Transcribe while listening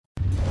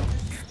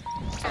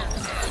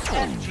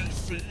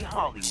FGC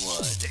Hollywood.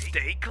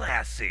 Stay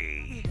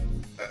classy.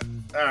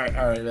 All right,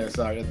 man.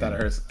 Sorry, I thought I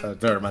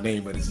heard my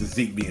name, but it's just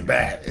Zeke being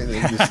bad. And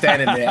then just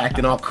standing there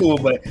acting all cool,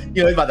 but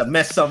he's about to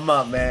mess something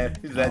up, man.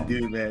 He's that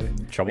dude,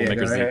 man.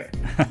 Troublemaker Zeke.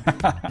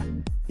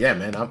 Yeah,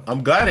 man.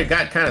 I'm glad it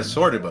got kind of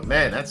sorted, but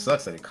man, that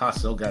sucks that it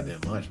costs so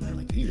goddamn much, man.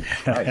 Like, Jesus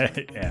Christ.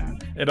 Yeah,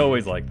 it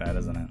always like that,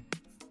 isn't it?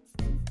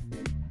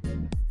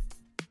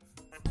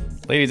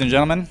 Ladies and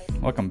gentlemen,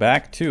 welcome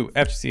back to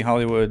FGC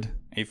Hollywood,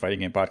 a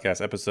fighting game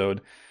podcast,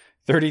 episode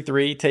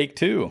 33, take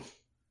 2.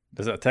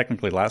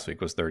 Technically last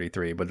week was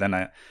 33, but then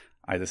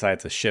I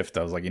decided to shift.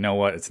 I was like, you know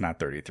what? It's not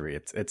 33.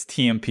 It's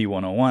TMP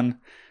 101.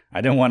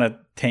 I didn't want to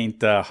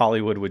taint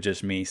Hollywood with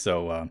just me,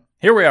 so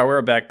here we are.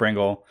 We're back,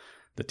 Pringle.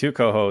 The two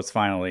co-hosts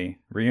finally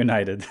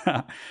reunited.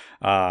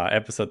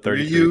 Episode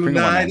 33.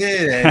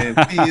 Reunited, and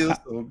it feels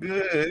so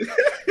good.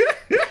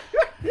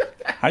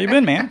 How you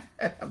been, man?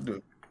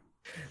 I'm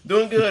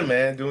doing good,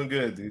 man. Doing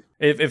good, dude.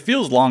 It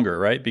feels longer,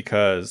 right?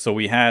 Because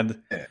we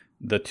had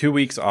the 2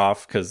 weeks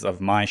off because of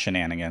my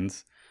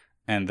shenanigans.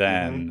 And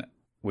then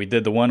we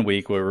did the 1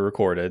 week where we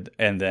recorded.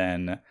 And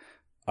then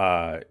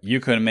you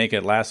couldn't make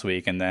it last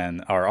week. And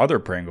then our other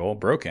Pringle,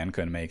 Broken,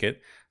 couldn't make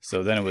it.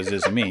 So then it was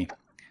just me.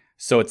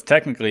 So it's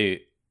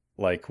technically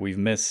like we've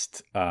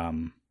missed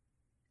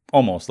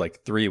almost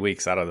like 3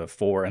 weeks out of the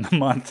 4 in the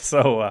month.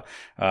 So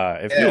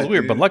it feels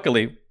weird. Dude. But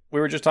luckily, we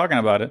were just talking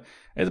about it.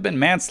 It's been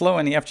man slow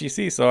in the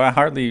FGC, so I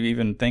hardly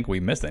even think we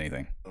missed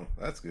anything. Oh,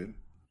 that's good.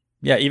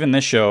 Yeah, even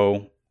this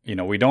show,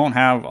 we don't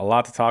have a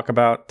lot to talk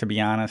about, to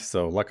be honest.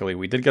 So luckily,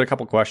 we did get a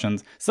couple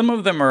questions. Some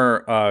of them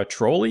are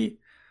trolly,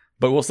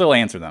 but we'll still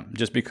answer them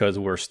just because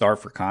we're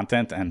starved for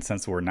content. And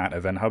since we're not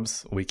event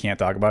hubs, we can't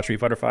talk about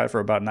Street Fighter V for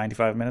about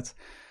 95 minutes.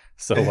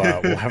 So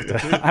we'll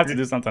have to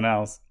do something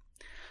else.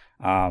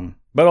 But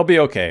it'll be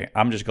okay.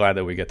 I'm just glad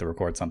that we get to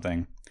record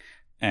something.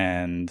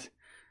 And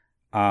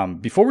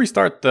before we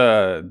start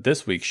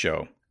this week's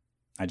show,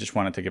 I just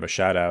wanted to give a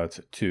shout out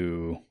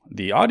to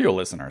the audio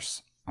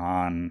listeners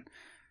on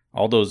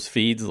all those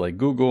feeds like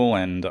Google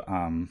and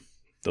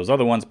those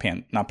other ones,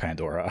 not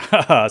Pandora,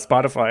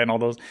 Spotify and all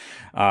those.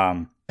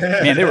 Man,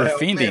 they were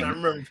fiending. Man, I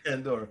remember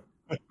Pandora.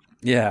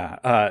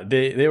 Yeah,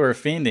 they were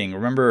fiending.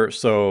 Remember,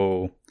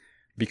 so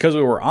because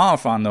we were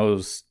off on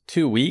those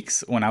 2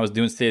 weeks when I was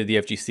doing State of the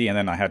FGC and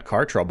then I had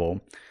car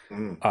trouble,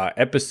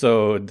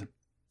 episode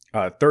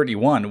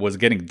 31 was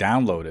getting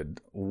downloaded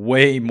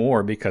way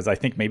more because I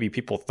think maybe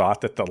people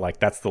thought that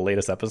that's the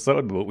latest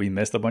episode, but we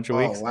missed a bunch of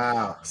weeks. Oh,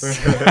 wow.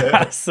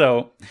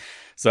 So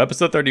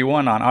episode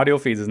 31 on audio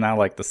feeds is now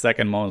like the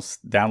second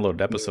most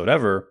downloaded episode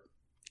ever.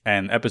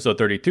 And episode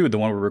 32, the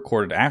one we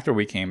recorded after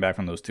we came back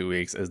from those 2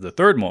 weeks, is the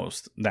third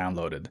most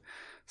downloaded.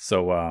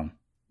 So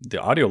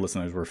the audio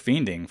listeners were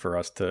fiending for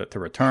us to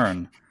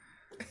return.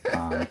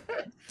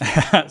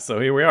 So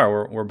here we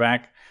are. We're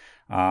back.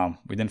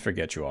 We didn't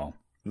forget you all.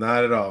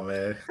 Not at all,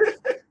 man.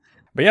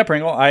 But yeah,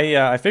 Pringle,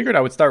 I figured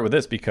I would start with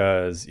this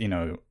because,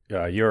 you're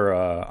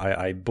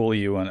I bully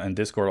you on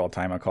Discord all the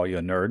time. I call you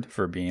a nerd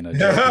for being a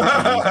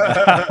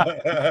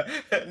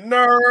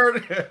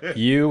nerd.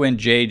 You and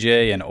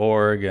JJ and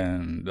Org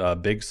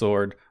and Big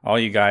Sword, all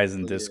you guys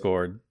in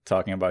Discord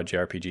talking about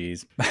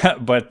JRPGs.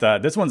 But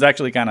this one's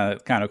actually kind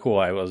of cool.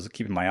 I was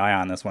keeping my eye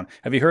on this one.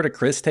 Have you heard of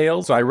Chris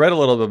Tales? So I read a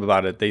little bit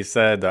about it. They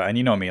said, and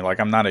you know me, like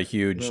I'm not a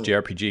huge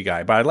JRPG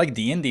guy, but I like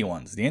the indie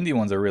ones. The indie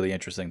ones are really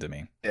interesting to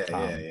me.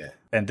 Yeah.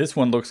 And this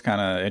one looks kind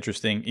of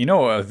interesting.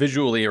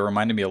 Visually, it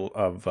reminded me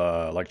of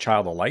like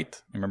Child of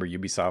Light. Remember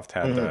Ubisoft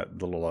had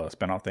that little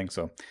spinoff thing?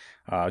 So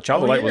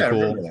Child of Light was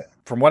cool.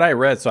 From what I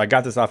read, so I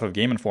got this off of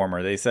Game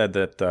Informer. They said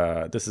that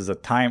this is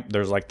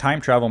there's like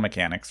time travel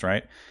mechanics,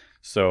 right?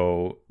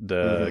 So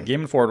the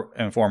Game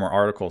Informer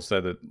article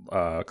said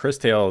that Chris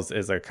Tales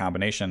is a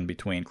combination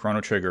between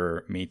Chrono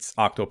Trigger meets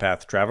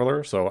Octopath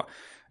Traveler. So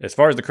as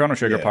far as the Chrono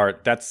Trigger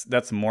part,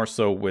 that's more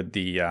so with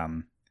the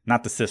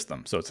not the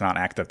system. So it's not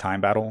active time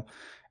battle.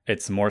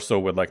 It's more so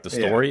with like the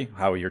story,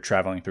 how you're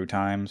traveling through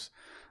times.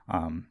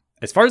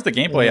 As far as the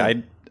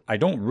gameplay, I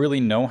don't really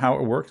know how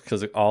it works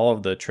because all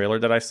of the trailer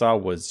that I saw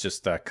was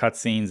just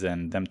cutscenes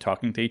and them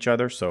talking to each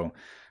other. So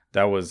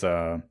that was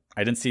I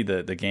didn't see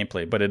the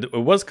gameplay, but it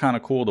was kind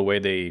of cool the way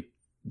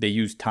they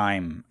use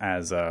time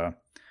as a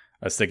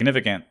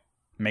significant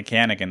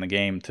mechanic in the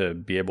game to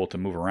be able to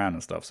move around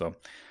and stuff. So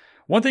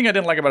one thing I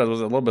didn't like about it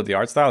was a little bit of the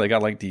art style. They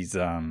got like these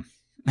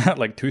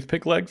like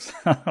toothpick legs,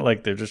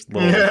 like they're just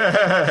little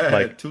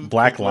like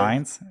black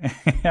lines.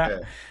 Yeah.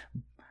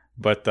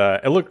 But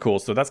it looked cool.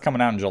 So that's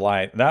coming out in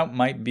July. That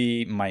might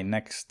be my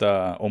next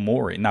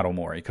Omori, not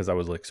Omori, because I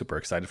was like super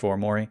excited for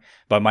Omori,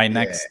 but my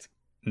next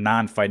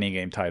non-fighting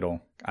game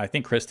title. I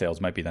think Chris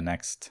Tales might be the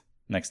next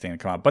thing to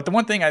come out. But the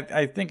one thing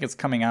I think it's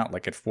coming out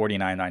like at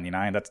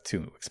 $49.99. That's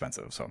too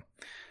expensive. So,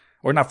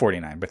 or not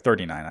 $49, but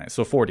 $39.99.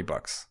 So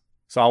 $40.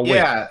 So I'll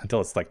wait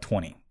until it's like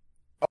 $20.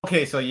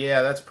 Okay, so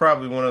that's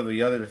probably one of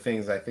the other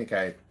things I think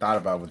I thought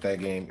about with that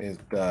game is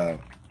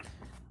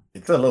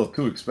It's a little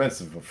too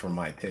expensive for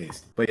my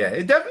taste. But yeah,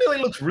 it definitely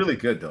looks really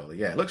good though.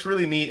 Yeah, it looks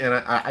really neat. And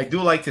I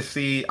do like to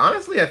see,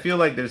 honestly, I feel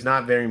like there's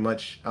not very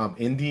much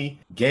indie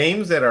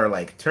games that are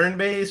like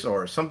turn-based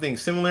or something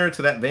similar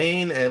to that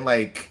vein. And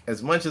like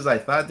as much as I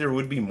thought there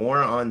would be more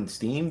on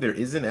Steam, there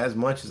isn't as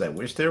much as I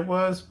wish there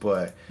was.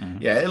 But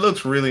yeah, it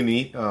looks really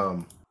neat.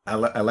 I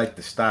like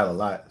the style a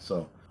lot.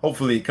 So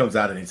hopefully it comes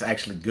out and it's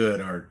actually good,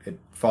 or it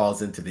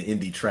falls into the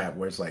indie trap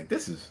where it's like,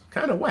 this is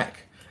kind of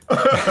whack.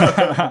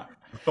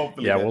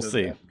 Hopefully yeah, we'll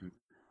see.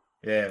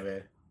 Yeah,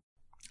 man.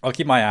 I'll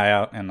keep my eye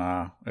out,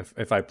 and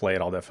if I play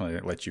it, I'll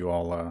definitely let you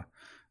all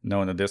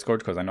know in the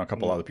Discord, because I know a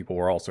couple other people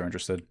were also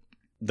interested.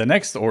 The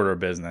next order of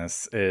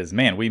business is,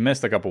 man, we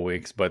missed a couple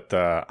weeks, but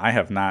I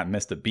have not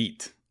missed a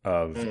beat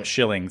of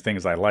shilling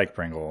things I like,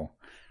 Pringle.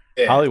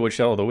 Yeah. Hollywood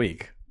Shell of the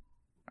Week.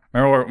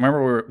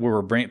 Remember we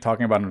were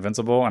talking about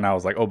Invincible, and I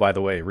was like, oh, by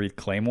the way, read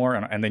Claymore,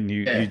 and then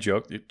you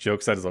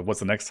joke said, like,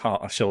 what's the next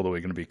Shell of the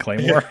Week going to be?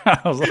 Claymore?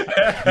 I was like,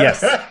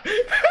 yes.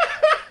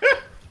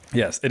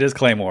 Yes, it is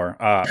Claymore.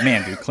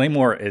 Man, dude,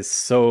 Claymore is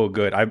so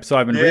good. I've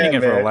been reading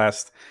it for the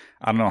last,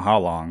 I don't know how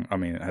long. I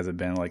mean, has it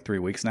been like 3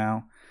 weeks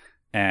now?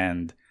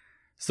 And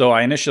so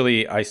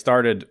I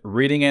started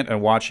reading it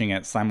and watching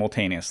it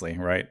simultaneously,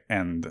 right?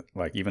 And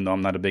like, even though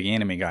I'm not a big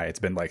anime guy, it's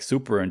been like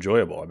super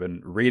enjoyable. I've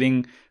been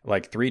reading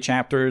like 3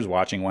 chapters,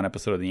 watching 1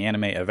 episode of the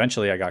anime.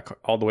 Eventually, I got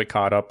all the way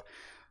caught up.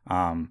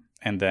 And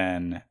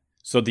then,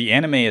 so the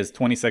anime is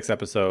 26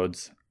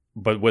 episodes.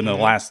 But when the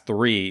last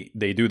 3,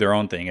 they do their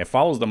own thing. It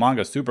follows the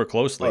manga super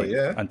closely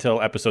until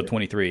episode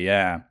 23,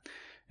 And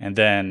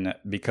then,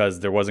 because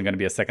there wasn't going to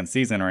be a second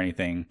season or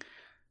anything,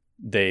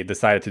 they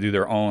decided to do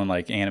their own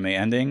like anime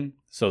ending.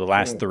 So the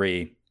last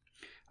 3,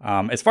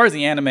 as far as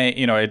the anime,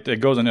 you know, it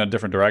goes in a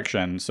different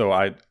direction.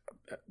 So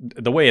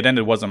the way it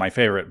ended wasn't my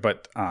favorite,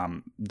 but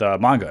the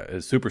manga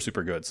is super,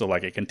 super good. So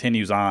like it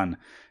continues on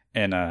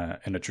in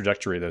a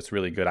trajectory that's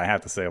really good. I have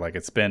to say, like,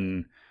 it's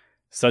been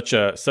such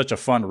a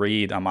fun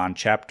read. I'm on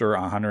chapter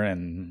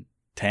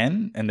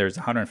 110, and there's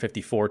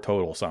 154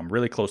 total, so I'm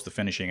really close to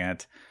finishing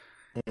it.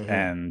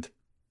 And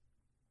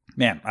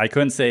man, I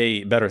couldn't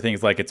say better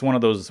things. Like, it's one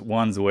of those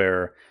ones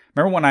where,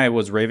 remember when I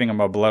was raving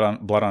about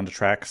Blood on the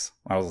Tracks?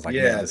 I was like,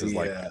 man, this is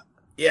like, I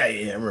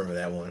remember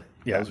that one.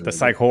 Yeah, the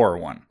psych horror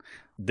one.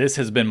 This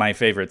has been my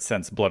favorite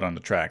since Blood on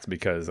the Tracks,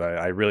 because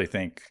I really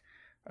think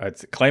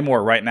it's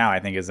Claymore right now, I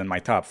think, is in my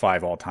top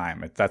 5 all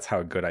time. That's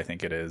how good I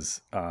think it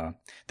is.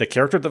 The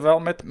character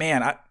development,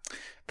 man,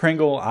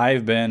 Pringle,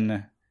 I've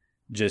been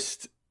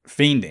just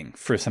fiending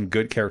for some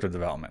good character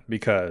development,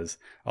 because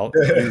you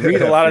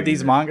read a lot of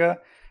these manga,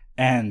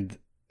 and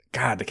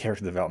God, the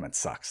character development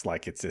sucks.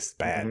 Like, it's just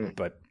bad.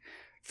 But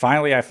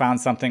finally, I found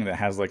something that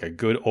has like a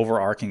good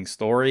overarching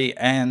story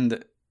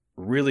and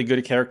really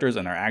good characters,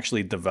 and are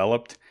actually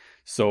developed.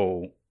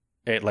 So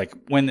it, like,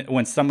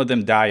 when some of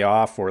them die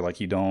off, or like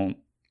you don't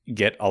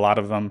get a lot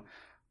of them,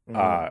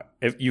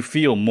 if you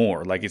feel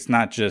more like, it's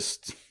not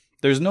just,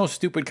 there's no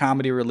stupid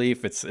comedy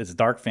relief, it's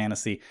dark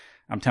fantasy.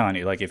 I'm telling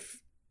you, like,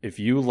 if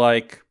you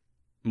like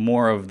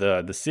more of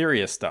the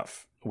serious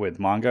stuff with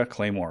manga,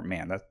 Claymore,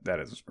 man, that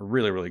is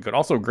really, really good.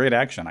 Also great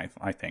action,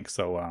 I think.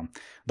 So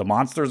the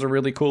monsters are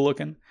really cool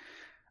looking.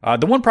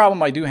 The one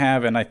problem I do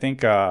have, and I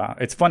think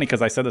it's funny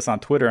because I said this on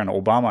Twitter, and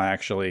Obama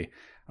actually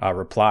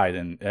replied,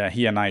 and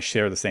he and I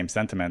share the same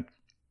sentiment,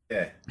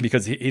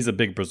 because he's a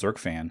big Berserk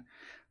fan.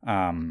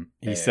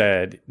 He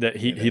said that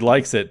he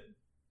likes it.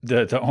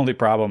 The only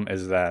problem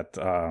is that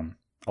a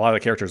lot of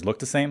the characters look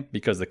the same,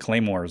 because the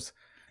Claymores,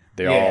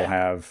 they all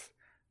have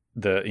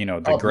the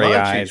gray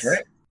eyes. Chicks,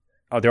 right?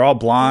 Oh, they're all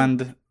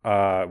blonde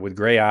with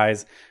gray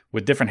eyes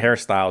with different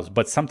hairstyles,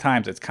 but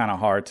sometimes it's kind of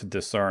hard to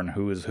discern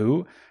who is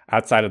who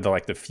outside of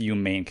the few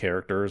main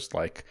characters,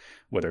 like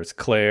whether it's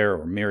Claire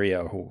or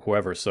Miria or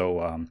whoever.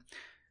 So,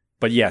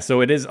 but yeah,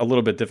 so it is a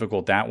little bit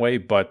difficult that way,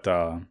 but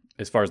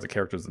as far as the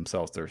characters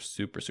themselves, they're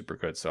super, super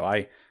good. So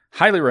I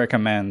highly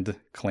recommend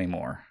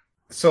Claymore.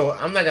 So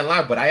I'm not gonna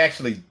lie, but I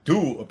actually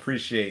do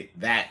appreciate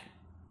that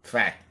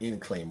fact in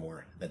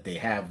Claymore, that they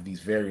have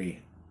these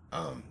very,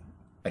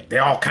 like, they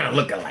all kind of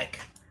look alike,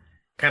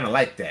 kind of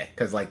like that.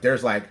 Because like,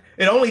 there's like,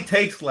 it only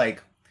takes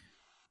like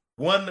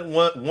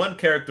one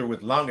character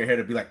with longer hair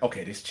to be like,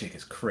 okay, this chick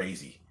is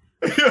crazy.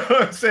 You know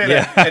what I'm saying?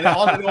 Yeah. And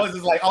all it was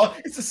is like,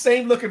 it's the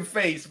same looking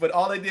face, but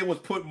all they did was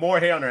put more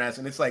hair on her ass,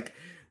 and it's like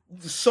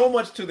so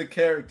much to the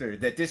character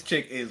that this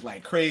chick is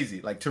like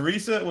crazy. Like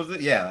Teresa, was it?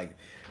 Yeah, like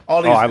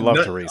all these. Oh, I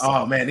love Teresa.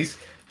 Oh man,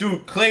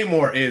 dude,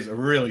 Claymore is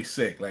really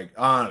sick. Like,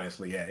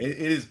 honestly, yeah, it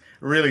is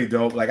really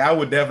dope. Like, I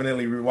would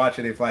definitely rewatch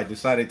it if I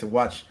decided to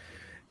watch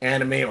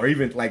anime or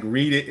even like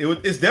read it.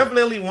 It's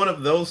definitely one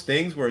of those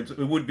things where it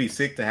would be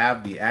sick to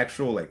have the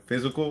actual like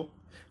physical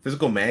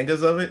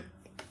mangas of it.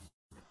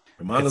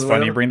 It's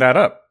funny you bring that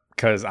up,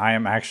 because I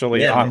am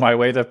actually on my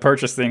way to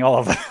purchasing all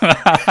of them.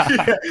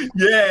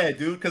 yeah,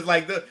 dude. Because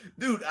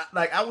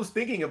I was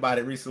thinking about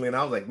it recently, and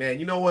I was like, man,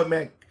 you know what,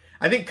 man?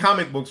 I think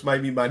comic books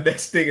might be my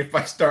next thing if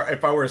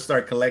I were to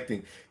start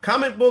collecting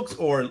comic books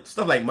or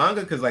stuff like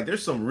manga, because like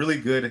there's some really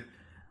good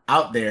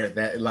out there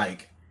that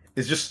like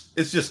it's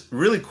just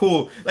really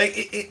cool.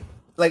 Like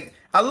like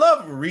I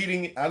love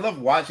reading, I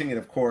love watching it.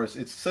 Of course,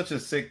 it's such a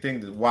sick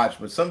thing to watch.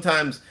 But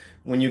sometimes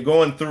when you're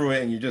going through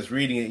it and you're just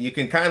reading it, you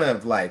can kind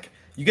of like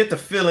you get to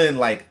feel in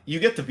like you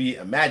get to be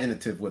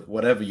imaginative with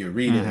whatever you're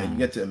reading, and you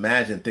get to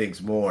imagine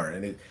things more.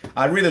 And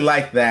I really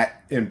like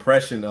that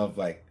impression of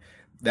like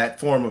that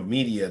form of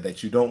media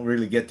that you don't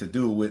really get to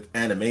do with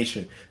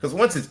animation, because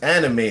once it's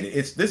animated,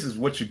 this is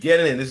what you're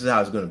getting and this is how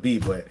it's going to be.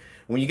 But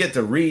when you get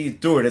to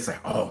read through it, it's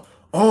like oh,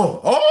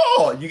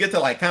 you get to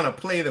like kind of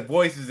play the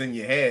voices in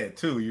your head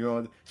too. You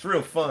know, it's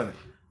real fun.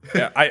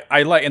 Yeah,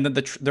 I like, and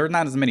then there are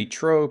not as many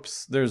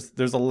tropes. There's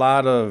a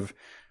lot of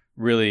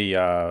really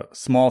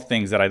small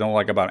things that I don't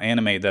like about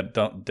anime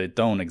that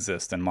don't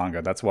exist in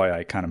manga. That's why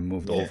I kind of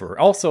moved over.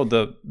 Also,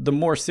 the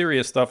more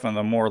serious stuff and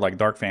the more like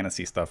dark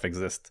fantasy stuff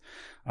exists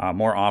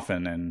more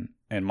often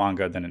in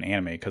manga than in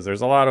anime, because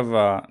there's a lot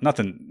of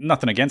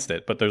nothing against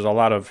it, but there's a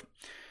lot of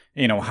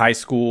high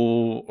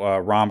school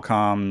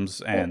rom-coms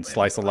and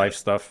slice of life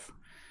stuff.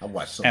 I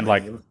watched so and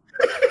many like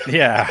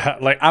yeah,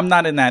 like I'm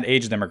not in that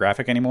age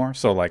demographic anymore,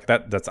 so like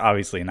that's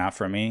obviously not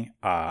for me.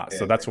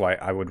 So that's why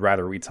I would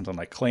rather read something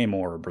like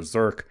Claymore or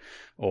Berserk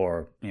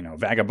or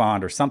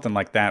Vagabond or something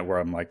like that, where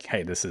I'm like,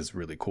 hey, this is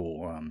really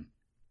cool.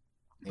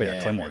 But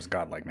yeah, Claymore is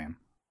godlike, man.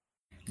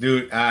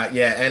 Dude,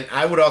 and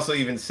I would also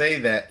even say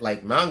that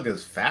like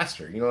manga's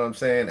faster. You know what I'm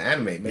saying?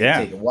 Anime may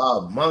take a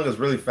while. Manga's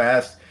really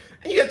fast.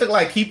 And you have to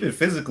like keep it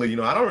physically.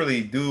 I don't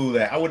really do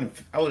that. I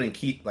wouldn't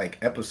keep like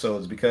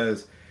episodes,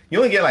 because you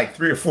only get like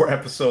 3 or 4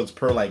 episodes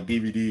per like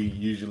DVD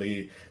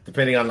usually,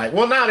 depending on like,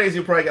 well, nowadays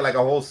you'll probably get like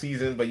a whole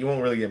season, but you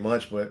won't really get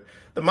much. But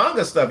the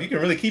manga stuff, you can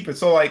really keep it.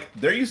 So like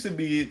there used to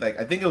be like,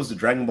 I think it was the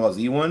Dragon Ball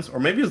Z ones, or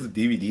maybe it was the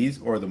DVDs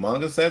or the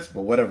manga sets,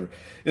 but whatever.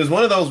 It was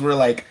one of those where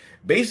like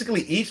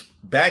basically each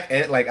back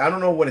end, like I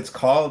don't know what it's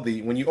called,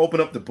 when you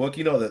open up the book,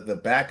 the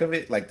back of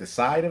it, like the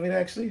side of it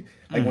actually,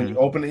 like when you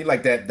open it,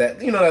 like that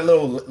that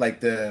little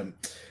like the,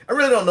 I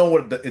really don't know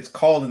what it's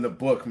called in the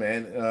book,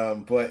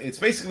 man, but it's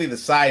basically the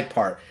side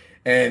part.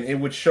 And it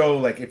would show,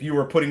 like, if you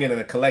were putting it in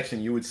a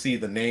collection, you would see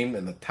the name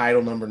and the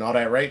title number and all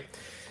that, right?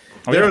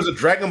 There was a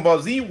Dragon Ball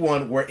Z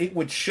one where it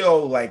would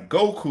show, like,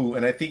 Goku,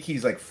 and I think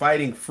he's, like,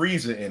 fighting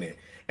Frieza in it.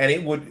 And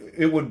it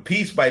would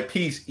piece by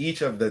piece,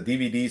 each of the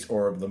DVDs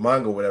or the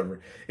manga,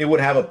 whatever, it would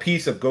have a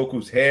piece of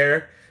Goku's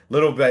hair,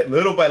 little by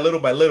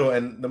little.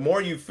 And the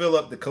more you fill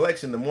up the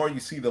collection, the more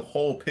you see the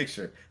whole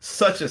picture.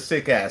 Such a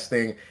sick-ass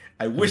thing.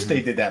 I wish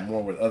they did that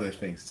more with other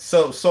things.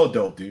 So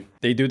dope, dude.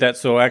 They do that.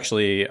 So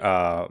actually,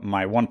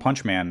 my One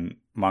Punch Man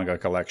manga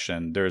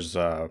collection, there's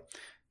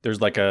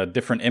like a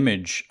different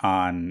image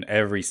on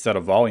every set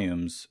of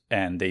volumes,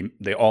 and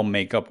they all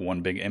make up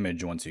one big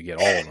image once you get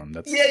all of them.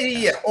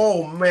 Yeah.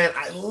 Oh man,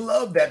 I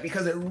love that,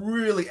 because it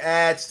really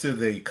adds to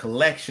the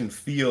collection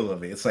feel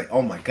of it. It's like,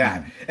 oh my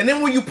god. And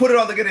then when you put it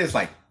all together, it's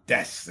like,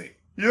 that's sick.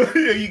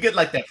 You get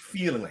like that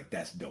feeling, like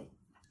that's dope.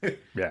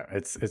 Yeah,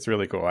 it's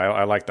really cool.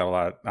 I like that a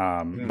lot.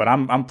 But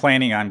I'm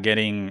planning on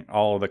getting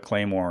all of the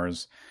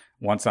Claymores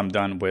once I'm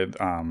done with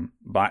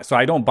so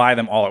I don't buy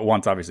them all at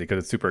once, obviously,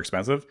 because it's super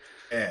expensive.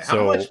 Yeah.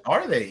 How much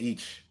are they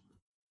each?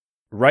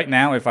 Right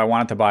now, if I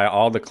wanted to buy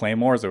all the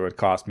Claymores, it would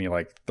cost me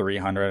like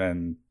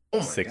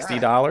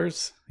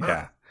 $360.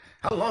 Yeah.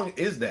 How long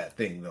is that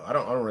thing though? I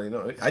don't really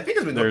know. I think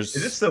it's been. Is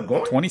it still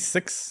going?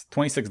 26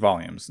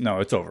 volumes. No,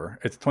 it's over.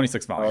 It's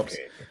 26 volumes.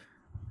 Okay.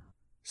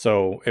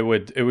 So it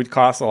would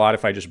cost a lot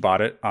if I just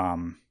bought it.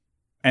 And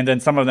then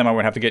some of them I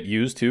would have to get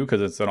used too,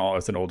 because it's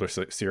an older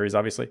series,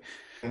 obviously,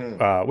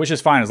 which is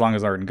fine as long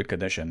as they're in good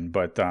condition.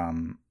 But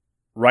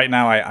right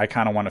now I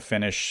kind of want to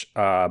finish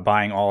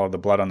buying all of the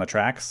Blood on the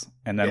Tracks,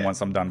 and then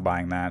once I'm done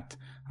buying that,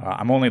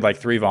 I'm only like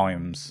 3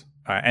 volumes,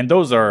 and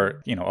those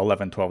are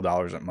 $11,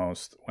 $12 at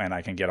most, and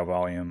I can get a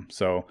volume.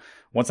 So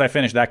once I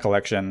finish that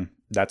collection,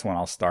 that's when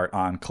I'll start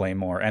on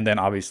Claymore, and then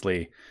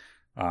obviously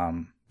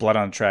Blood on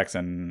the Tracks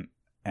and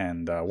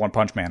One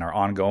Punch Man are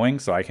ongoing,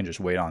 so I can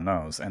just wait on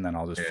those, and then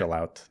I'll just fill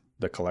out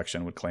the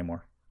collection with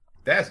Claymore.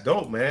 That's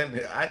dope,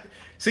 man. I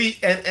see,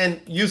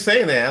 and you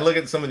saying that, I look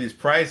at some of these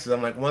prices.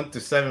 I'm like, 1 to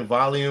 7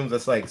 volumes.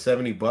 That's like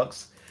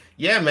 $70.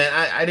 Yeah, man.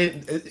 I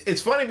didn't.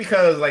 It's funny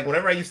because like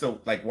whenever I used to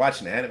like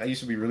watch an anime, I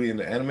used to be really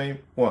into anime.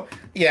 Well,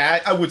 yeah,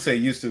 I would say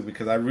used to,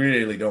 because I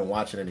really don't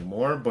watch it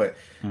anymore. But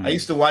I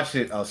used to watch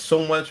it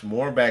so much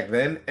more back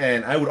then,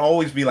 and I would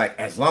always be like,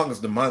 as long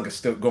as the manga's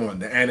still going,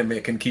 the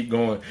anime can keep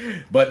going.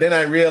 But then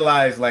I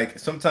realized like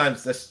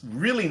sometimes that's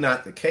really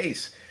not the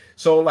case.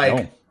 So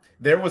like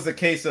there was a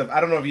case of,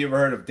 I don't know if you ever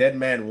heard of Dead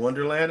Man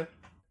Wonderland.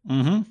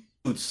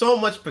 With so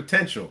much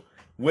potential.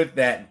 With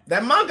that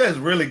manga is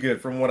really good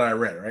from what I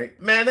read,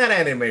 right? Man, that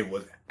anime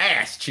was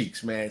ass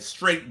cheeks, man.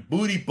 Straight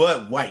booty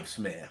butt wipes,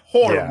 man.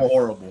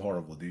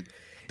 Horrible, dude.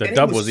 The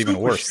dub was even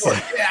worse.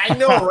 Yeah, I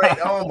know, right?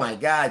 Oh my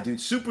god,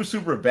 dude.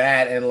 Super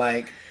bad. And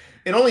like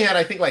it only had,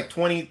 I think, like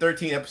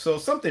 13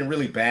 episodes, something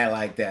really bad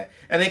like that.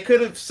 And it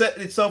could have set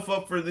itself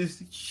up for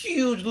this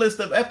huge list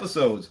of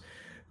episodes.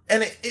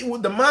 And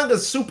the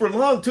manga's super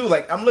long too.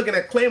 Like I'm looking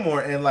at Claymore,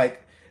 and like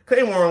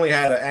only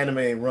had an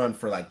anime run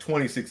for like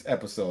 26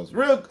 episodes.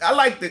 I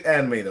liked the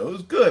anime though; it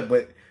was good,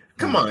 but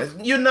Come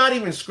on, you're not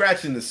even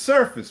scratching the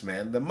surface,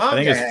 man. The manga,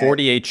 I think it's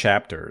 48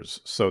 chapters,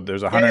 so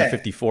there's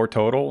 154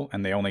 total,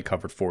 and they only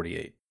covered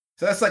 48.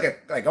 So that's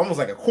like almost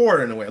like a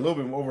quarter in a way, a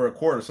little bit over a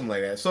quarter, something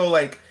like that. So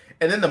like,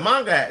 and then the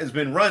manga has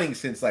been running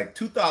since like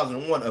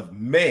 2001 of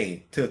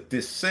May to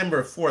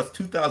December 4th,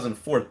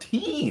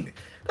 2014.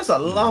 That's a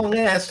long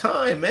ass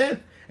time,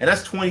 man. And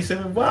that's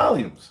 27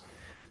 volumes.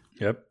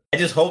 Yep. I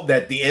just hope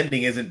that the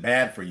ending isn't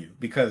bad for you,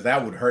 because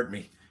that would hurt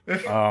me.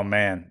 Oh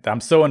man,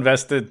 I'm so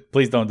invested.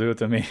 Please don't do it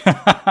to me.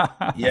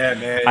 Yeah,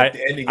 man.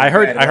 I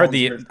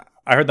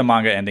heard the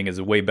manga ending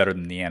is way better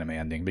than the anime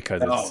ending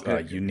because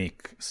it's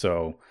unique.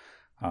 So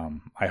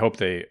I hope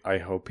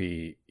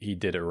he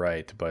did it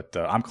right. But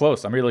I'm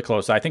close. I'm really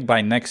close. I think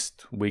by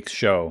next week's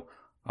show,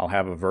 I'll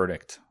have a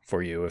verdict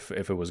for you if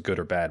it was good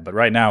or bad. But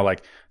right now,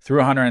 like through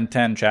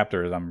 110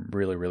 chapters, I'm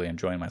really, really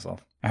enjoying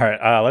myself. All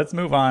right, let's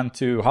move on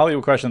to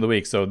Hollywood Question of the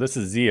Week. So this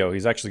is Zio.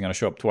 He's actually going to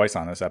show up twice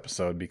on this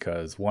episode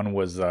because one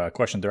was a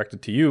question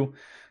directed to you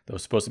that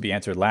was supposed to be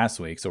answered last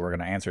week. So we're going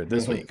to answer it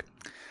this week.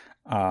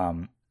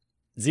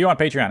 Zio on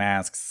Patreon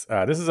asks,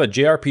 this is a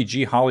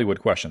JRPG Hollywood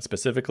question,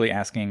 specifically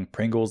asking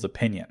Pringle's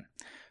opinion.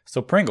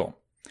 So Pringle,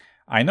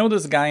 I know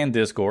this guy in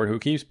Discord who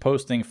keeps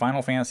posting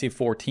Final Fantasy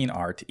XIV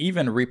art,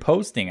 even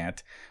reposting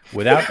it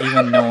without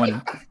even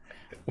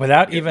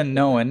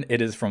knowing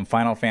it is from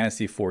Final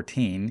Fantasy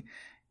XIV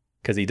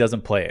because he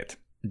doesn't play it.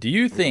 Do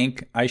you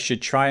think I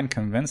should try and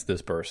convince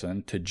this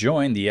person to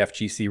join the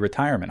FGC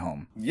retirement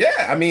home?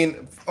 Yeah, I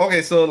mean,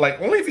 okay, so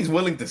like only if he's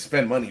willing to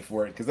spend money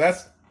for it, because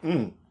that's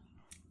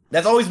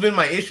always been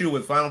my issue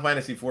with Final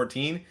Fantasy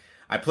XIV.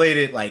 I played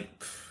it I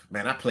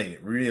played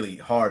it really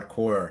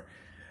hardcore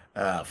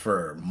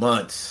for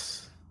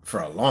months, for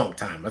a long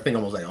time. I think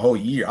almost like a whole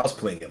year. I was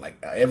playing it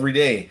like every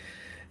day,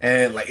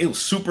 and like it was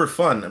super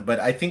fun.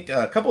 But I think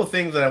a couple of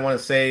things that I want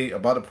to say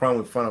about the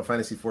problem with Final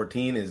Fantasy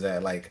XIV is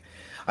that like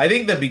I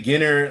think the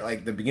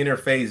beginner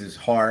phase is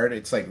hard.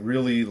 It's like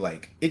really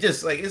like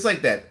it's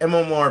like that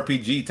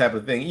MMORPG type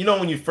of thing. You know,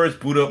 when you first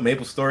boot up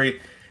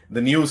MapleStory,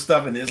 the new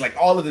stuff, and there's like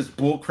all of this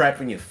bull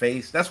crap in your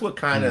face. That's what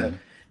kind of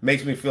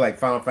makes me feel like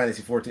Final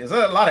Fantasy XIV. There's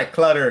a lot of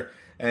clutter,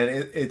 and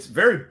it's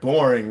very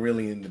boring,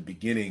 really, in the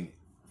beginning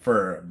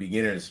for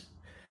beginners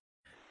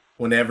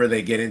whenever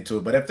they get into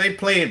it. But if they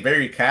play it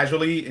very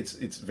casually,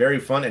 it's very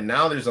fun. And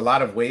now there's a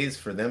lot of ways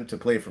for them to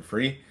play for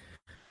free.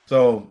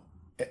 So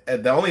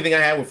the only thing I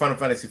have with Final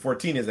Fantasy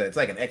XIV is that it's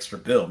like an extra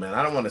bill, man.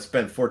 I don't want to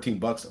spend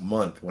 $14 a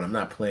month when I'm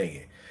not playing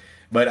it.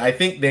 But I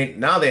think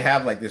they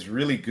have like this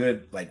really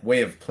good like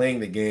way of playing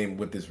the game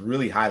with this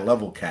really high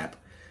level cap.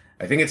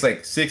 I think it's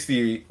like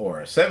 60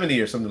 or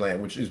 70 or something like that,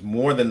 which is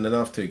more than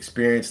enough to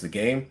experience the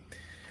game.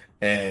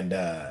 And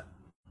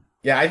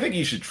yeah, I think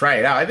you should try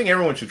it out. I think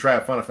everyone should try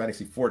out Final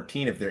Fantasy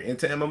XIV if they're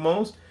into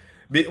MMOs.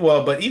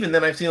 But even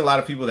then, I've seen a lot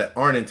of people that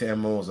aren't into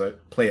MMOs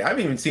that play. I've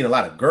even seen a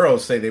lot of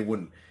girls say they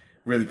wouldn't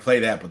really play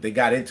that, but they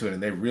got into it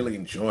and they're really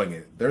enjoying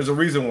it. There's a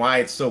reason why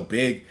it's so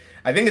big.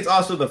 I think it's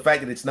also the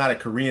fact that it's not a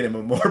Korean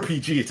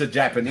MMORPG, it's a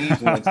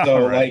Japanese one.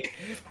 So right. Like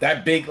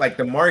that big, like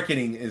the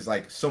marketing is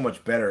like so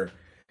much better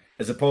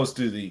as opposed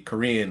to the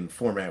Korean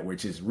format,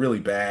 which is really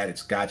bad.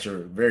 It's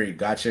gacha, very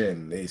gacha,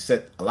 and they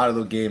set a lot of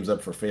those games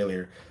up for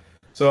failure.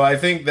 So I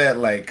think that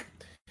like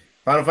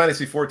Final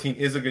Fantasy XIV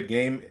is a good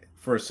game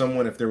for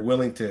someone if they're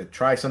willing to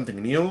try something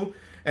new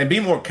and be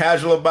more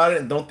casual about it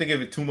and don't think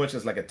of it too much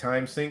as like a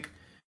time sink.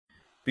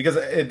 Because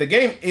the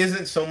game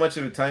isn't so much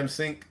of a time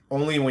sink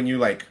only when you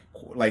like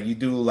you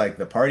do like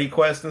the party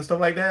quests and stuff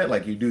like that,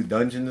 like you do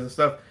dungeons and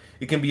stuff.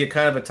 It can be a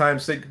kind of a time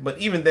sink, but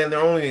even then they're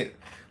only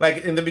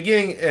like in the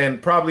beginning and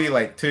probably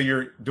like till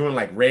you're doing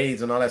like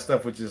raids and all that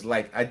stuff, which is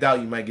like I doubt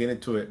you might get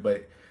into it,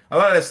 but a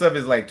lot of that stuff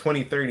is like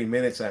 20-30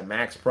 minutes at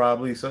max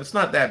probably, so it's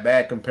not that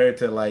bad compared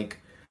to like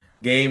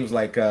games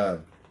like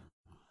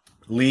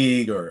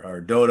League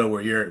or Dota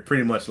where you're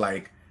pretty much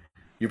like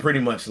you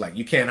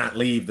cannot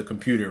leave the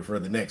computer for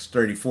the next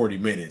 30-40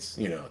 minutes,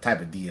 you know,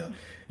 type of deal.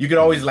 You could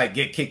always like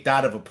get kicked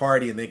out of a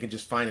party and they can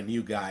just find a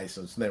new guy,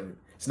 so it's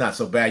not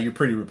so bad. You're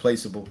pretty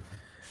replaceable.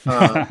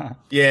 Yeah,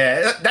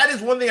 that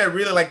is one thing I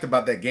really liked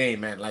about that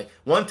game, man. Like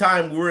one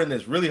time we were in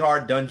this really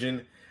hard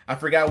dungeon. I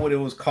forgot what it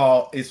was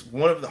called. It's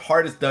one of the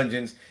hardest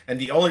dungeons, and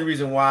the only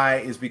reason why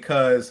is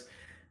because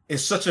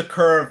it's such a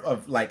curve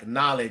of like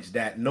knowledge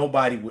that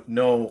nobody would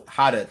know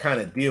how to kind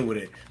of deal with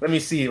it. Let me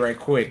see right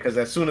quick, because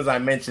as soon as I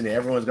mention it,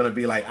 everyone's gonna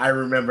be like, "I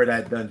remember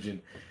that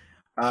dungeon."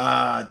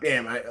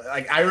 Damn!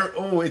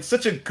 It's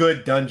such a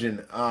good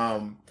dungeon.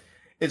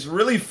 It's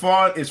really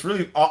fun. It's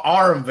really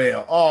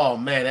Aramvale. Oh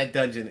man, that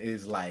dungeon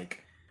is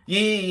like,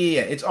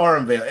 yeah. It's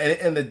Aramvale,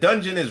 and the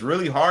dungeon is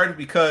really hard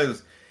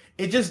because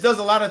it just does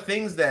a lot of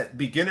things that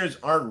beginners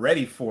aren't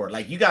ready for.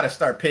 Like you got to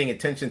start paying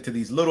attention to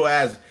these little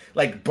ass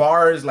like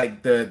bars,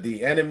 like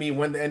the enemy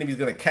when the enemy's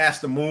gonna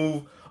cast a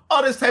move,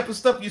 all this type of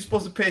stuff you're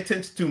supposed to pay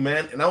attention to,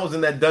 man. And I was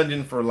in that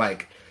dungeon for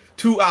like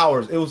 2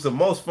 hours. It was the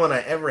most fun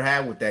I ever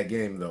had with that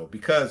game though,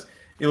 because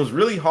it was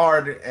really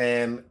hard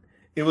and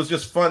it was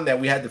just fun that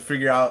we had to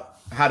figure out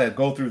how to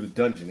go through the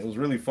dungeon. It was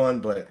really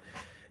fun, but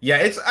Yeah,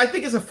 I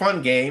think it's a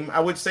fun game. I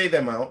would say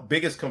that my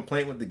biggest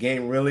complaint with the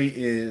game really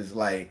is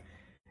like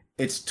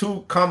it's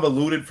too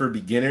convoluted for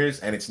beginners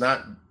and it's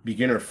not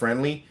beginner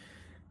friendly.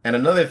 And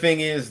another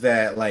thing is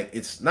that like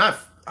it's not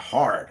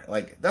hard.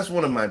 Like that's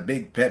one of my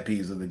big pet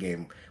peeves of the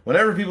game.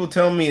 Whenever people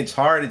tell me it's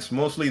hard, it's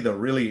mostly the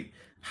really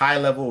high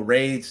level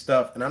raid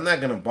stuff, and I'm not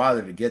gonna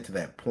bother to get to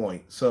that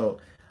point. So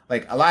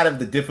like a lot of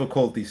the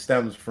difficulty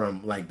stems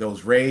from like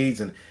those raids,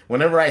 and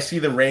whenever I see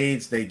the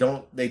raids, they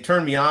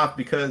turn me off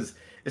because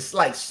it's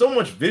like so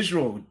much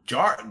visual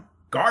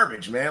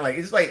garbage, man. Like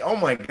it's like, oh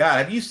my god,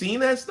 have you seen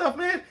that stuff,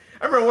 man?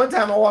 I remember one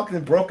time I walked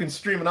in Broken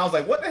Stream and I was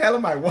like, what the hell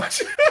am I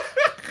watching?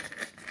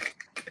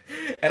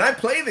 And I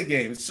play the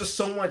game. It's just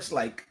so much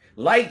like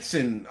lights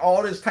and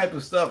all this type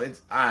of stuff.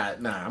 It's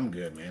nah, I'm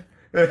good, man.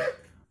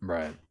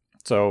 Right.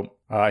 So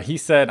he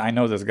said, I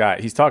know this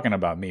guy. He's talking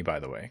about me, by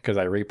the way, because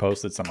I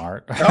reposted some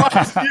art.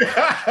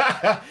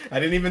 I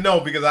didn't even know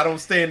because I don't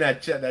stay in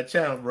that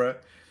channel, bro.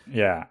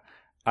 Yeah.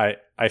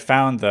 I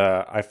found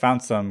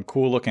some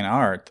cool looking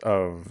art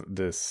of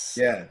this.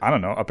 Yeah. I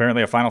don't know.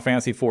 Apparently a Final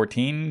Fantasy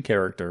 14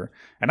 character,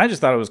 and I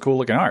just thought it was cool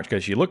looking art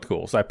because she looked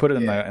cool. So I put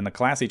it in the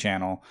Classy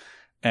channel,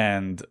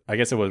 and I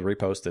guess it was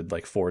reposted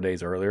like 4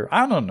 days earlier.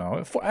 I don't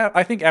know.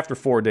 I think after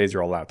 4 days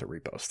you're allowed to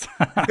repost.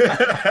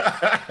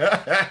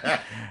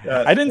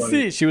 I didn't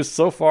see. She was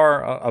so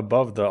far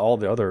above all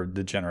the other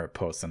degenerate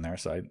posts in there,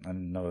 so I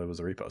didn't know it was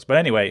a repost. But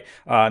anyway,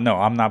 no,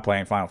 I'm not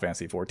playing Final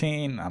Fantasy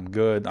 14. I'm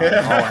good. I'm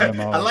all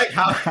MMO. I like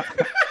how.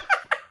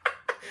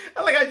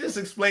 I just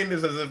explained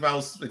this as if I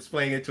was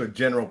explaining it to a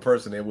general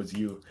person. It was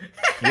you.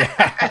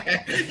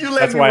 Yeah. You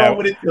let me roll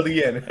with it till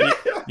the end.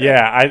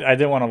 Yeah, I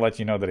didn't want to let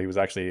you know that he was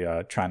actually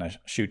trying to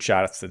shoot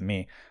shots at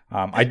me.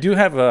 I do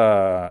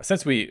have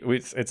since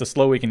it's a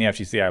slow week in the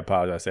FGC. I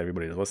apologize to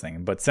everybody who's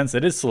listening, but since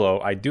it is slow,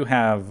 I do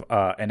have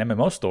an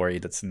MMO story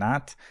that's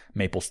not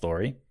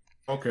MapleStory.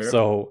 Okay.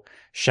 So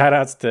shout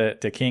outs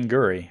to King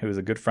Guri, who's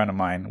a good friend of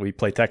mine. We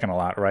play Tekken a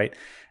lot, right?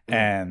 Mm.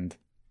 And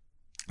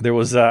there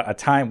was a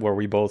time where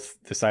we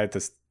both decided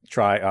to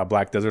try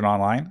Black Desert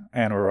Online,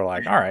 and we were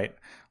like, all right,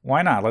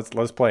 why not?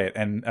 Let's play it.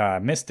 And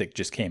Mystic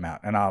just came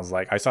out, and I was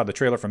like, I saw the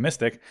trailer for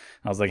Mystic.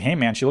 I was like, hey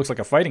man, she looks like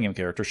a fighting game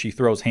character. She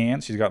throws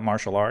hands. She's got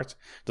martial arts.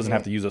 Doesn't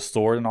have to use a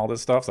sword and all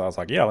this stuff. So I was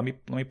like, yeah, let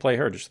me play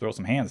her. Just throw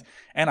some hands.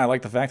 And I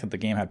like the fact that the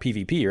game had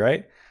PvP,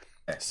 right?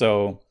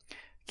 So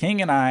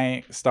King and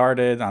I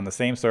started on the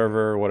same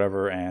server,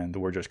 whatever, and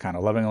we're just kind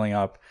of leveling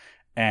up.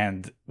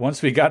 And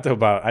once we got to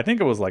about, I think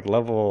it was like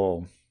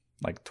level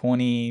like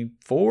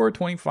 24,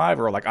 25,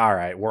 we're like, all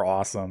right, we're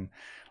awesome.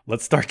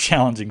 Let's start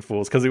challenging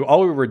fools. Because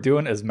all we were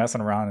doing is messing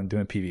around and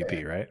doing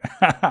PvP,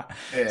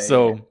 right?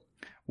 So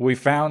we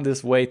found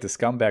this way to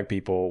scumbag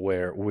people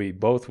where we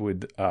both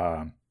would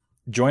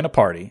join a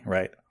party,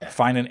 right?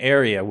 Find an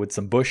area with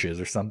some bushes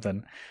or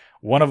something.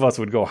 One of us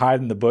would go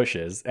hide in the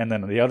bushes, and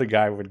then the other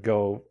guy would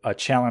go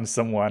challenge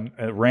someone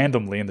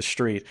randomly in the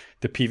street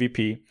to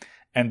PvP.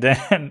 And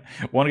then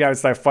one guy would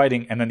start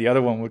fighting, and then the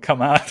other one would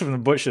come out from the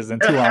bushes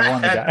and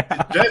 2-on-1 the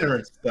guy.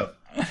 Generous stuff.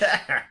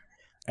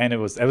 And it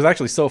was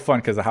actually so fun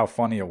because of how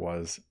funny it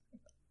was.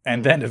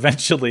 And then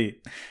eventually,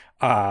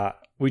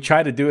 we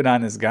tried to do it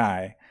on this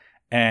guy,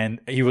 and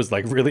he was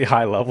like really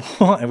high level,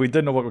 and we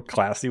didn't know what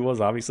class he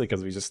was, obviously,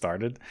 because we just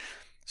started.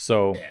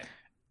 So. Yeah.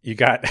 You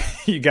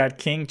got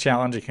King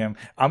challenging him.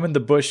 I'm in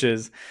the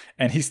bushes,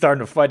 and he's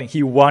starting to fight. And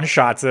he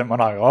one-shots him.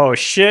 And I'm like, oh,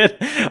 shit.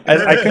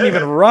 I couldn't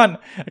even run.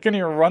 I couldn't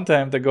even run to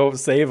him to go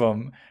save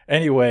him.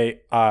 Anyway,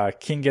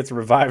 King gets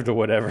revived or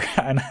whatever.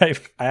 And I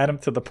add him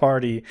to the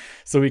party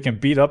so we can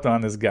beat up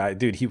on this guy.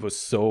 Dude, he was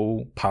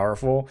so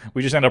powerful.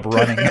 We just ended up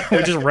running.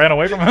 We just ran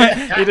away from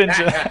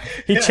him.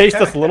 He chased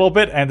us a little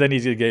bit, and then he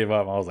just gave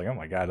up. I was like, oh,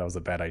 my God, that was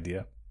a bad idea.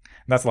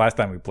 And that's the last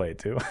time we played,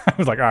 too. I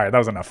was like, all right, that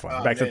was enough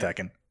fun. Back to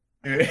Tekken.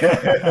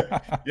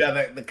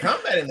 Yeah, the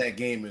combat in that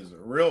game is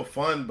real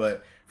fun,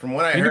 but from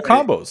what I heard,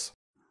 combos.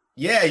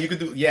 Yeah, you could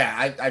do.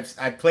 Yeah,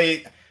 I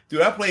played. Dude,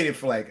 I played it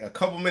for like a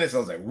couple minutes. I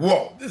was like,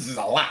 whoa, this is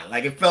a lot.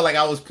 Like it felt like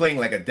I was playing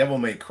like a Devil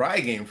May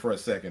Cry game for a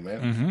second,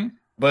 man. Mm-hmm.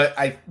 But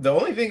the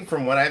only thing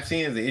from what I've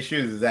seen is the issue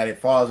is that it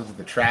falls into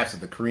the traps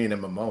of the Korean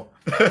MMO.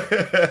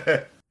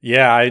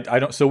 Yeah, I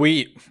don't. So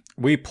we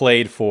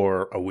played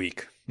for a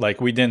week. Like,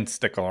 we didn't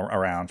stick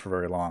around for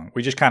very long.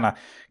 We just kind of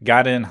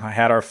got in,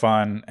 had our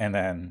fun, and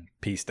then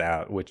peaced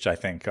out, which I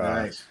think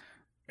nice.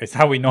 It's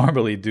how we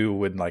normally do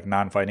with, like,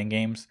 non-fighting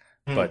games.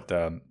 But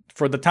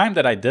for the time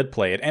that I did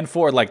play it, and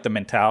for, like, the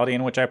mentality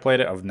in which I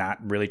played it, of not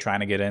really trying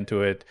to get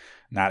into it,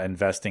 not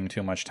investing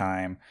too much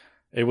time,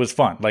 it was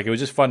fun. Like, it was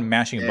just fun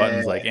mashing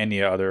buttons like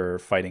any other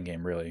fighting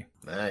game, really.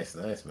 Nice,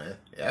 man.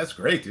 Yeah, that's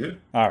great, dude.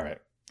 All right.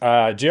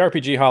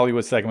 JRPG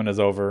Hollywood segment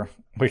is over.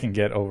 We can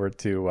get over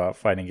to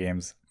fighting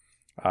games.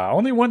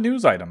 Only one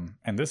news item,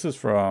 and this is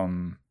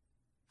from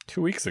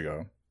 2 weeks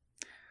ago.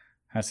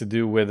 Has to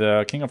do with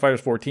King of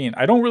Fighters 14.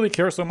 I don't really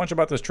care so much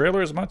about this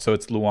trailer as much. So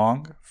it's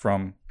Luong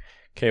from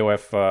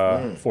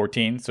KOF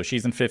 14. So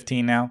she's in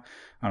 15 now.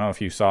 I don't know if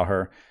you saw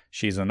her.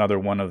 She's another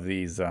one of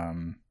these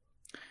kind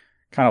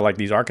of like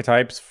these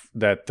archetypes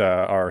that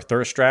are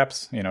thirst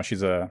traps. You know,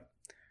 she's a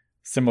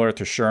similar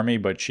to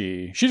Shermie, but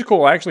she's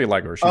cool. I actually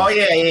like her. Oh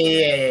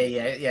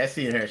yeah. I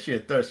seen her. She a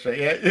thirst trap.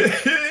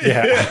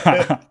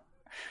 Yeah.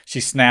 She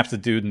snaps the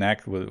dude's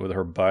neck with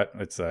her butt.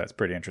 It's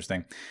pretty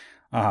interesting.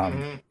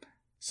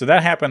 So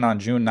that happened on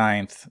June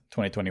 9th,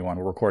 2021.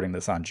 We're recording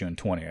this on June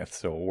 20th,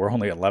 so we're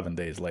only 11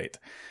 days late.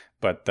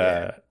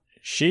 But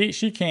she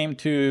came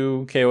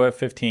to KOF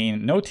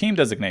 15, no team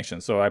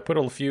designation. So I put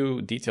a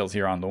few details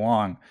here on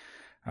Luong.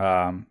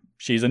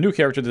 She's a new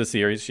character to the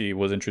series. She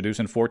was introduced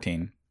in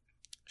 14.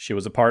 She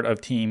was a part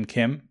of Team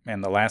Kim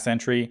and the last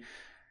entry.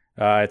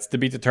 It's to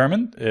be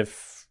determined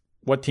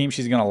what team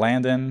she's going to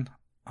land in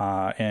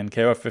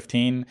KOF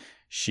 15.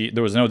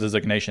 There was no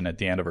designation at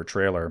the end of her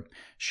trailer.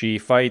 She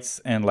fights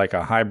in like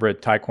a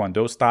hybrid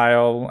Taekwondo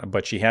style,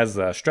 but she has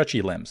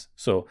stretchy limbs.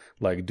 So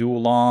like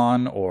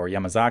Duolon or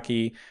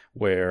Yamazaki,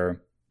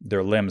 where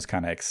their limbs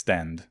kind of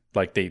extend,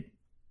 like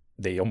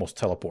they almost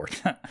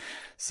teleport.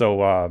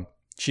 So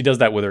she does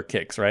that with her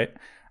kicks, right?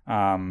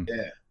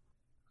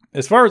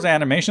 As far as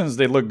animations,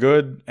 they look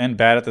good and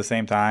bad at the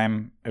same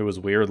time. It was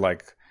weird.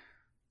 Like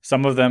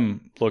some of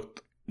them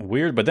looked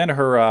weird, but then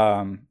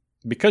her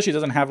because she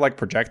doesn't have like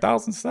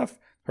projectiles and stuff,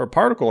 her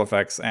particle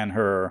effects and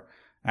her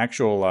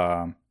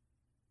actual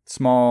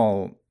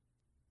small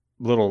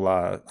little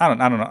I don't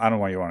know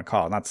what you want to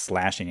call it, not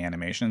slashing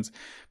animations,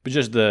 but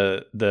just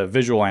the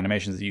visual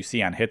animations that you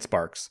see on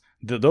Hitsparks,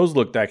 those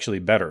looked actually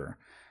better,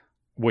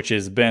 which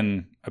has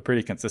been a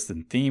pretty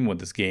consistent theme with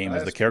this game.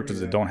 Is the characters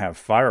that don't have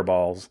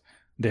fireballs,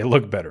 they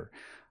look better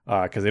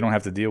because they don't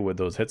have to deal with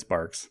those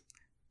Hitsparks.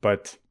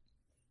 But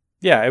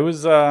yeah, it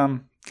was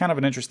kind of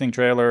an interesting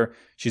trailer.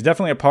 She's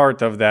definitely a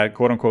part of that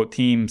quote-unquote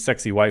team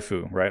sexy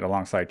waifu, right?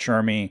 Alongside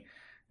Chermi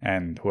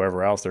and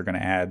whoever else they're going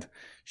to add.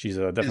 She's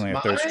definitely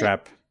a thirst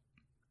trap.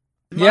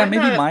 Yeah,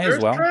 maybe Mai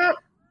as well. Trap?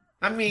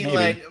 I mean, maybe.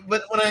 Like,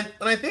 but when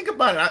I think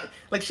about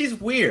it, she's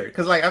weird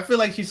because like I feel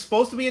like she's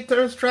supposed to be a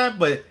thirst trap,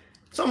 but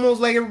it's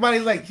almost like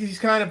everybody's like she's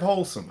kind of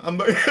wholesome. I'm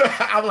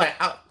like,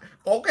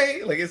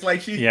 okay, like it's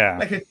like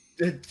like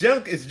her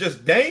junk is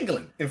just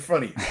dangling in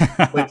front of you,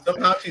 but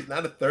somehow she's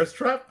not a thirst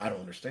trap. I don't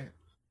understand.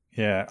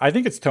 Yeah, I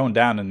think it's toned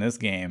down in this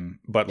game,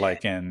 but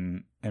like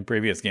in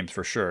previous games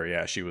for sure,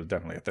 yeah, she was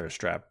definitely a thirst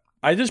trap.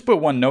 I just put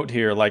one note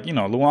here, like, you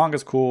know, Luong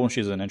is cool.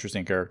 She's an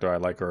interesting character. I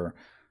like her.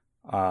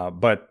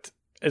 But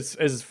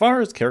as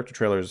far as character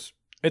trailers,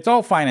 it's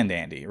all fine and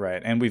dandy,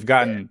 right? And we've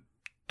gotten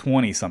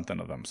 20-something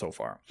of them so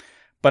far.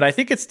 But I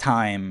think it's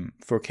time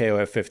for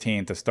KOF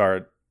 15 to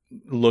start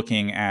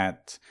looking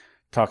at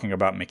talking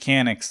about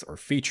mechanics or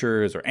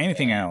features or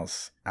anything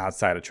else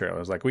outside of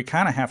trailers. Like, we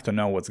kind of have to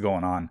know what's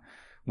going on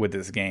with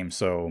this game.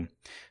 So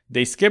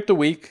they skipped a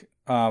week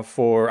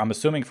I'm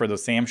assuming for the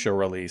Sam Show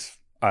release.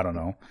 I don't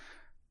know.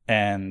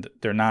 And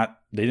they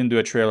didn't do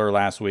a trailer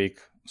last week.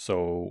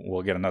 So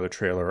we'll get another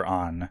trailer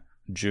on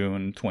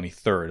June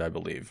 23rd, I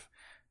believe.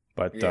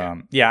 But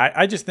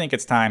I just think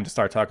it's time to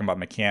start talking about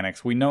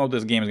mechanics. We know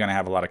this game is going to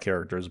have a lot of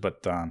characters,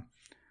 but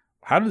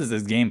how does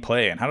this game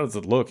play and how does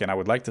it look? And I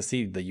would like to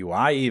see the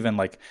UI even,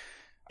 like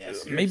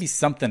maybe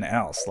something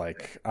else.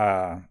 Like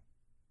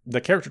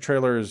the character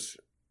trailers,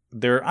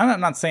 I'm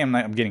not saying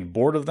I'm getting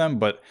bored of them,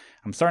 but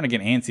I'm starting to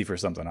get antsy for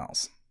something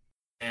else.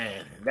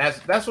 And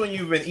that's when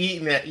you've been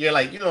eating that. You're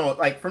like, you know,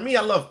 like for me,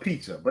 I love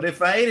pizza, but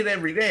if I ate it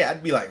every day,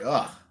 I'd be like,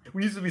 ugh.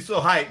 We used to be so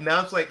hyped.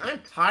 Now it's like, I'm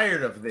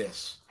tired of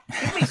this.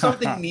 Give me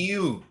something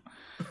new.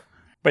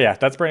 But yeah,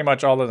 that's pretty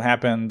much all that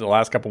happened the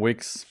last couple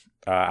weeks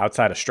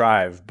outside of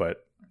Strive.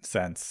 But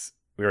since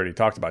we already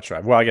talked about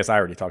Strive, well, I guess I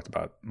already talked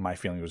about my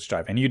feeling with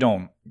Strive, and you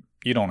don't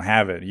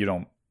have it.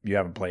 You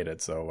haven't played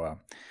it, so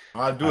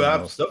I do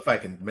have stuff I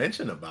can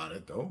mention about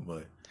it though.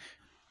 But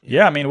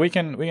yeah, I mean, we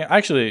can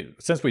actually,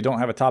 since we don't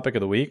have a topic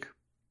of the week,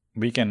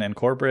 we can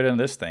incorporate it in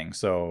this thing.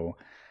 So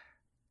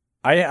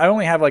I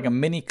only have like a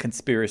mini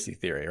conspiracy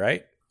theory,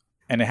 right?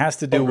 And it has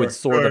to do with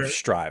Sword of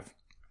Strive.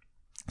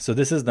 So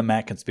this is the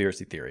Matt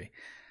conspiracy theory.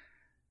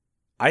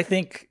 I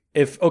think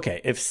if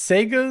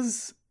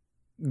Sega's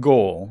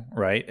goal,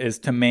 right, is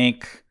to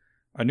make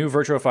a new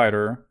Virtua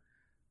Fighter,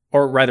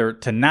 or rather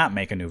to not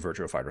make a new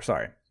Virtua Fighter,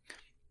 sorry.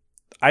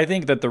 I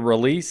think that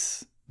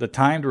the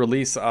timed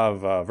release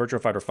of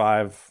Virtua Fighter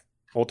 5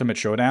 Ultimate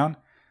Showdown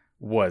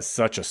was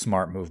such a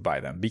smart move by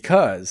them,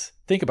 because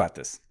think about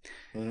this.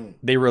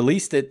 They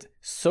released it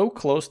so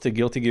close to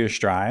Guilty Gear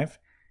Strive.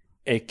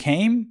 It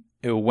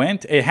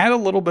had a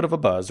little bit of a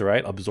buzz,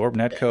 right? Absorb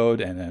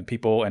netcode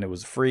and it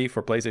was free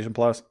for PlayStation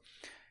Plus.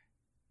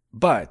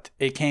 But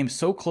it came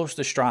so close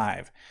to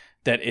Strive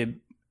that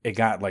it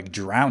got like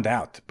drowned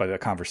out by the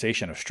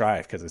conversation of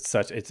Strive, because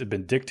it's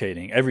been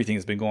dictating everything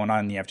that's been going on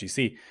in the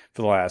FGC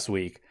for the last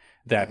week,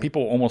 that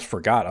people almost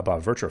forgot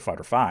about Virtua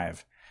Fighter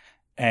 5.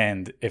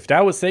 And if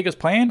that was Sega's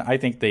plan, I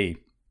think they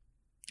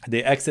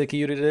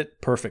executed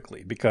it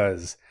perfectly,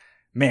 because,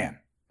 man,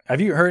 have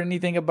you heard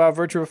anything about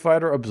Virtua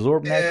Fighter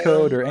Absorb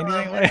netcode or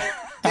anything like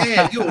that?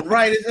 Damn, you were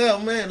right as hell,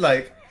 man.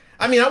 Like,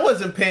 I mean, I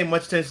wasn't paying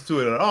much attention to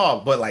it at all,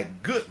 but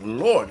like, good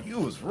Lord, you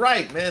was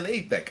right, man.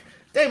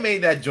 They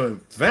made that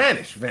joint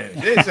vanish.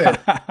 They said,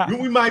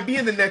 we might be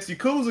in the next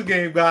Yakuza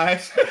game,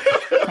 guys.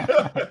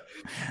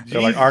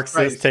 They're like, Arc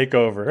Sys take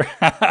over.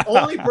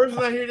 Only person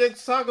I hear that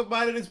talk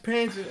about it is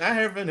Pansy. I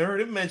haven't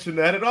heard him mention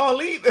that at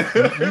all either.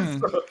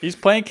 So, he's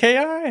playing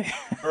KI.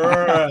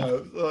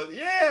 So,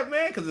 yeah,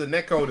 man, because the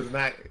netcode is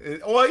not...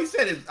 Well, he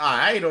said it's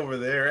alright over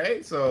there,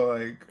 right? So,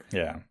 like...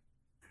 Yeah.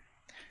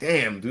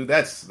 Damn, dude,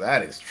 that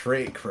is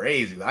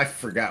crazy. I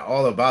forgot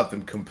all about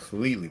them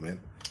completely,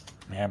 man.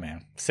 Yeah,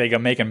 man. Sega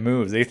making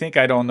moves. They think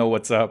I don't know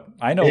what's up.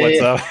 I know what's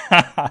up.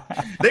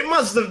 They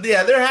must have.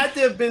 Yeah, there had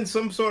to have been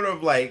some sort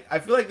of like. I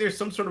feel like there's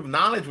some sort of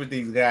knowledge with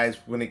these guys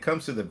when it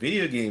comes to the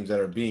video games that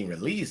are being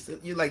released.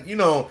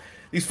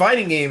 These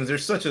fighting games.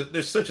 There's such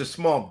a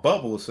small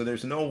bubble, so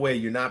there's no way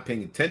you're not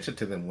paying attention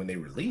to them when they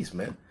release,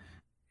 man.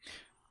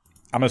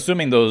 I'm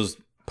assuming those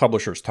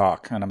publishers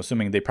talk, and I'm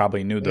assuming they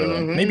probably knew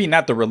maybe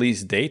not the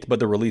release date, but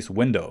the release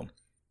window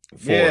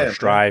for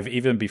Strive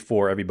even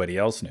before everybody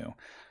else knew.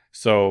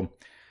 So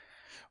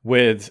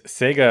with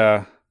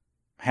Sega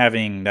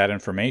having that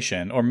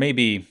information, or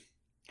maybe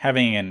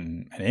having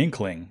an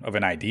inkling of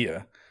an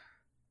idea,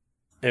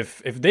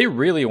 if they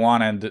really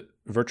wanted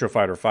Virtua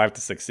Fighter 5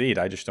 to succeed,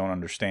 I just don't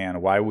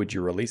understand why would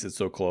you release it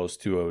so close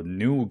to a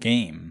new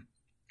game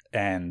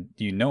and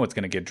you know it's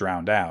going to get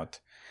drowned out.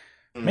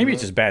 Maybe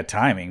it's just bad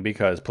timing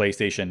because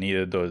PlayStation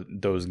needed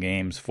those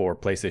games for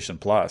PlayStation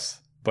Plus,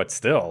 but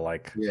still,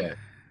 like,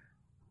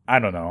 I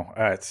don't know.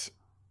 It's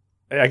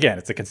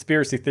a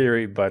conspiracy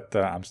theory, but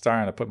I'm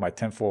starting to put my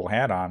tinfoil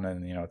hat on,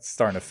 and it's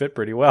starting to fit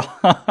pretty well.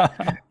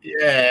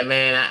 Yeah,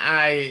 man.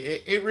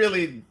 It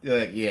really,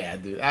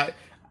 dude.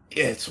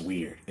 It's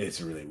weird.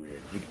 It's really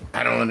weird.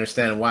 I don't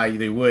understand why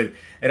they would.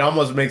 It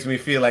almost makes me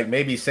feel like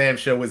maybe Sam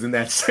Show was in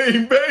that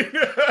same vein.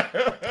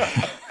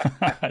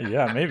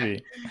 Yeah,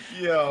 maybe.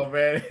 Yo,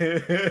 man.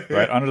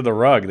 Right under the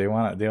rug. They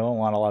don't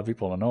want a lot of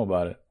people to know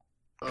about it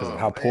because of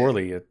how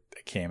poorly it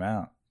came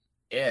out.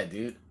 Yeah,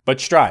 dude. But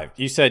Strive,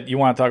 you said you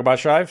want to talk about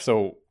Strive,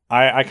 so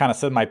I kind of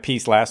said my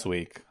piece last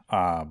week,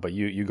 but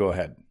you go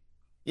ahead.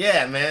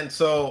 Yeah, man.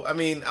 So, I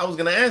mean, I was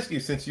going to ask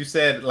you, since you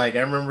said, like, I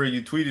remember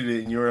you tweeted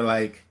it and you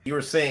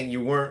were saying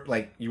you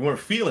weren't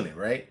feeling it,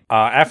 right?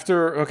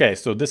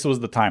 So this was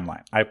the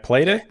timeline. I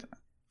played it.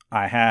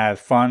 I had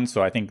fun.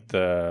 So I think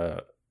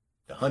the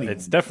honeymoon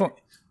it's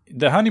definitely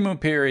the honeymoon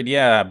period.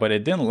 Yeah, but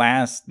it didn't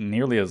last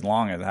nearly as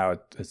long as how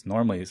it's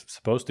normally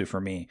supposed to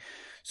for me.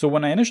 So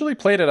when I initially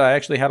played it, I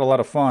actually had a lot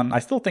of fun. I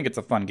still think it's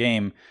a fun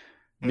game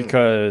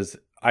because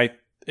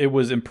it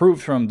was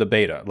improved from the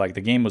beta. Like,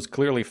 the game was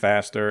clearly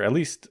faster. At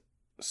least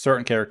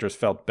certain characters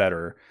felt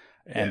better,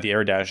 and the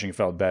air dashing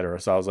felt better.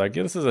 So I was like,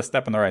 this is a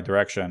step in the right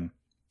direction.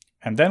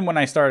 And then when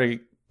I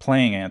started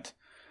playing it,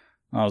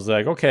 I was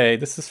like, okay,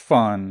 this is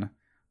fun.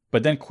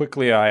 But then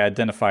quickly I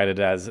identified it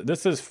as,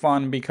 this is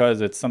fun because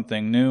it's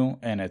something new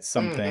and it's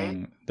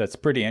something that's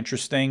pretty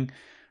interesting.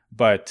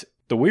 But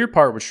the weird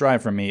part with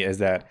Strive for me is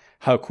that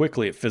how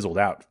quickly it fizzled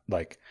out.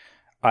 Like,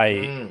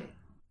 I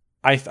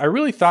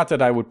really thought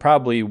that I would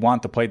probably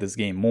want to play this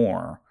game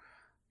more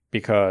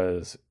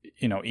because,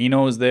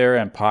 Eno's there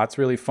and Pot's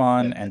really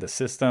fun and the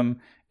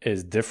system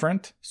is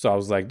different. So I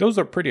was like, those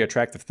are pretty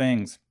attractive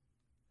things.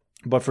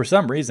 But for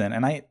some reason,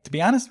 and to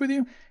be honest with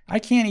you, I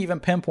can't even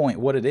pinpoint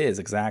what it is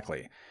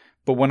exactly.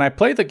 But when I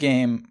play the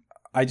game,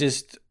 I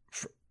just,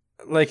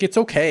 like, it's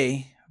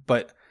okay,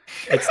 but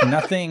it's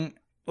nothing,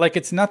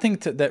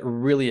 that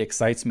really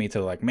excites me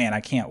to, like, man, I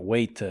can't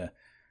wait to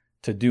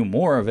do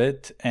more of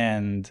it.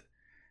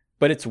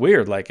 But it's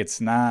weird. Like,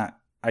 it's not,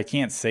 I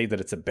can't say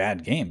that it's a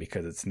bad game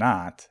because it's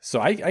not.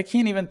 So I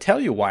can't even tell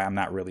you why I'm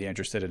not really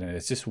interested in it.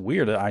 It's just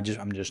weird. I'm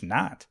just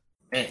not.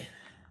 Man,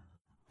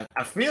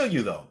 I feel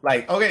you though.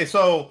 Like, okay,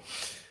 so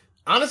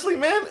honestly,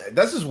 man,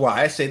 this is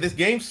why I say this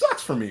game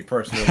sucks for me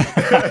personally.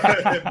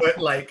 But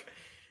like,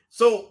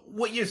 so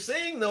what you're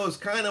saying though is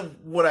kind of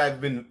what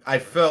I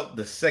felt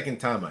the second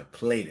time I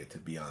played it, to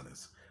be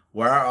honest,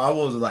 where I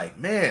was like,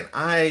 man,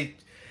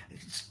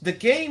 the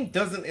game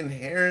doesn't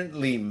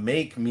inherently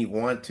make me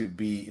want to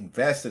be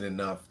invested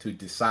enough to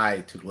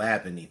decide to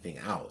lab anything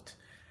out.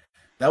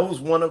 That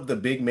was one of the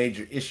big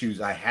major issues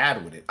I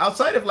had with it.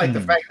 Outside of like the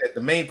fact that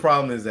the main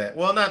problem is that,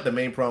 well, not the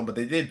main problem, but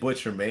they did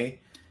butcher May.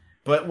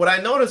 But what I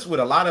noticed with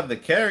a lot of the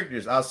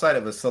characters outside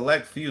of a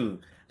select few,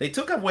 they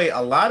took away a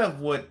lot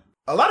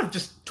of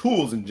just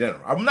tools in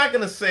general. I'm not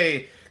going to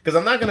say, because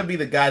I'm not going to be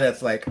the guy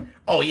that's like,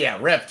 oh yeah,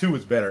 Rev 2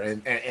 is better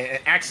and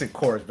Accent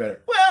Core is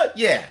better. Well,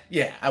 yeah,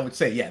 I would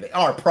say, yeah, they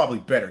are probably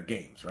better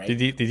games, right?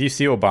 Did you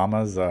see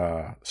Obama's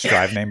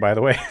Strive name, by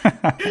the way?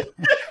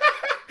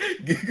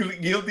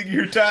 Guilty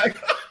Gear Tag?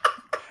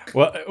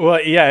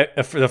 well,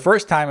 yeah, for the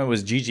first time it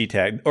was GG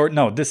Tag, or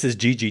no, this is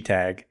GG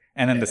Tag.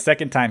 And then the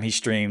second time he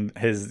streamed,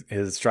 his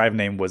Strive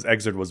name was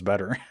Exert was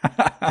better.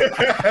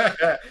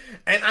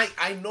 And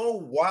I know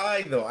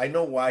why, though. I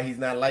know why he's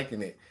not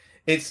liking it.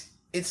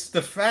 It's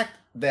the fact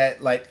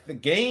that, like, the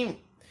game,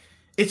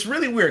 it's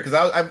really weird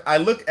because I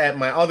look at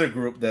my other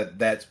group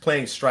that's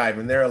playing Strive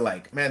and they're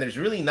like, man, there's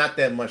really not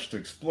that much to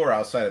explore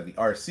outside of the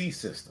RC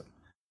system,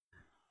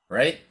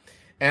 right?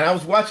 And I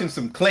was watching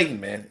some Clayton,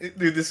 man.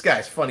 Dude, this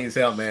guy's funny as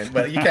hell, man.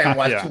 But you can't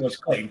watch too much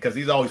Clayton because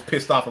he's always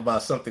pissed off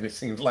about something, it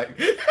seems like.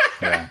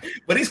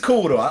 But he's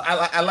cool, though.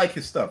 I like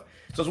his stuff.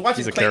 So I was watching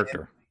He's a Clayton.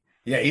 character.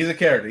 Yeah, he's a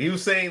character. He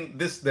was saying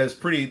this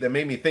that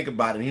made me think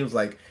about it. And he was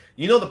like,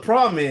 the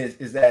problem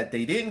is that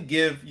they didn't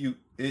give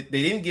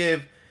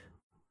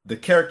the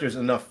characters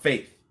enough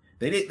faith.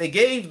 They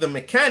gave the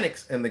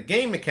mechanics and the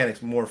game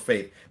mechanics more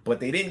faith, but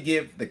they didn't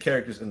give the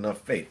characters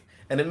enough faith.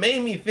 And it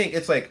made me think,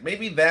 it's like,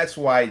 maybe that's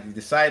why they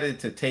decided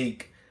to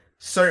take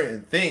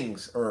certain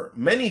things or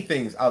many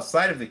things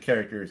outside of the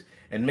characters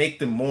and make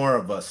them more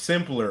of a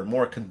simpler,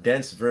 more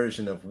condensed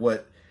version of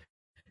what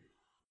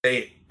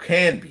they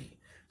can be.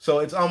 So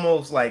it's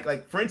almost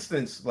like for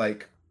instance,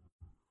 like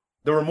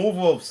the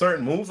removal of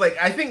certain moves. Like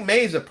I think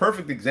Mei is a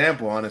perfect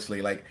example,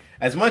 honestly. Like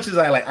as much as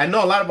I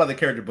know a lot about the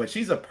character, but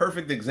she's a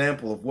perfect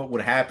example of what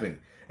would happen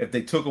if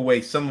they took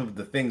away some of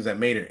the things that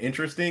made her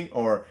interesting,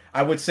 or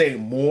I would say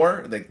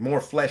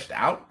more fleshed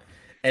out,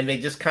 and they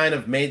just kind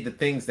of made the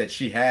things that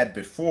she had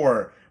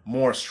before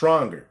more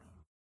stronger.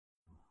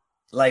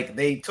 Like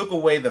they took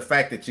away the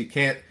fact that she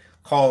can't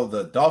call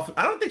the dolphin.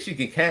 I don't think she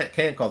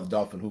can't call the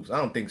dolphin hoops. I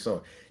don't think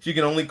so. She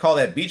can only call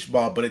that beach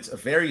ball, but it's a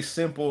very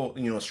simple,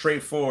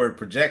 straightforward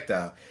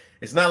projectile.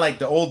 It's not like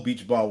the old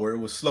beach ball where it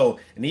was slow.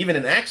 And even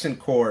in Action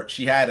Core,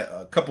 she had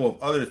a couple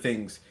of other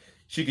things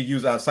she could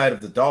use outside of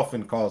the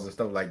dolphin calls and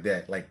stuff like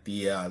that. Like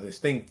this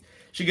thing,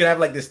 she could have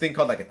like this thing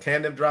called like a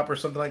tandem drop or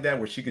something like that,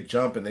 where she could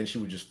jump and then she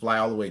would just fly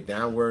all the way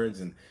downwards.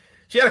 And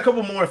she had a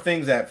couple more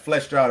things that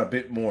fleshed her out a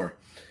bit more.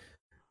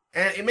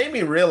 And it made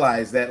me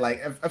realize that,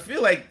 like, I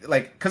feel like,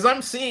 because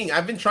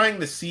I've been trying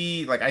to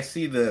see, like, I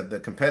see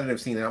the competitive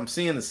scene and I'm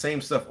seeing the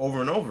same stuff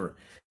over and over.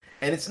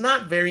 And it's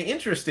not very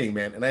interesting,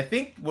 man. And I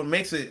think what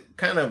makes it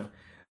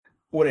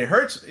what it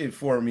hurts it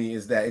for me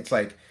is that it's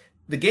like,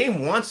 the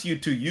game wants you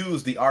to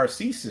use the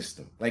RC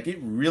system. Like, it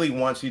really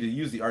wants you to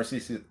use the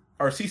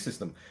RC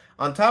system.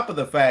 On top of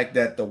the fact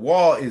that the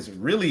wall is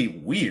really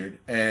weird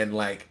and,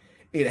 like,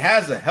 it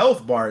has a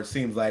health bar, it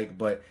seems like,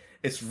 but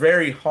it's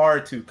very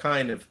hard to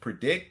kind of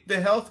predict the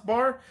health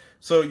bar.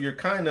 So you're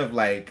kind of,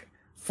 like,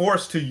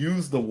 forced to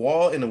use the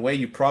wall in a way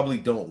you probably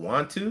don't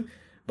want to.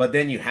 But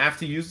then you have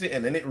to use it,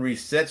 and then it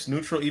resets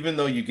neutral, even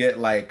though you get,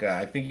 like,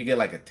 I think you get,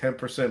 like, a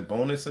 10%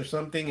 bonus or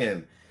something,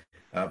 and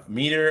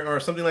meter or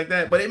something like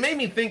that. But it made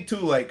me think too,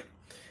 like,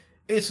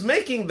 it's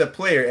making the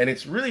player, and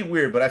it's really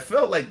weird, but I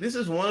felt like this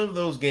is one of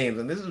those games,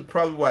 and this is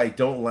probably why I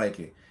don't like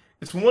it.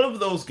 It's one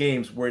of those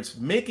games where it's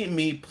making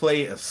me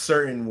play a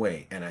certain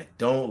way, and I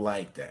don't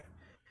like that.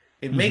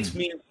 It makes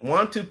me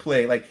want to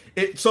play like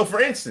it. So for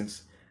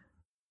instance,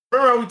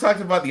 remember how we talked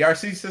about the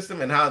RC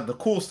system and how the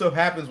cool stuff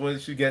happens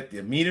once you get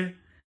the meter?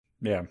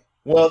 Yeah.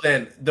 Well,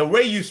 then the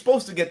way you're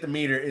supposed to get the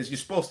meter is you're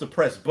supposed to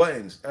press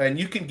buttons, and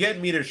you can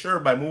get meter sure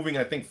by moving,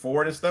 I think,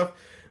 forward and stuff.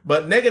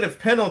 But negative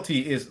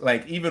penalty is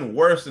like even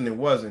worse than it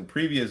was in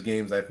previous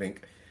games. I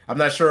think I'm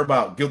not sure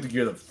about Guilty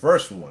Gear the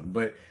first one,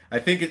 but I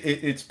think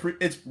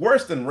it's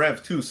worse than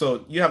Rev 2.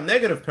 So you have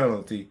negative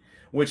penalty,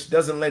 which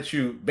doesn't let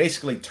you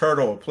basically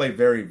turtle or play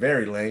very,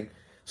 very lane.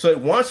 So it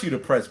wants you to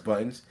press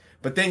buttons,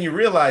 but then you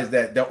realize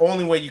that the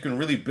only way you can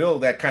really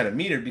build that kind of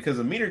meter, because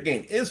a meter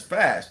game is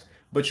fast,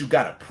 but you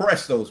got to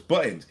press those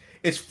buttons.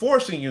 It's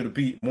forcing you to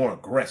be more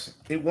aggressive.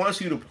 It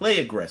wants you to play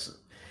aggressive.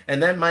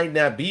 And that might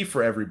not be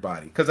for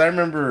everybody. Because I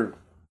remember,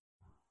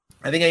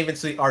 I think I even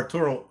see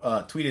Arturo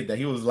tweeted that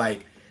he was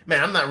like, man,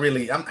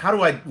 how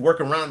do I work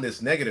around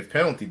this negative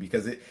penalty?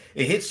 Because it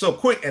hits so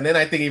quick. And then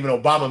I think even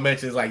Obama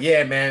mentions like,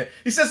 yeah, man.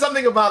 He said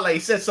something about he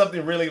said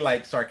something really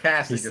like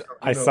sarcastic.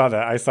 I saw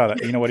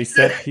that. You know what he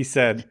said? He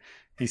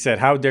said,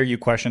 how dare you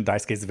question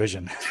Daisuke's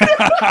vision?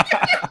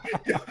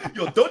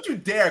 Yo, don't you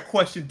dare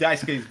question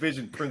Daisuke's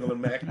vision, Pringle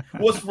and Mac.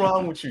 What's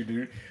wrong with you,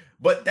 dude?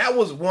 But that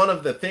was one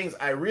of the things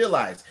I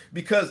realized,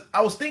 because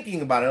I was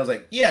thinking about it. I was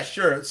like, yeah,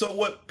 sure. So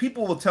what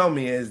people will tell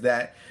me is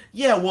that,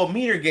 yeah, well,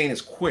 meter gain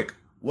is quick.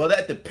 Well,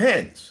 that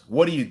depends.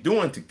 What are you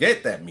doing to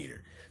get that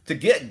meter? To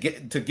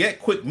get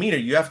quick meter,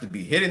 you have to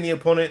be hitting the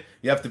opponent.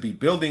 You have to be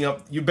building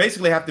up. You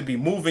basically have to be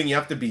moving. You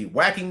have to be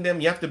whacking them.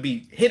 You have to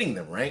be hitting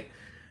them, right?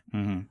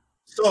 Mm-hmm.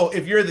 So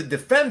if you're the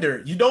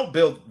defender, you don't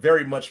build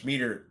very much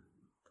meter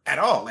at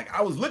all. Like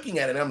I was looking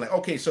at it and I'm like,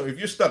 okay, so if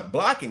you're stuck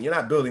blocking, you're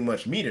not building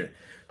much meter.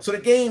 So the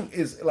game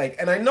is like,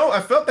 and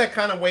I felt that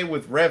kind of way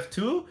with Rev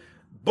 2,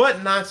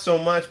 but not so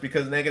much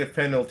because negative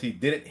penalty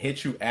didn't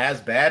hit you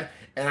as bad.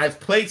 And I've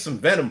played some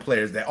Venom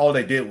players that all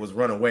they did was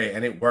run away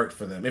and it worked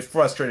for them. It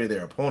frustrated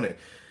their opponent.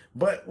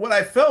 But what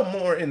I felt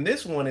more in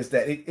this one is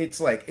that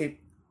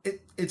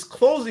it's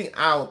closing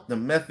out the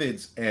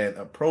methods and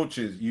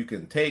approaches you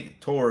can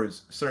take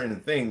towards certain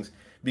things,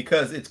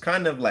 because it's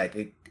kind of like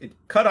it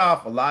cut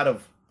off a lot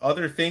of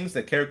other things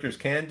that characters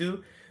can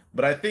do.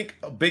 But I think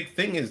a big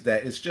thing is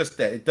that it's just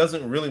that it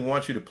doesn't really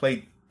want you to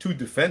play too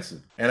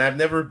defensive. And I've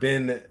never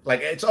been like,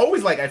 it's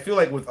always like, I feel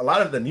like with a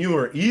lot of the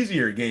newer,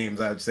 easier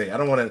games, I would say, I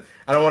don't want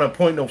to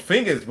point no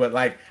fingers, but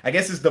like, I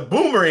guess it's the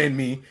boomer in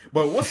me.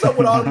 But what's up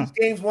with all these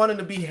games wanting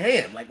to be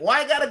ham? Like,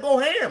 why gotta go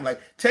ham?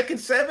 Like Tekken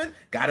 7,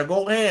 gotta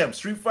go ham.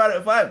 Street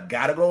Fighter 5,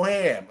 gotta go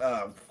ham.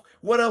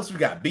 What else we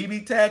got?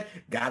 BB Tag,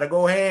 gotta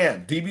go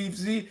ham.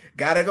 DBC,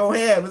 gotta go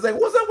ham. It's like,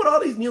 what's up with all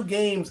these new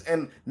games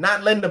and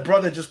not letting the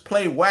brother just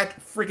play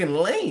whack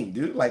freaking lane,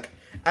 dude? Like,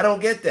 I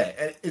don't get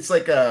that. It's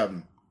like,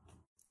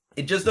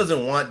 it just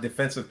doesn't want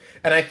defensive.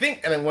 And I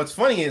think, and what's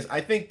funny is,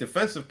 I think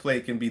defensive play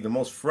can be the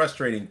most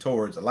frustrating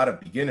towards a lot of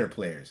beginner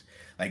players.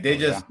 Like, they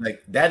just,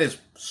 like, that is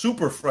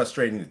super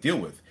frustrating to deal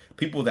with.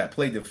 People that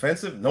play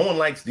defensive, no one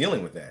likes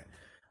dealing with that.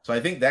 So I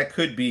think that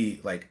could be,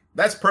 like,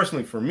 that's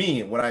personally for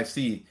me, what I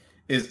see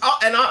is,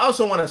 and I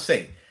also want to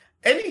say,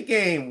 any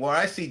game where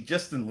I see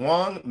Justin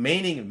Wong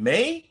maining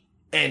Mei,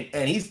 and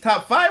he's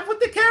top 5 with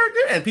the character,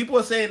 and people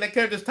are saying that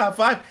character's top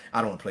 5,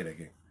 I don't want to play that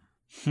game.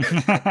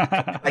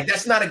 Like,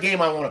 that's not a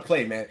game I want to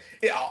play, man.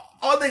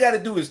 All they got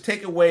to do is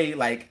take away,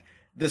 like,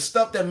 the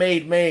stuff that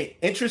made Mei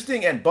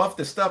interesting and buff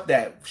the stuff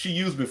that she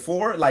used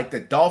before, like the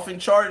dolphin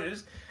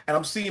charges. And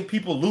I'm seeing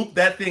people loop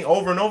that thing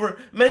over and over.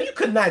 Man, you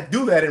could not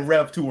do that in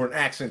Rev 2 or an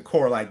Accent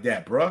Core like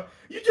that, bro.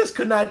 You just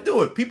could not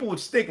do it. People would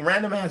stick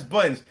random ass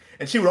buttons,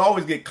 and she would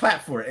always get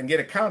clapped for it and get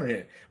a counter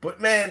hit. But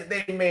man,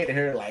 they made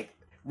her like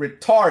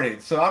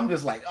retarded. So I'm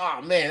just like,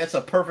 oh man, that's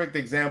a perfect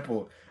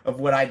example of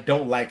what I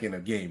don't like in a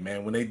game,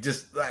 man. When they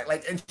just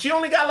like, and she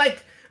only got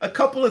like a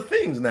couple of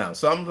things now.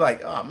 So I'm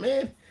like, oh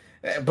man.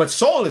 But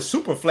Soul is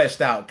super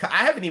fleshed out.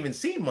 I haven't even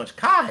seen much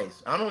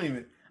Kai's. I don't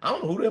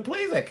know who that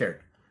plays that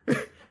character.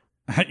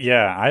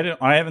 Yeah,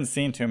 I haven't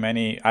seen too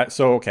many.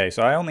 So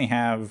I only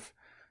have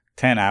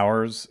 10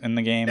 hours in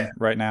the game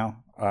right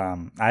now.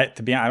 I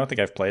don't think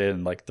I've played it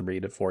in like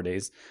 3 to 4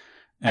 days.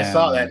 And I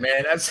saw that,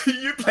 man. That's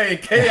you playing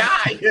KI.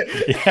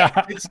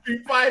 Yeah, it's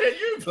Street Fighter.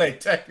 You play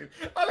Tekken.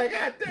 I'm like,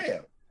 god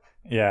damn.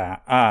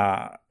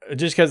 Yeah,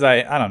 just because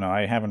I don't know.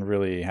 I haven't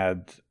really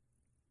had.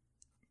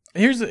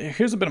 Here's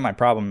a bit of my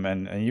problem,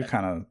 and you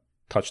kind of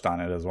touched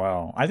on it as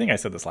well. I think I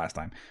said this last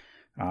time.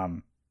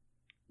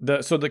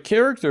 The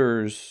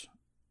characters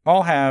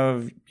all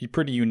have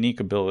pretty unique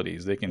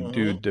abilities. They can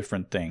do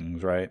different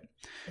things, right?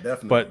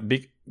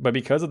 Definitely. But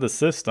because of the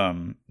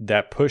system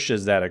that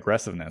pushes that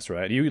aggressiveness,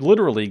 right? You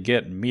literally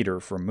get meter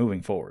from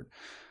moving forward.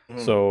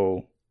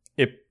 So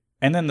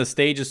and then the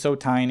stage is so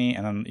tiny,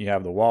 and then you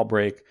have the wall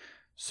break.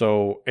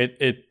 So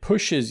it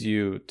pushes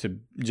you to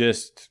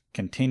just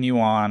continue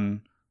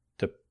on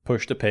to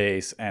push the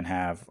pace and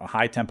have a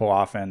high tempo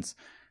offense.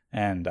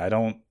 And I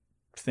don't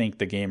think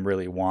the game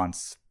really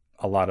wants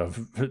a lot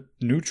of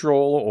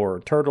neutral or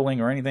turtling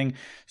or anything.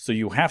 So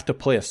you have to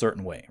play a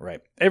certain way,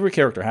 right? Every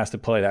character has to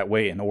play that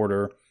way in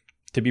order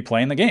to be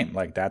playing the game.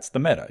 Like, that's the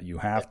meta. You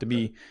have to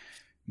be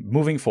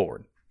moving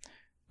forward.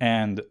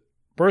 And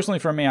personally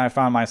for me, I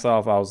found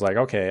myself, I was like,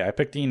 okay, I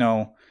picked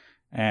Ino.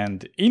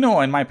 And Ino,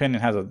 in my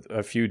opinion, has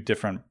a few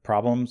different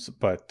problems,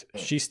 but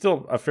she's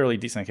still a fairly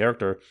decent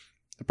character.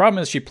 The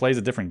problem is she plays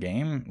a different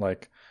game.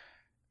 Like,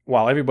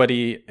 while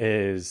everybody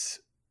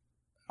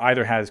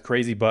either has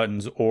crazy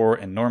buttons or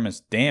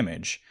enormous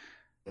damage,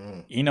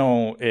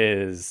 Ino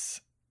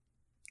is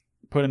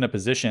put in a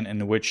position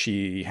in which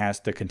she has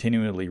to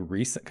continuously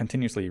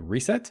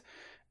reset,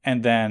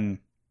 and then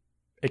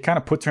it kind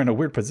of puts her in a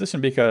weird position,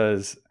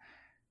 because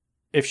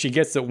if she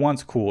gets it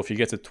once, cool. If she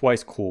gets it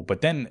twice, cool.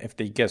 But then if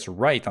they gets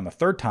right on the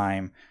third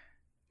time,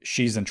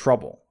 she's in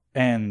trouble.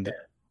 And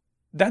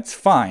that's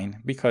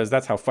fine, because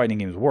that's how fighting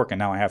games work. And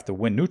now I have to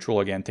win neutral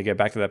again to get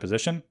back to that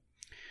position.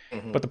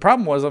 But the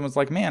problem was, I was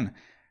like, man,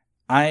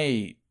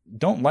 I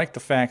don't like the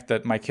fact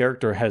that my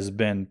character has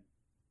been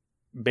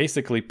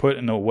basically put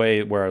in a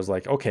way where I was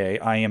like, okay,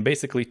 I am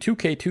basically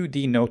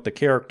 2K2D note the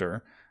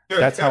character.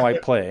 That's how I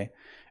play.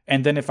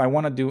 And then if I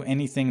want to do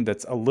anything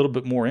that's a little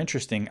bit more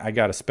interesting, I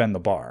got to spend the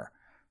bar.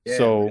 Yeah.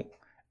 So,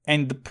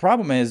 and the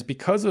problem is,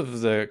 because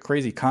of the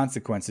crazy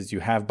consequences you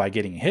have by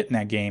getting hit in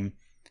that game,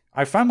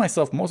 I find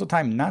myself most of the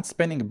time not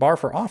spending a bar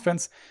for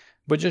offense,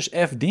 but just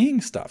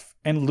FDing stuff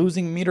and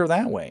losing meter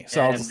that way.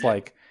 So I was just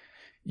like,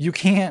 you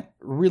can't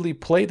really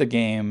play the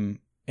game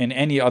in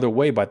any other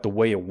way but the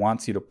way it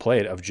wants you to play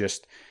it, of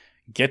just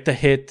get the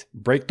hit,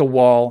 break the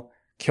wall,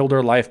 kill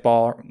their life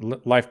bar,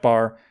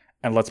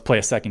 and let's play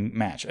a second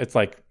match. It's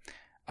like,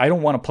 I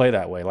don't want to play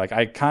that way. Like,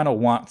 I kind of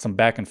want some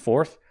back and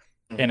forth.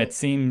 And it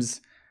seems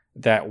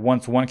that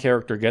once one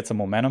character gets a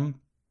momentum,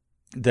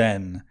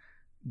 then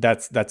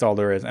that's all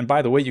there is. And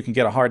by the way, you can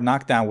get a hard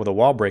knockdown with a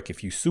wall break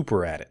if you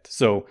super at it.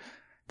 So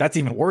that's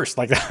even worse.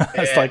 Like,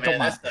 that's like, man,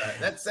 come on.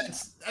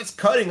 That's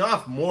cutting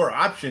off more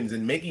options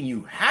and making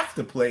you have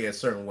to play a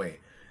certain way.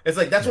 It's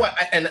like, that's why,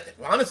 and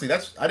honestly,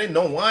 I didn't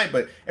know why,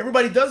 but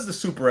everybody does the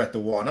super at the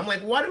wall. And I'm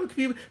like, why do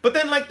people, but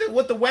then like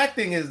what the whack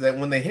thing is that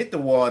when they hit the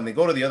wall and they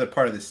go to the other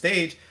part of the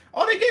stage,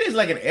 all they get is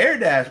like an air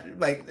dash.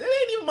 Like, it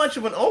ain't even much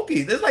of an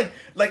Oki. There's like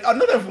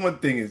another one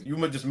thing is, you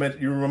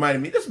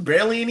reminded me, there's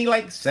barely any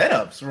like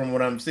setups from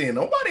what I'm seeing.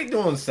 Nobody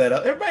doing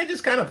setup. Everybody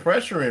just kind of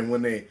pressuring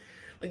when they,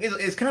 like,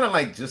 it's kind of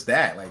like just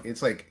that. Like,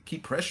 it's like,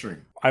 keep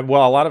pressuring.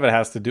 Well, a lot of it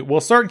has to do, well,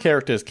 certain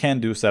characters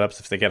can do setups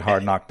if they get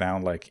hard knocked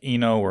down, like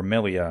Ino or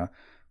Milia.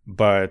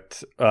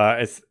 But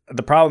it's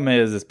the problem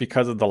is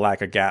because of the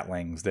lack of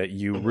Gatlings that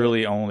you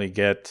really only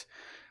get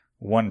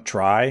one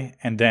try,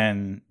 and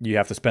then you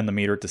have to spend the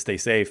meter to stay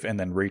safe and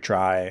then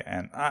retry.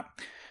 And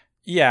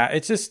yeah,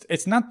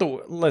 it's not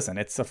listen,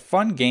 it's a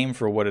fun game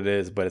for what it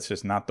is, but it's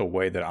just not the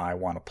way that I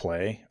want to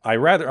play. I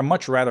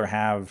much rather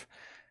have,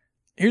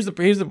 here's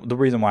the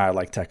reason why I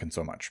like Tekken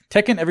so much.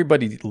 Tekken,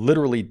 everybody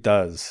literally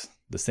does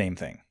the same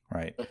thing,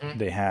 right?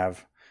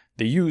 Mm-hmm.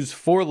 They use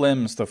 4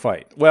 limbs to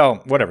fight.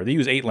 Well, whatever. They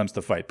use 8 limbs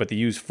to fight, but they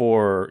use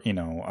 4,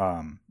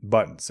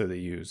 buttons. So they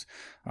use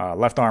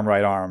left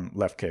arm,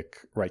 left kick,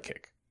 right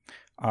kick,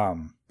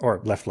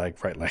 or left leg,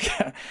 right leg.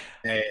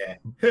 Yeah.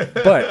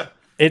 But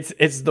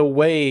it's the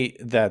way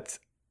that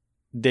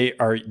they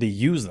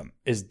use them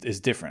is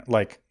different.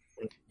 Like,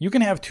 you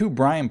can have 2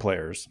 Brian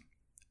players,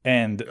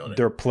 and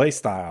their play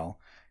style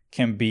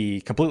can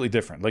be completely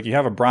different. Like, you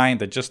have a Brian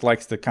that just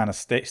likes to kind of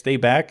stay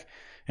back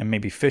and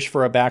maybe fish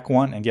for a back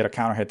one and get a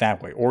counter hit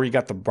that way. Or you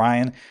got the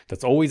Brian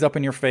that's always up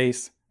in your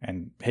face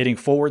and hitting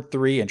forward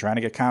 3 and trying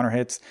to get counter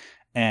hits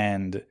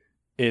and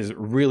is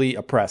really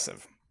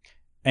oppressive.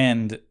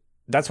 And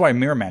that's why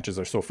mirror matches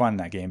are so fun in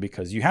that game,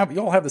 because you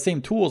all have the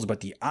same tools, but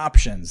the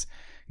options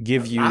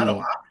give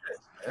you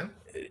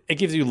it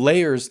gives you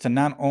layers to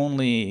not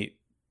only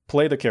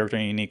play the character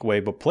in a unique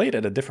way, but play it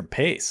at a different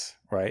pace,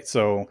 right?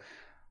 So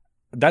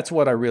that's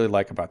what I really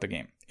like about the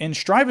game. In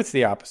Strive, it's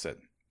the opposite.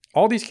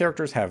 All these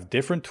characters have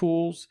different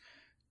tools,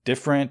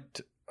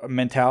 different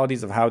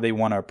mentalities of how they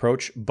want to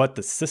approach, but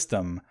the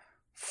system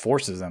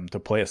forces them to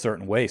play a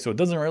certain way. So it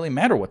doesn't really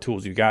matter what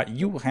tools you got.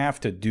 You have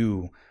to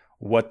do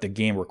what the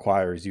game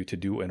requires you to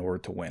do in order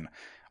to win.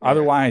 Yeah.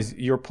 Otherwise,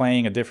 you're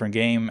playing a different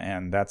game,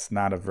 and that's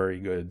not a very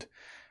good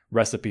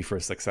recipe for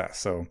success.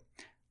 So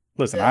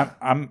listen, yeah.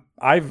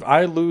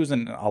 I lose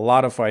in a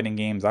lot of fighting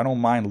games. I don't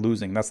mind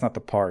losing. That's not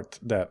the part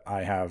that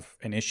I have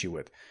an issue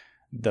with.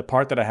 The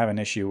part that I have an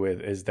issue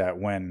with is that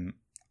when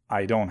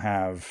I don't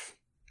have,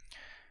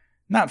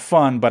 not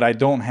fun, but I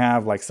don't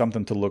have like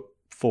something to look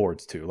forward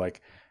to.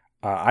 Like,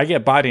 I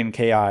get bodied in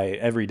KI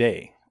every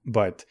day,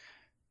 but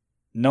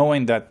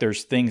knowing that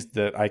there's things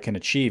that I can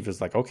achieve is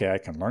like, okay, I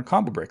can learn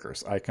combo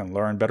breakers. I can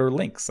learn better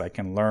links. I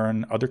can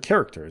learn other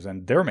characters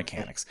and their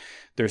mechanics.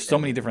 There's so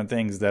many different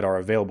things that are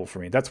available for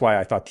me. That's why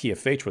I thought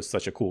TFH was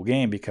such a cool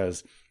game,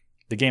 because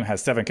the game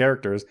has 7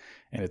 characters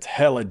and it's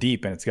hella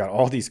deep and it's got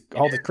all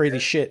the crazy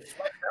shit.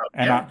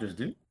 And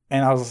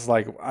I was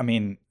like, I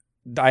mean,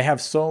 I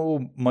have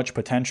so much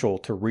potential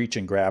to reach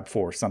and grab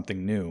for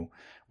something new.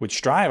 With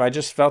Strive, I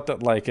just felt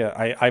that like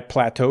I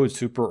plateaued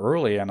super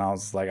early, and I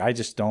was like, I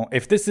just don't.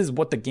 If this is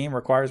what the game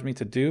requires me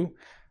to do,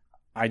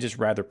 I just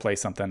rather play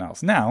something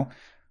else. Now,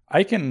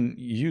 I can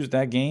use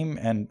that game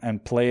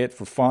and play it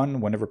for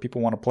fun whenever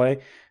people want to play,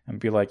 and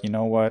be like, you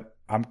know what,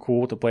 I'm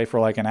cool to play for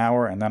like an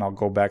hour, and then I'll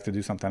go back to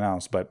do something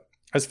else. But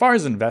as far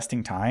as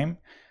investing time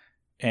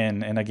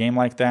in a game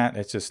like that,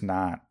 it's just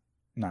not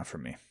for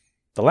me.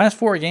 The last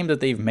 4 games that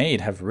they've made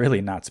have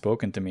really not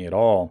spoken to me at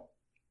all.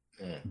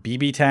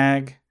 BB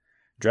Tag,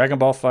 Dragon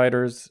Ball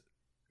FighterZ,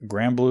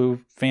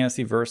 Granblue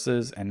Fantasy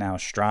Versus, and now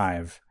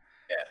Strive.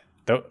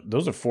 Yeah,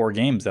 those are 4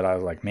 games that I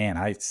was like,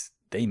 man,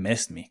 they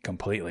missed me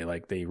completely.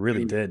 Like, they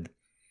really did.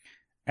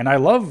 And I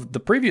love the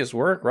previous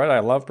work, right? I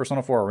love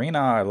Persona 4 Arena.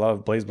 I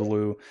love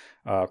BlazBlue,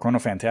 Chrono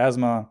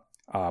Phantasma,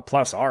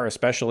 Plus R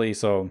especially.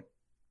 So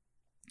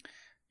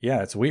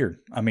yeah, it's weird.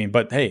 I mean,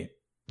 but hey,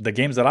 the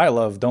games that I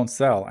love don't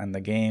sell, and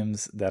the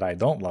games that I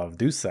don't love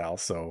do sell.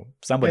 So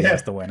somebody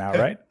has to win out,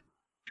 right?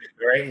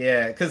 Right,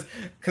 yeah, because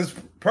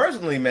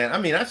personally, man, I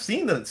mean, I've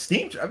seen the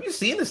Steam. Have you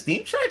seen the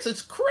Steam charts?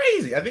 It's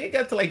crazy. I think it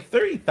got to like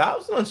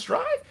 30,000 on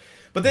Strive,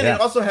 but then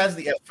it also has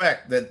the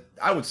effect that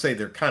I would say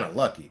they're kind of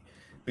lucky,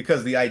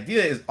 because the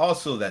idea is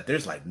also that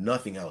there's like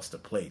nothing else to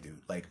play,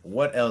 dude. Like,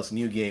 what else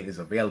new game is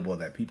available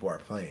that people are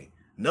playing?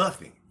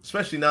 Nothing,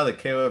 especially now that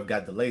KOF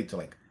got delayed to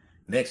like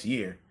next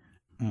year.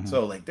 Mm-hmm.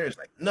 So like, there's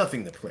like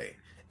nothing to play,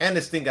 and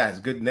this thing has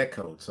good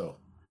netcode. So,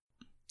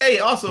 hey,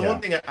 also one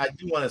thing I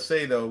do want to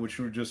say though, which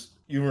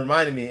you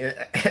reminded me,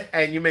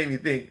 and you made me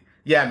think.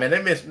 Yeah, man,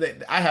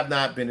 I have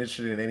not been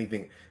interested in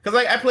anything, because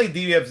like I played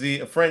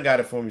DBFZ. A friend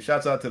got it for me.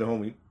 Shouts out to the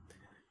homie.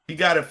 He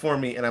got it for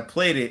me, and I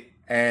played it,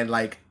 and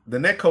like the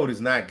netcode is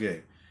not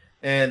good,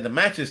 and the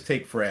matches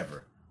take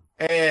forever,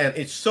 and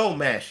it's so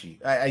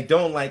mashy. I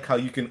don't like how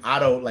you can you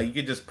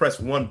can just press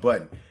one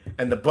button,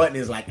 and the button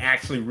is like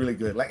actually really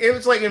good. Like it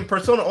was like in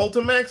Persona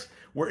Ultimax,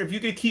 where if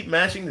you could keep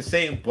mashing the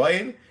same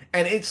button,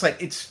 and it's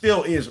like it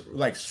still is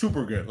like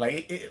super good.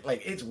 Like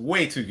it's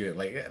way too good.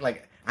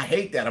 Like I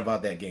hate that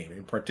about that game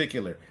in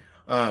particular.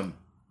 And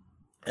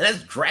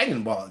that's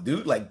Dragon Ball,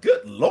 dude. Like,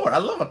 good lord, I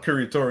love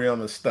Akira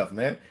Toriyama's stuff,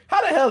 man.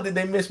 How the hell did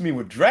they miss me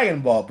with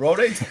Dragon Ball, bro?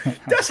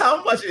 That's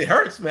how much it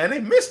hurts, man.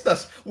 They missed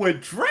us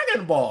with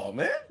Dragon Ball,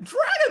 man.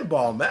 Dragon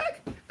Ball,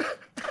 Mac.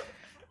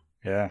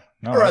 Yeah.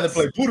 No, I'd rather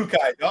play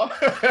Budokai, dog.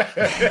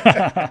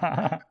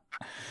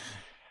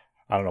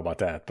 I don't know about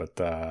that, but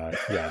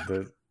yeah,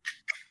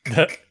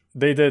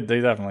 they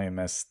definitely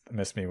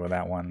missed me with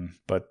that one.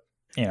 But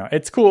you know,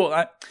 it's cool.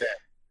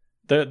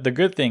 The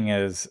good thing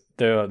is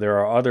there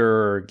are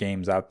other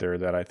games out there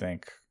that I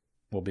think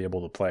we'll be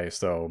able to play.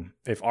 So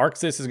if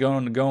ArcSys is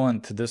going to go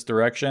into this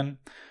direction,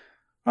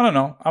 I don't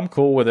know. I'm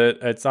cool with it.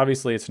 It's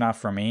obviously it's not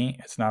for me.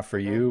 It's not for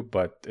you,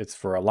 but it's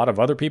for a lot of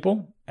other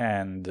people.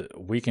 And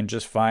we can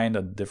just find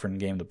a different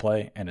game to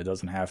play, and it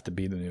doesn't have to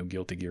be the new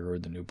Guilty Gear or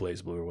the new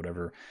BlazBlue or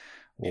whatever.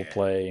 We'll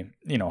play.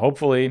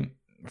 Hopefully,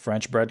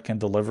 French Bread can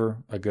deliver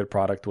a good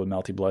product with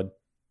Melty Blood,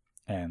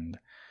 and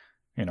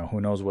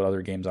who knows what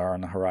other games are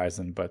on the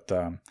horizon. But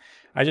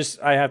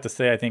I have to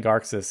say, I think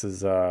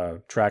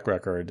ArcSys's track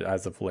record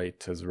as of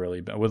late has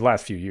really been, with the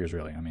last few years,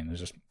 really. I mean,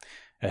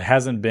 it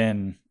hasn't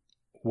been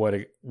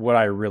what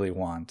I really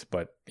want,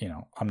 but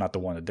I'm not the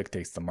one that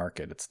dictates the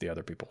market. It's the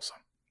other people, so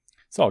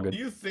it's all good. Do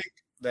you think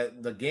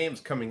that the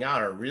games coming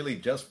out are really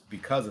just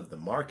because of the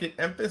market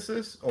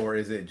emphasis, or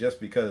is it just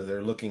because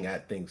they're looking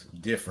at things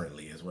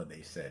differently, is what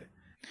they said?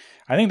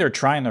 I think they're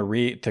trying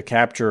to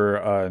capture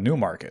a new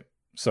market.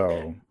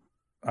 So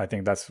I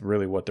think that's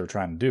really what they're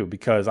trying to do,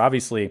 because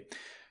obviously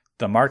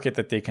the market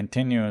that they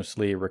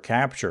continuously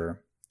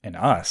recapture in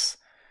us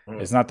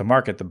is not the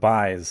market that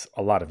buys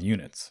a lot of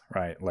units,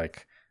 right?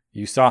 Like,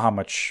 you saw how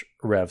much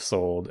Rev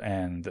sold,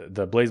 and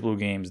the BlazBlue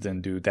games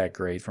didn't do that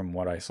great from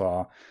what I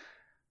saw.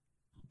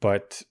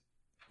 But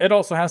it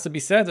also has to be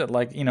said that,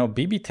 like,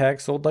 BB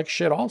Tag sold like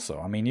shit also.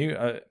 I mean,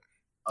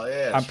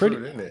 I'm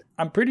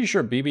pretty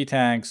sure BB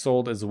Tag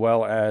sold as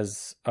well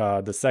as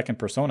the second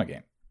Persona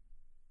game.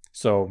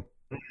 So,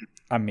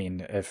 I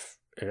mean,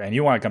 and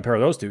you want to compare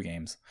those two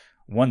games,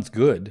 one's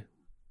good,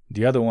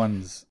 the other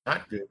one's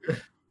not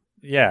good.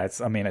 Yeah,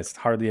 it's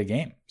hardly a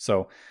game.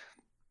 So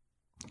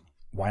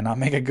why not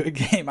make a good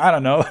game? I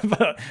don't know,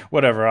 but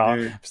whatever.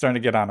 I'm starting to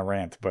get on a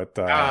rant, but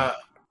I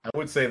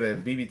would say that if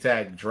BB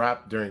Tag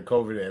dropped during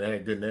COVID and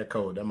had good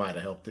netcode, that might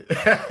have helped it,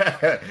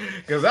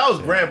 because that was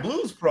Grand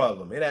Blue's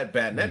problem. It had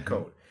bad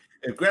netcode.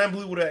 If Grand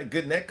Blue would have had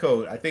good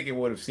netcode, I think it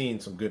would have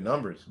seen some good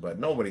numbers. But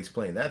nobody's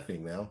playing that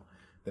thing now.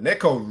 The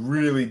netcode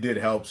really did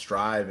help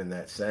Strive in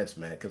that sense,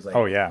 man. Because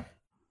oh my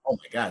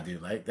god,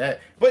 dude, like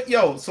that. But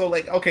so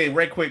like, okay,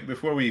 right quick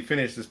before we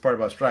finish this part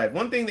about Strive,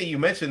 one thing that you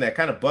mentioned that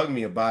kind of bugged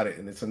me about it,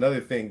 and it's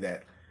another thing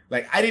that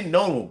like I didn't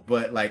know,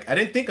 but like I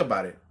didn't think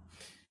about it.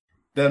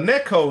 The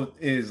netcode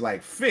is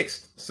like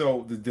fixed,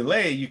 so the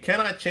delay, you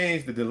cannot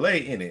change the delay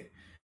in it.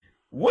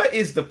 What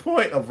is the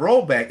point of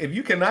rollback if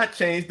you cannot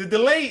change the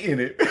delay in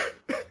it?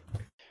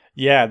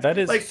 Yeah, that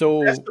is like,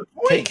 so.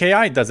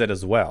 KI does it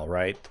as well,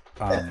 right?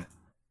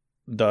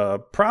 The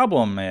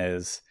problem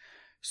is,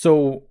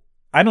 so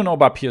I don't know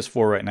about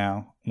PS4 right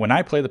now. When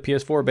I played the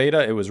PS4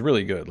 beta, it was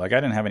really good. Like,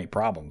 I didn't have any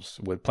problems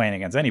with playing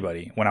against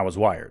anybody when I was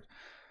wired.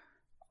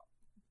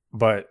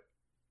 But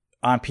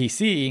on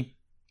PC,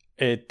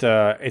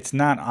 it's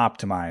not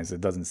optimized,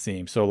 it doesn't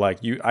seem. So like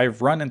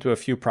I've run into a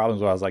few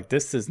problems where I was like,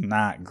 this is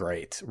not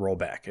great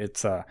rollback.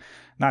 It's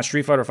not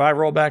Street Fighter 5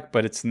 rollback,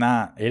 but it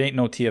ain't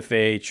no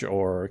TFH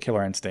or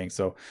Killer Instinct.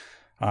 So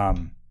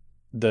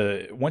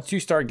once you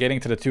start getting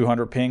to the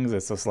 200 pings,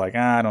 it's just like,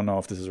 I don't know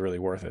if this is really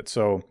worth it.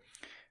 So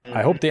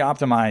I hope they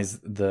optimize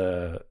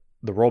the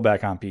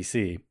rollback on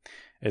PC.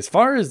 As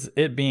far as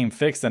it being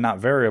fixed and not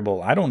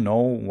variable, I don't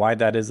know why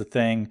that is a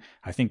thing.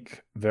 I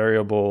think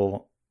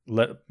variable,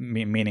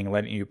 meaning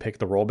letting you pick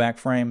the rollback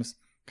frames,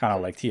 kind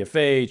of like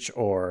TFH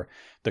or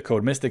the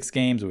Code Mystics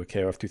games with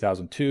KOF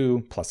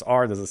 2002 plus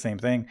R does the same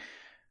thing.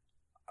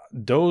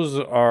 Those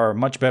are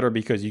much better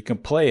because you can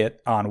play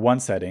it on one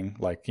setting,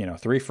 like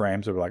 3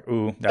 frames, or like,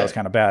 ooh, that was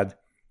kind of bad.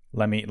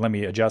 Let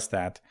me adjust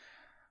that.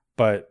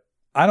 But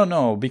I don't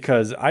know,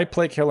 because I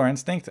play Killer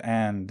Instinct,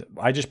 and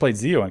I just played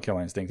Zio in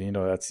Killer Instinct, and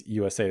that's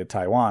USA to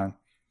Taiwan,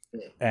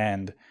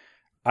 and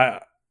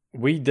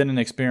we didn't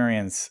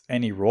experience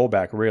any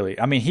rollback really.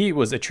 I mean, he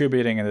was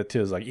attributing it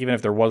to like, even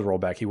if there was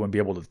rollback, he wouldn't be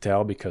able to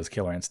tell because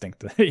Killer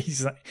Instinct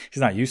he's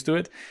not used to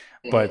it.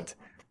 But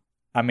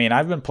I mean,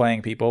 I've been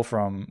playing people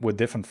with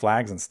different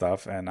flags and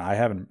stuff, and I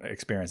haven't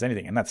experienced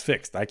anything, and that's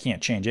fixed. I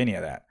can't change any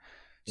of that.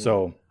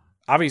 So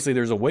obviously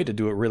there's a way to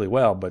do it really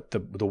well, but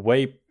the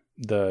way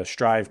the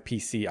Strive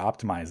PC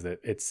optimized it,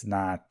 it's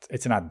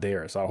not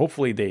there. So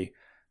hopefully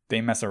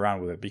they mess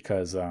around with it,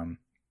 because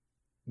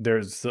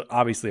there's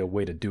obviously a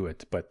way to do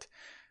it. But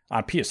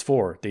on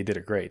PS4 they did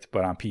it great,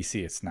 but on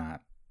PC it's not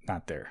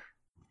there.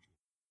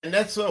 And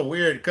that's so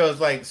weird,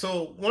 because like,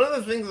 so one of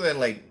the things that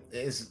like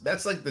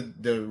that's like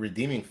the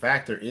redeeming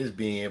factor is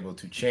being able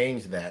to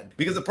change that,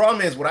 because the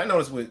problem is, what I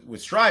noticed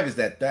with Strive is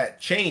that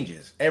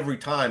changes every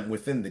time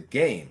within the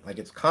game. Like,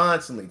 it's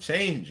constantly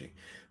changing.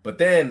 But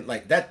then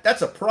like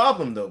that's a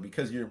problem though,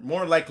 because you're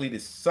more likely to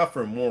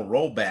suffer more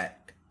rollback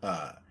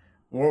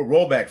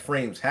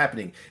frames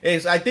happening.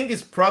 I think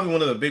it's probably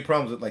one of the big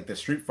problems with like the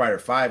Street Fighter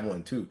 5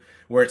 one too,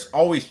 where it's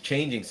always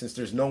changing since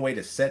there's no way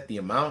to set the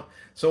amount.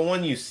 So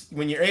when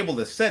you're able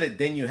to set it,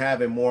 then you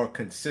have a more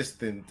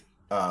consistent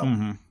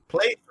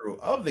playthrough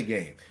of the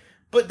game.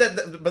 But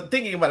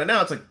thinking about it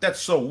now, it's like,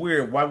 that's so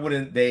weird. Why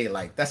wouldn't they,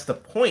 like, that's the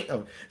point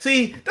of,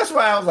 see, that's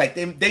why I was like,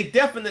 they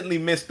definitely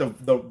missed the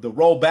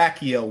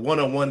rollbackia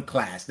 101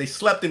 class. They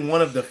slept in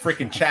one of the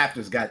freaking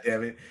chapters,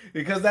 goddammit,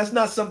 because that's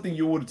not something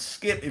you would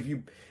skip if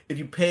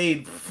you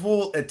paid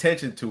full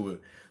attention to it,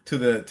 to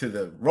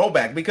the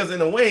rollback. Because in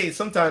a way,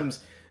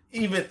 sometimes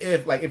even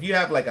if you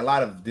have like a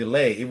lot of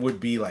delay, it would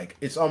be like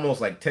it's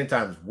almost like 10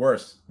 times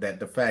worse that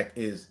the fact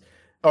is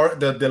or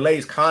the delay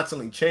is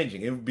constantly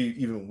changing. It would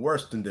be even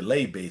worse than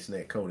delay based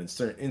netcode in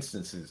certain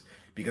instances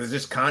because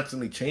it's just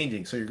constantly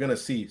changing. So you're gonna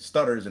see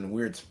stutters in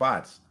weird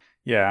spots.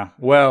 Yeah.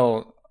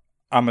 Well,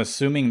 I'm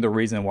assuming the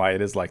reason why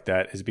it is like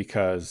that is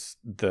because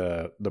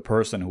the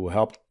person who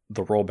helped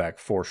the rollback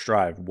for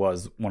Strive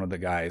was one of the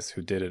guys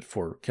who did it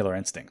for Killer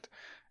Instinct.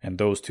 And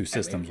those two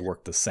systems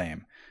work the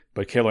same.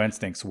 But Killer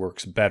Instincts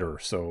works better.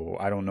 So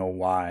I don't know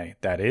why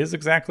that is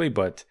exactly,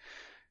 but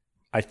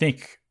I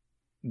think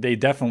they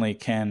definitely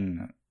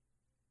can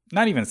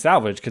not even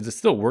salvage because it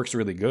still works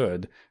really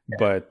good,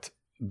 but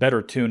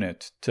better tune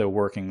it to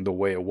working the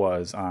way it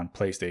was on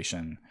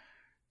PlayStation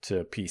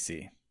to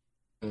PC.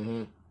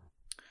 Mm-hmm.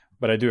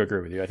 But I do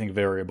agree with you. I think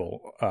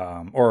variable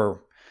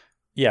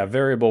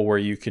variable where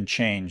you can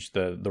change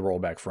the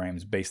rollback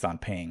frames based on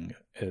ping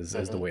is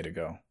the way to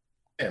go.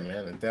 Yeah,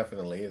 man, it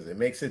definitely is. It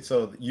makes it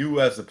so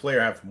you as the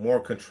player have more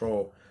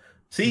control.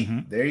 See,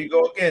 there you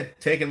go again,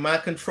 taking my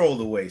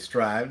control away,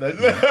 Strive.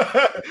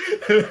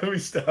 We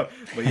stop.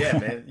 But yeah,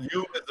 man,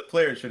 you as the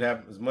player should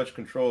have as much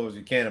control as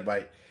you can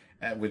about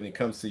when it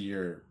comes to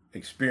your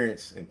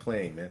experience in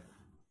playing, man.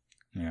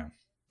 Yeah,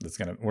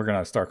 we're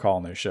gonna start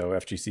calling this show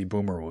FGC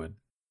Boomerwood.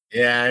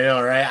 Yeah, I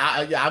know,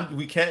 right?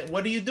 We can't.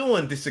 What are you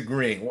doing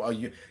disagreeing? Well,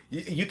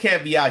 you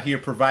can't be out here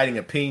providing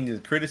opinions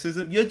and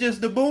criticism. You're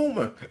just a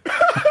boomer.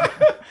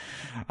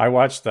 I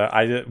watched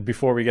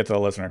before we get to the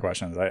listener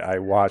questions. I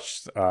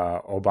watched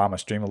Obama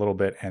stream a little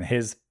bit, and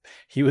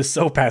he was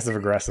so passive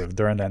aggressive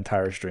during the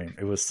entire stream.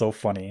 It was so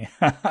funny.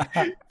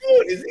 Dude,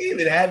 is he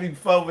even having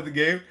fun with the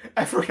game?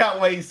 I forgot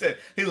what he said.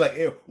 He's like,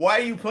 hey, "Why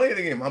are you playing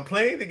the game?" I'm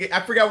playing the game.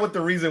 I forgot what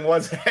the reason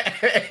was, and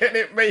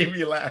it made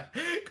me laugh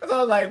because I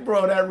was like,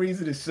 "Bro, that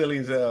reason is silly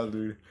as hell,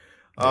 dude."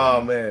 Yeah.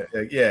 Oh man,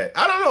 yeah.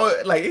 I don't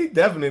know. Like, he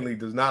definitely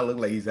does not look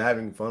like he's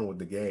having fun with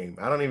the game.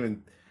 I don't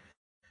even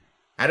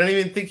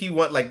think he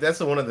that's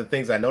one of the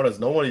things I noticed.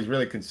 Nobody's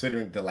really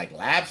considering the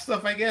lab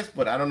stuff, I guess.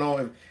 But I don't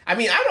know I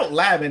don't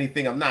lab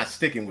anything I'm not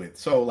sticking with.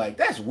 So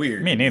that's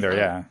weird. Me neither,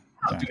 yeah.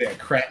 I don't do that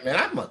crap, man.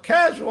 I'm a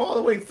casual all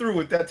the way through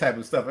with that type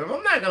of stuff. If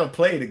I'm not gonna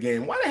play the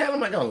game, why the hell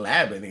am I gonna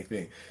lab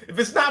anything? If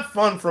it's not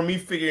fun for me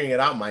figuring it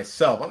out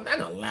myself, I'm not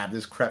gonna lab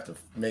this crap to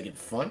make it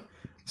fun.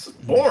 It's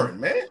boring,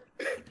 man.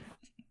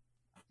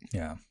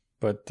 Yeah.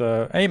 But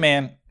hey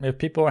man, if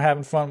people are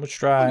having fun with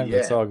Strive,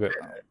 it's all good.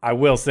 I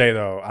will say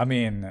though, I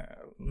mean,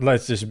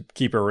 let's just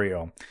keep it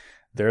real.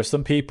 There's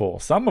some people,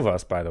 some of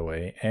us, by the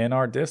way, in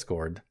our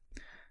Discord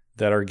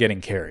that are getting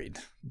carried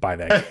by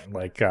that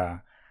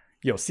game.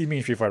 See me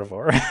in Street Fighter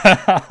 4.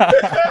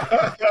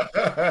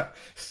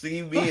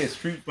 See me in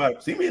Street Fighter.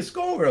 See me in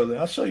Skullgirls.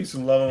 I'll show you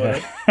some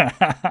love.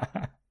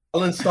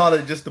 I'll install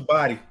it just the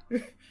body.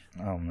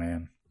 Oh,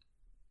 man.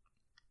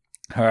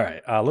 All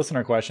right.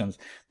 Listener questions.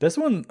 This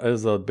one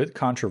is a bit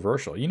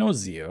controversial. You know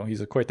Zio.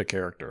 He's quite the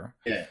character.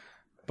 Yeah.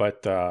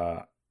 But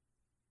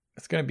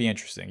it's going to be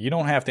interesting. You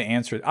don't have to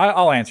answer.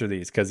 I'll answer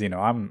these because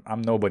I'm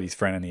nobody's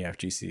friend in the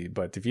FGC.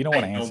 But if you don't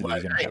want to answer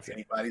these, you don't have to.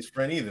 Anybody's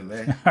friend either,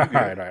 man. All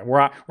right.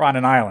 We're on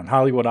an island,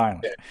 Hollywood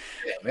Island.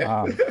 Yeah,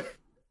 man.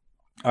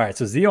 All right.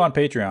 So Zio on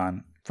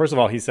Patreon. First of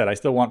all, he said, "I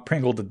still want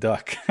Pringle the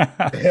Duck."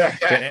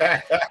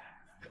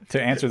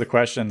 to answer the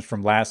question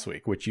from last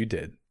week, which you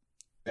did.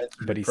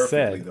 But he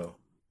said, though.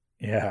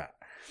 "Yeah,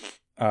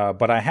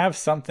 but I have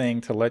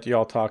something to let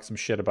y'all talk some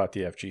shit about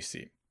the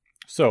FGC."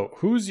 So,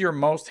 who's your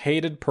most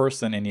hated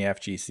person in the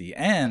FGC?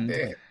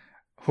 And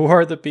who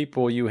are the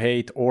people you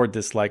hate or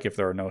dislike if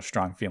there are no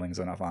strong feelings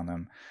enough on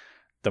them?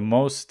 The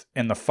most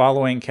in the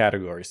following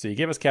categories. So, you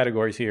give us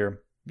categories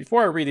here.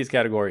 Before I read these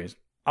categories,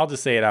 I'll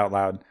just say it out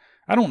loud.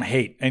 I don't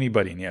hate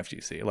anybody in the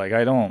FGC.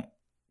 I don't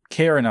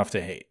care enough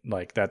to hate.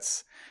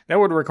 That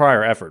would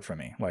require effort for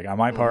me. On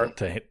my part,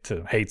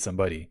 to hate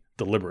somebody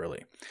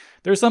deliberately.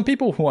 There's some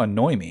people who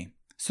annoy me.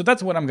 So,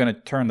 that's what I'm going to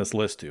turn this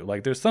list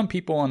to. There's some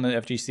people on the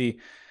FGC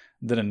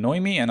that annoy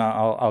me, and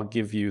I'll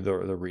give you the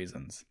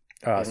reasons.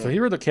 So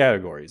here are the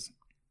categories: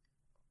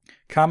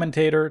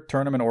 commentator,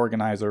 tournament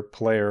organizer,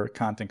 player,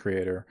 content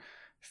creator,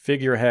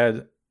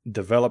 figurehead,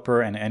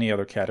 developer, and any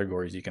other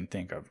categories you can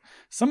think of.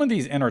 Some of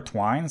these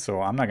intertwine,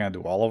 so I'm not going to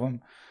do all of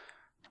them.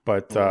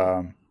 But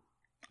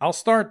I'll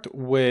start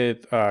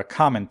with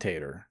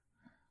commentator.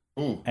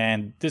 Ooh.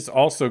 And this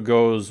also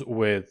goes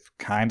with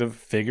kind of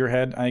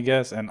figurehead, I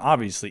guess, and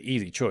obviously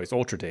easy choice,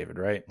 Ultra David,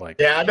 right?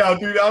 Yeah, I know,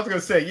 dude. I was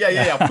gonna say,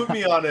 yeah. Put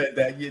me on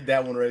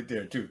that one right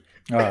there too.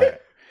 All right.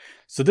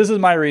 So this is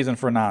my reason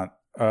for not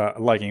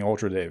liking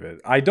Ultra David.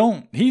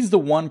 He's the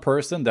one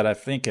person that I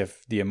think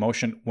if the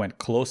emotion went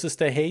closest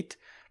to hate,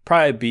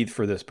 probably be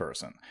for this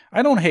person.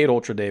 I don't hate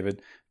Ultra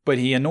David, but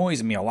he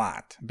annoys me a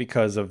lot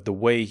because of the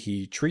way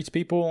he treats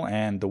people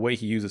and the way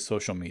he uses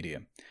social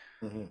media.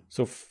 Mm-hmm.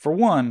 So for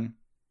one,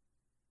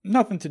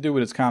 nothing to do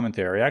with his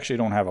commentary. I actually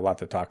don't have a lot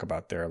to talk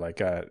about there.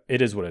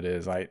 It is what it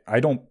is. I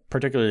don't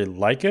particularly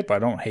like it, but I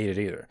don't hate it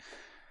either.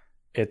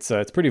 It's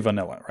pretty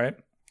vanilla, right?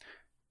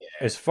 Yeah.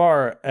 As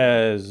far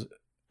as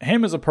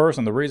him as a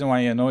person, the reason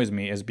why he annoys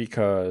me is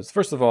because,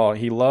 first of all,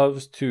 he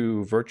loves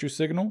to virtue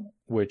signal,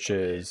 which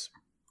is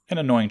an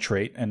annoying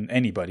trait in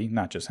anybody,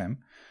 not just him.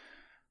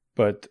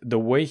 But the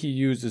way he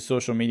uses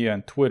social media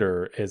and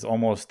Twitter is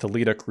almost to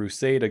lead a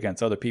crusade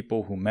against other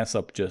people who mess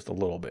up just a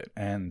little bit.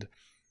 And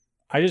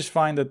I just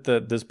find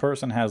that this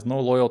person has no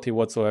loyalty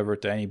whatsoever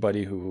to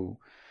anybody who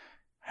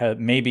had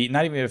maybe,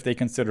 not even if they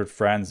considered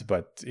friends,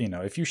 but, you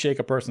know, if you shake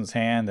a person's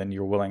hand and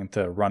you're willing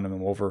to run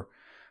them over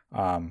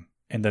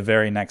in the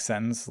very next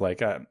sentence,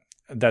 like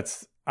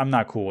I'm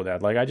not cool with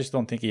that. Like, I just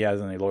don't think he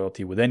has any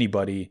loyalty with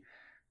anybody.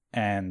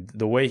 And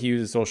the way he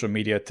uses social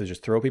media to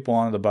just throw people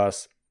onto the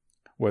bus,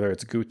 whether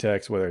it's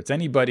Gootecks, whether it's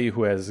anybody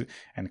who has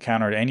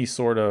encountered any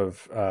sort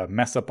of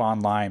mess up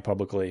online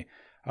publicly,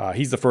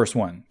 he's the first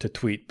one to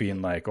tweet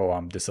being like, oh,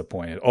 I'm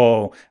disappointed.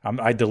 Oh,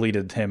 I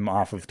deleted him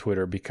off of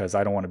Twitter because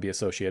I don't want to be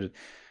associated.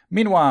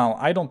 Meanwhile,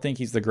 I don't think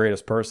he's the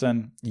greatest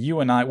person.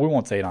 You and I, we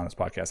won't say it on this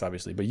podcast,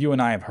 obviously, but you and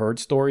I have heard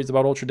stories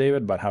about Ultra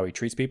David, about how he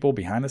treats people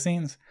behind the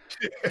scenes.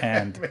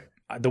 And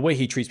the way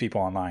he treats people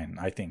online,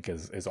 I think,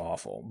 is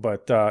awful.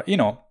 But, you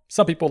know,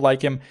 some people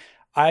like him.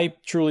 I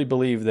truly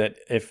believe that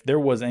if there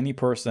was any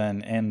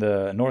person in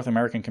the North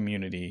American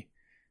community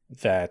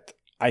that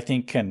I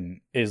think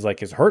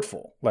is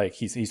hurtful, like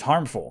he's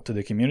harmful to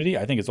the community,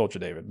 I think it's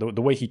Ultra David.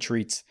 The way he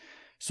treats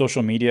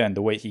social media and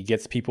the way he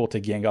gets people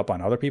to gang up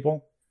on other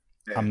people,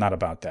 I'm not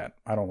about that.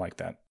 I don't like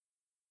that.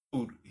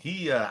 Dude,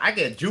 I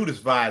get Judas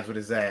vibes with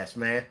his ass,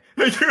 man.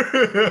 Is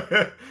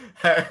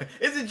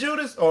it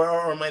Judas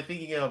or am I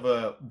thinking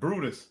of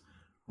Brutus?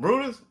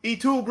 Brutus?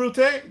 E2 Brute?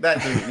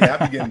 That dude, yeah,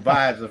 I be getting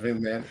vibes of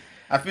him, man.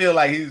 I feel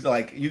like he's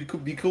like, you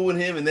could be cool with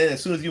him, and then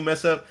as soon as you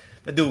mess up,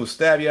 that dude will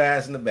stab your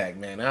ass in the back,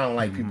 man. I don't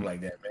like people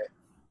like that,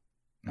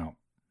 man.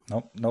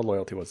 No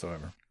loyalty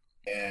whatsoever.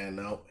 Yeah,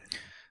 no.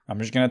 I'm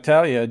just gonna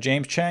tell you,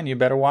 James Chen, you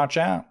better watch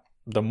out.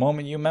 The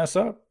moment you mess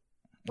up,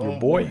 your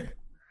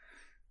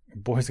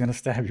boy's gonna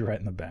stab you right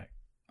in the back.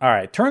 All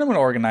right, tournament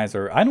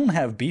organizer. I don't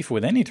have beef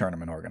with any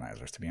tournament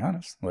organizers, to be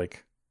honest.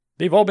 Like,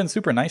 they've all been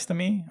super nice to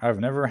me. I've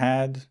never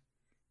had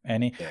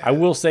any. Yeah. I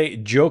will say,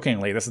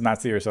 jokingly, this is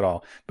not serious at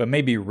all, but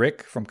maybe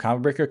Rick from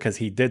Comic Breaker, because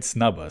he did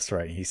snub us,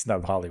 right? He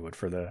snubbed Hollywood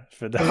for the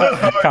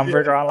Comic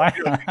Breaker Online.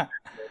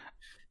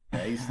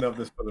 Yeah, he snubbed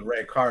us for the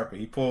red carpet.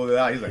 He pulled it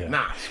out. He's like,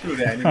 nah, screw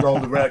that. And he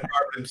rolled the red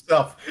carpet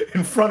himself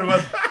in front of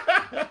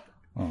us.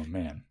 Oh,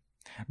 man.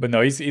 But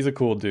no, he's a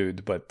cool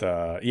dude. But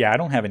yeah, I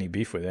don't have any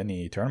beef with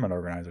any tournament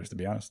organizers, to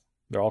be honest.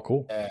 They're all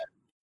cool.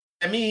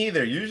 Me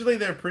either. Usually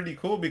they're pretty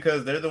cool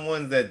because they're the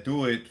ones that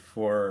do it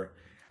for...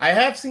 I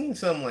have seen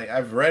some, like,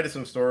 I've read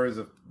some stories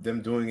of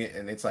them doing it,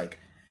 and it's like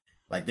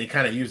they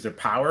kind of use their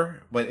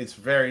power, but it's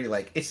very,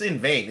 like, it's in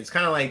vain. It's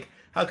kind of like,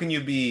 how can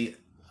you be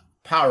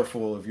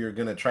powerful if you're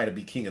going to try to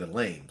be king of the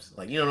lames?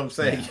 Like, you know what I'm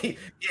saying? Yeah.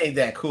 He ain't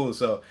that cool.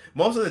 So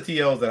most of the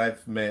TLs that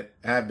I've met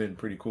have been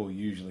pretty cool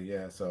usually,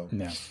 yeah. So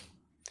yeah.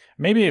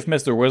 Maybe if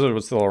Mr. Wizard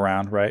was still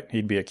around, right?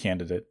 He'd be a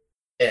candidate.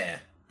 Yeah.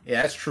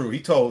 Yeah, that's true.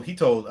 He told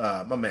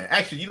my man.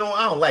 Actually, you know,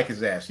 I don't like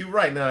his ass. You're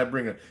right. Now I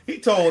bring him. He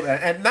told,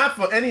 and not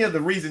for any of the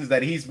reasons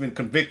that he's been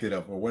convicted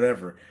of or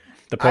whatever.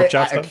 The pork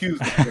chop stuff?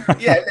 Accused him.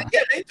 Yeah,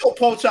 they told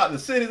Pork Chop to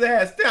sit his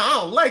ass down. I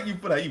don't like you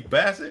for that, you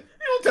bastard.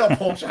 You don't tell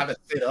Pork Chop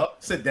to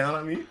sit down.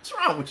 I mean, what's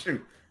wrong with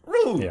you?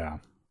 Rude. Yeah,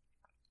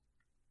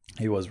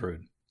 he was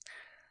rude.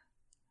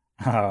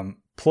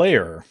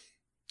 Player,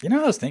 you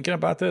know, I was thinking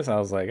about this. I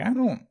was like,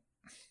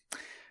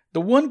 the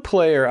one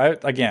player,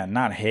 again,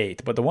 not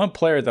hate, but the one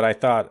player that I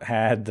thought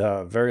had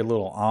very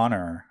little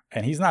honor,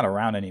 and he's not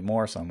around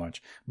anymore so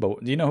much,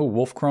 but do you know who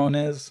Wolf Crone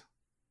is?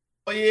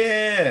 Oh,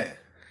 yeah.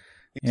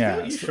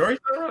 Yeah. You sure he's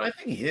not around? I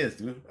think he is,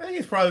 dude. I think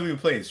he's probably even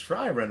playing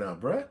Stride right now,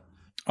 bro.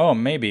 Oh,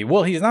 maybe.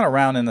 Well, he's not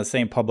around in the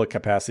same public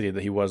capacity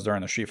that he was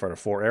during the Street Fighter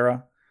 4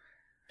 era.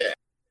 Yeah.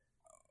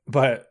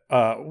 But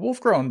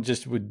Wolf Crone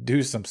just would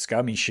do some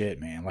scummy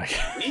shit, man. Like,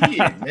 he did,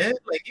 man.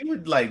 Like, he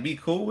would like be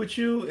cool with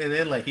you, and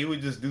then like he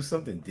would just do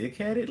something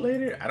dickheaded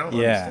later. I don't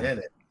understand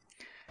it.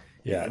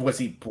 Yeah. Was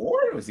he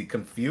bored? Was he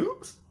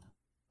confused?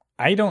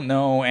 I don't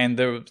know. And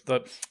there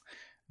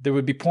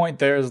would be point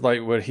there's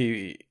like where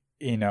he,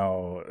 you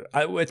know,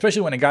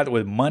 especially when it got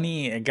with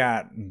money, it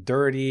got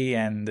dirty,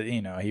 and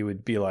you know, he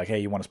would be like, "Hey,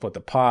 you want to split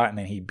the pot?" And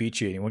then he'd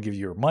beat you, and he won't give you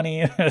your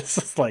money. It's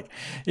just like,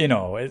 you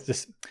know, it's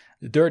just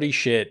dirty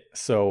shit.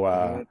 So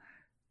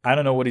I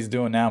don't know what he's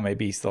doing now.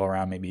 Maybe he's still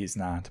around, maybe he's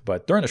not.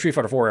 But during the Street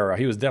Fighter 4 era,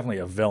 he was definitely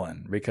a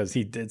villain because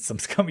he did some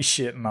scummy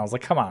shit, and I was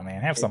like, come on,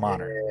 man, have some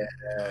honor.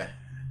 Yeah.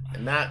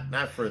 And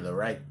not for the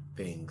right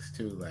things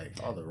too, like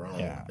all the wrong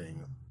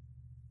things.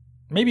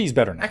 Maybe he's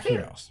better now. Who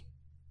knows?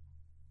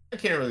 I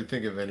can't really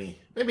think of any.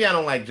 Maybe I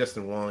don't like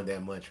Justin Wong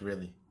that much,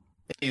 really.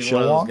 He's Shil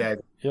one of Wong? those guys.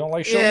 You don't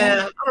like Shil Yeah,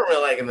 Wong? I don't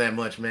really like him that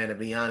much, man, to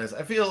be honest.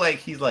 I feel like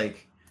he's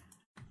like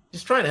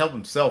just trying to help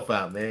himself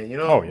out, man, you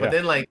know? Oh, yeah. But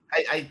then like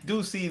I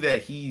do see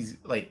that he's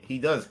like he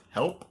does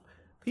help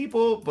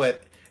people,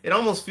 but it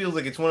almost feels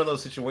like it's one of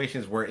those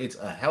situations where it's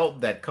a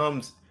help that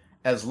comes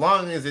as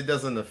long as it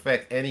doesn't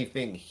affect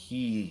anything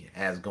he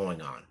has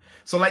going on.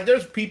 So like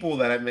there's people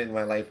that I've met in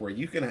my life where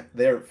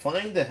they're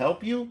fine to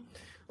help you.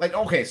 Like,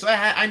 okay, so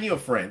I knew a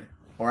friend,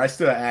 or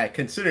I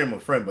consider him a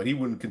friend, but he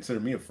wouldn't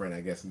consider me a friend,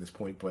 I guess, in this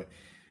point. But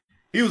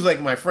he was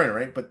like my friend,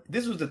 right? But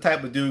this was the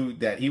type of dude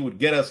that he would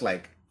get us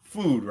like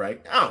food,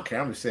 right? I don't care.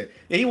 I'm just saying.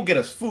 Yeah, he would get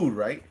us food,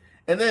 right?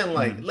 And then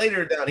like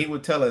later down, he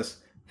would tell us,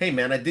 "Hey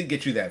man, I did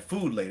get you that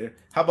food later.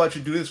 How about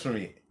you do this for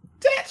me?"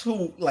 That's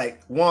who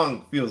like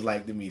Wong feels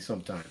like to me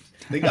sometimes.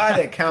 The guy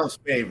that counts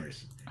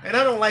favors. And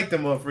I don't like the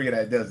motherfucker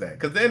that does that.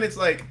 Because then it's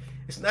like,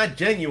 it's not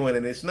genuine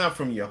and it's not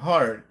from your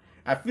heart.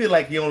 I feel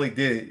like he only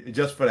did it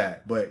just for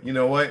that. But you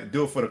know what?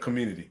 Do it for the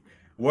community.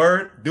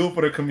 Word, do it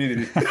for the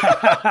community.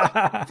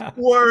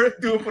 Word,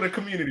 do it for the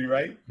community,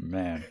 right?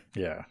 Man,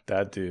 yeah,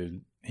 that dude.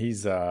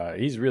 He's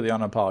really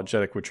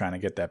unapologetic with trying to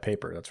get that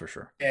paper. That's for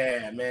sure.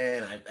 Yeah,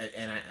 man.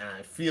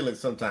 I feel it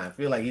sometimes. I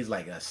feel like he's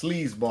like a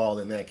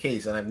sleazeball in that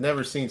case. And I've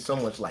never seen so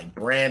much like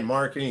brand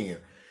marketing.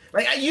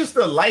 Like I used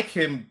to like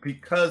him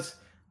because,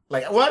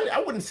 like, well,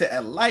 I wouldn't say I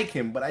like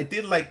him, but I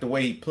did like the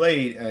way he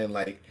played. And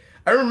like,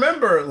 I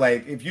remember,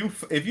 like, if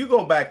you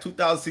go back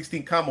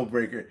 2016 Combo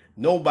Breaker,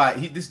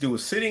 this dude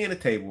was sitting at a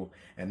table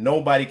and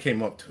nobody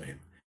came up to him.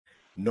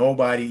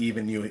 Nobody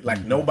even knew it.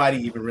 Like, nobody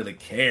even really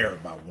cared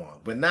about Wong.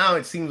 But now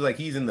it seems like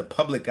he's in the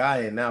public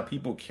eye and now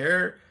people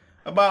care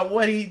about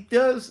what he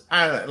does.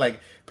 I like,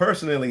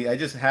 personally, I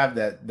just have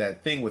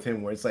that thing with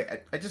him where it's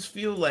like, I just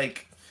feel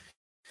like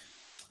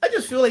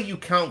you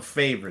count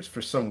favors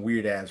for some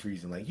weird ass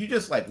reason. Like, you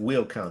just like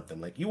will count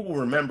them. Like, you will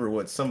remember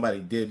what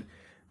somebody did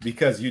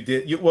because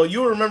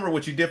you'll remember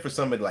what you did for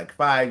somebody like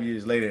 5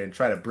 years later and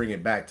try to bring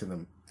it back to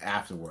them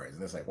afterwards.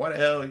 And it's like, why the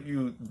hell are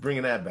you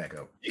bringing that back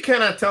up? You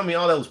cannot tell me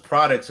all those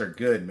products are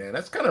good, man.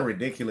 That's kind of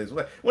ridiculous.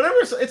 Whenever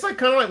it's like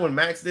kind of like when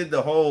Max did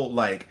the whole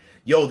like,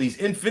 yo, these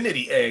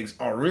infinity eggs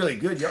are really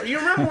good. Yo, you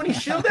remember when he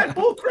shilled that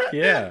bull crap?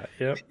 Yeah,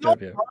 yep.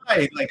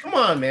 Right. Like, come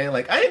on, man.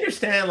 Like, I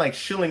understand like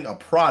shilling a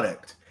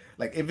product,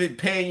 like if it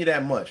paying you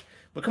that much,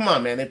 but come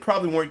on, man. They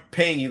probably weren't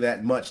paying you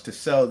that much to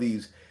sell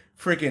these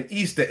freaking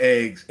Easter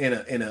eggs in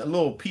a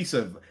little piece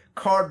of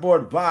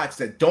cardboard box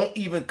that don't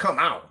even come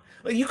out.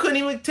 Like, you couldn't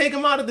even take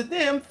them out of the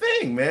damn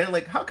thing, man.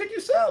 Like, how could you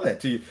sell that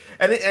to you?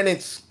 And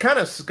it's kind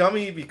of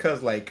scummy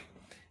because, like,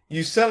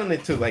 you selling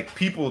it to, like,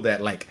 people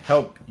that, like,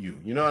 help you.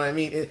 You know what I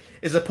mean?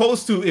 As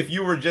opposed to if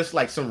you were just,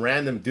 like, some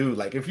random dude.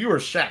 Like, if you were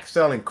Shaq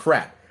selling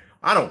crap,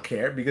 I don't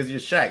care because you're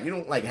Shaq. You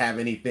don't, like, have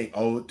anything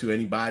owed to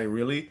anybody,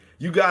 really.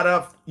 You got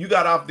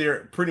off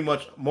there pretty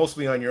much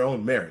mostly on your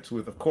own merits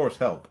with, of course,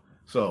 help.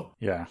 So.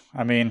 Yeah.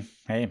 I mean,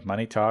 hey,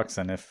 money talks.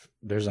 And if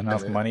there's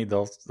enough money,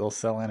 they'll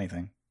sell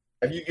anything.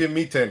 If you give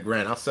me 10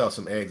 grand, I'll sell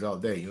some eggs all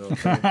day. You know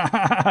what I'm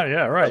saying?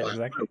 Yeah, right.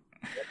 Exactly.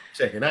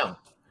 Check it out.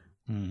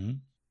 Mm-hmm.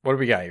 What do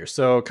we got here?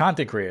 So,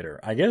 content creator.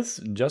 I guess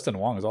Justin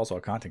Wong is also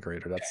a content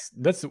creator.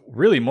 That's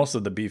really most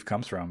of the beef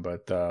comes from.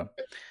 But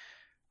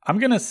I'm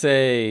going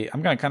to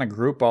kind of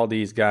group all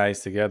these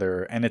guys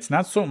together. And it's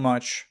not so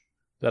much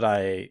that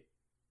I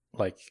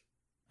like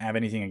have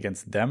anything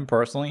against them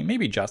personally.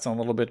 Maybe Justin a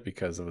little bit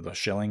because of the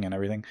shilling and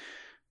everything.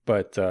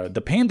 But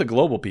the Pain the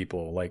Global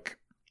people, like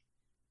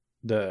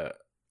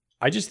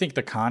I just think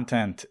the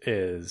content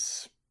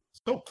is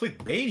so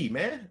clickbaity,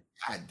 man.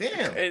 God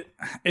damn.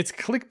 It's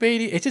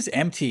clickbaity. It's just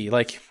empty.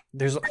 Like,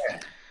 there's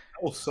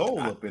whole soul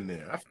up in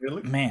there. I feel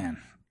it.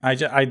 Man,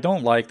 I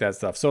don't like that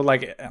stuff. So,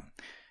 like,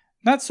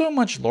 not so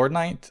much Lord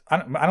Knight. I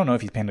don't know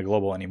if he's Pain the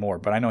Global anymore,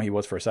 but I know he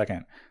was for a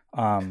second.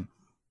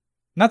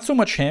 Not so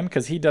much him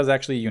because he does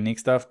actually unique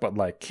stuff, but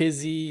like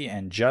Kizzy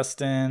and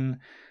Justin,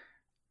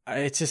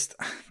 it's just,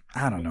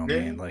 I don't know,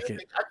 man. Like, I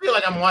feel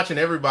like I'm watching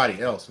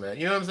everybody else, man.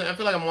 You know what I'm saying? I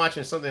feel like I'm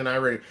watching something I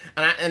already,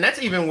 and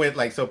that's even with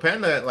like, so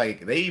Panda,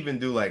 like they even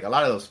do like a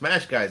lot of those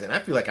Smash guys, and I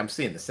feel like I'm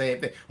seeing the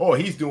same thing. Oh,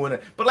 he's doing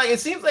it, but like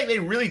it seems like they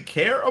really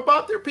care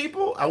about their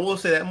people. I will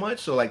say that much.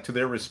 So like, to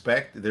their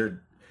respect,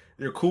 they're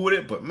cool with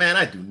it. But man,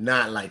 I do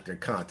not like their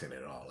content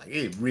at all. Like,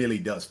 it really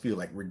does feel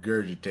like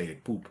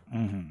regurgitated poop.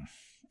 Mm-hmm.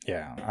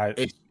 Yeah,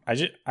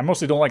 I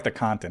mostly don't like the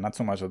content, not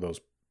so much of those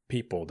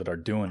people that are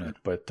doing it,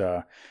 but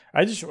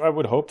I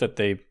would hope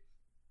that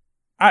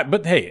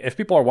but hey, if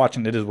people are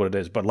watching, it is what it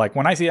is. But like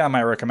when I see it on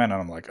my recommend,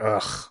 I'm like,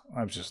 ugh.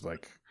 I'm just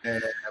like,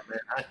 man,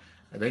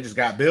 they just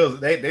got bills.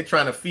 They're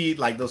trying to feed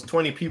like those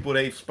 20 people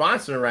they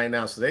sponsor right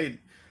now, so they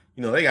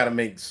got to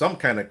make some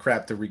kind of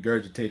crap to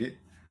regurgitate it.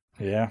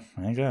 Yeah,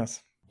 I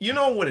guess. You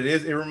know what it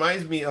is? It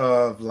reminds me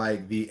of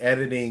like the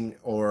editing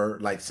or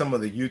like some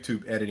of the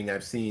YouTube editing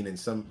I've seen in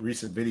some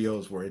recent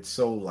videos where it's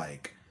so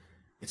like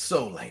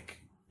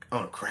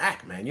on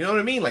crack, man. You know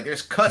what I mean? Like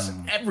there's cuss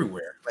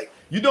everywhere. Like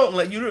you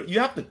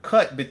have to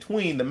cut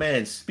between the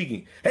man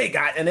speaking. Hey,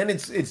 guy, and then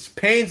it's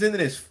pans into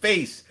his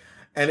face,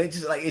 and it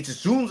just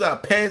zooms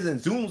out, pans and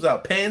zooms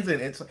out, pans in.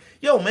 It's like,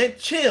 yo, man,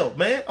 chill,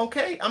 man.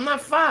 Okay, I'm not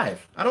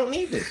 5. I don't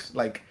need this.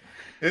 Like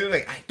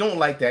I don't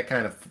like that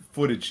kind of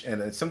footage,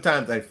 and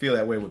sometimes I feel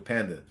that way with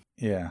Panda.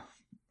 Yeah,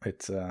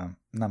 it's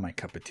not my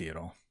cup of tea at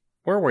all.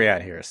 Where are we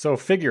at here? So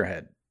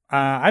figurehead.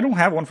 I don't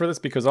have one for this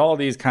because all of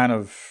these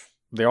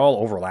they all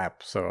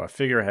overlap. So a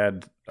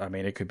figurehead, I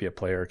mean, it could be a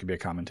player, it could be a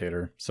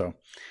commentator. So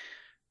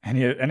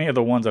any of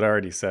the ones that I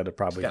already said are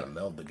probably got to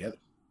meld together.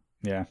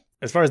 Yeah.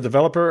 As far as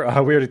developer,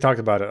 we already talked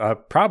about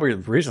it. Probably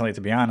recently,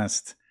 to be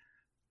honest,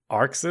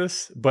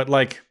 ArcSys, but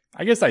like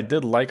I guess I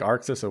did like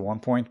ArcSys at one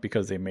point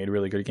because they made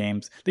really good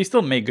games. They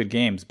still make good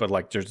games, but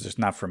like they're just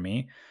not for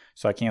me.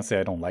 So I can't say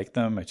I don't like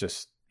them. It's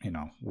just, you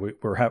know,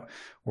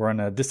 we're in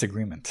a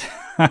disagreement.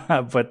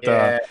 But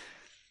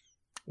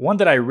one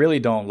that I really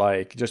don't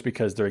like, just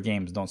because their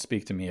games don't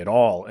speak to me at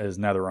all, is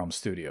NetherRealm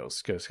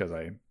Studios, because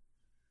I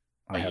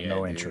have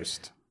no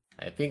interest.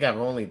 I think I've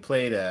only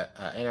played a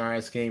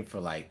NRS game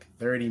for like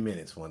 30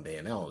 minutes one day,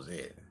 and that was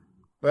it.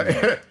 But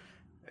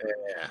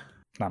yeah,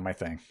 not my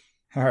thing.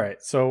 All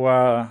right, so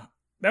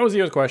that was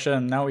Eo's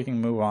question. Now we can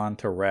move on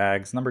to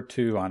Rags, number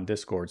 2 on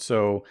Discord.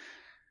 So,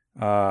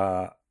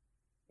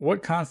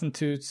 what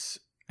constitutes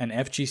an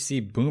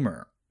FGC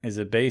boomer? Is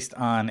it based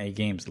on a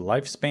game's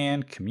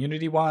lifespan,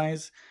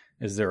 community-wise?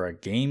 Is there a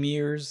game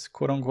years,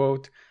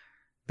 quote-unquote,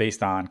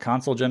 based on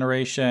console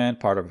generation,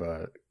 part of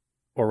a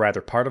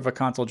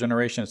console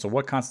generation? So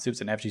what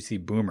constitutes an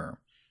FGC boomer?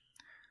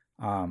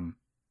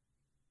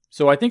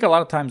 So I think a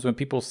lot of times when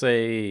people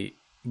say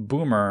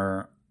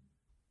boomer,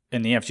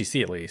 in the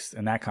FGC at least,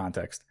 in that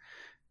context,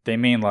 they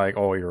mean like,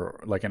 oh, you're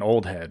like an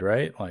old head,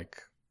 right?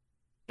 Like,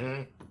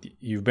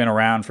 you've been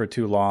around for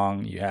too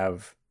long, you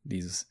have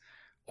these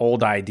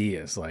old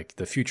ideas, like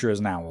the future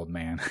is now, old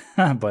man.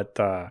 But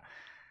the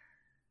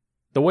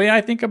way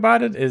I think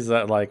about it is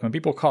that, like, when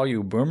people call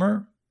you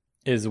boomer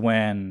is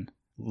when,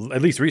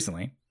 at least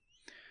recently,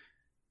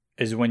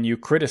 is when you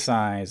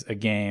criticize a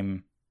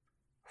game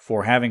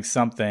for having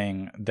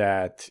something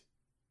that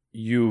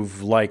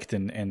you've liked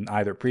in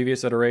either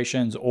previous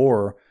iterations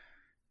or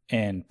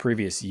in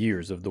previous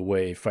years of the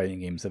way fighting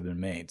games have been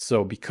made.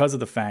 So because of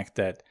the fact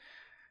that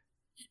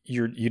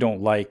you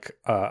don't like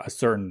a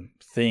certain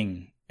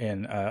thing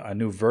in a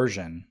new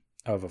version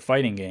of a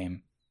fighting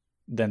game,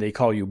 then they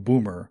call you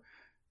boomer,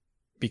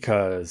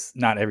 because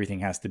not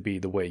everything has to be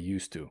the way it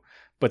used to.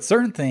 But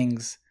certain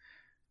things,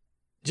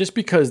 just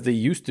because they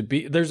used to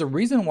be, there's a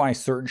reason why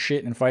certain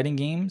shit in fighting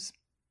games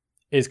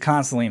is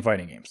constantly in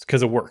fighting games,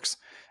 because it works.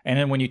 And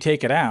then when you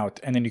take it out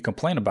and then you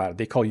complain about it,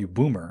 they call you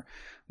boomer.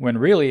 When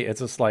really it's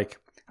just like,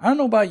 I don't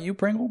know about you,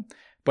 Pringle,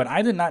 but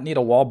I did not need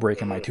a wall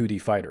break in my 2D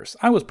fighters.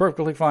 I was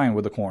perfectly fine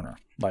with the corner.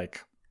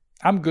 Like,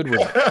 I'm good with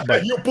it.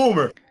 But, you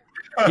boomer.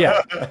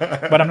 Yeah.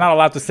 But I'm not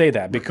allowed to say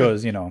that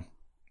because, you know,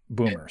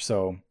 boomer.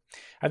 So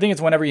I think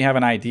it's whenever you have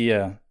an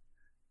idea,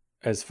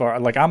 as far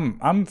like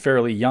I'm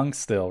fairly young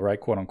still, right,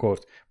 quote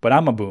unquote, but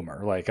I'm a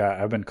boomer. Like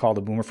I've been called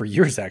a boomer for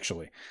years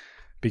actually,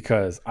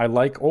 because I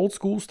like old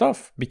school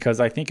stuff, because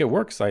I think it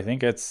works. I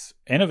think it's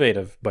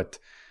innovative. But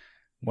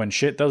when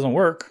shit doesn't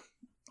work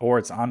or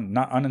it's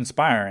not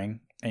uninspiring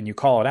and you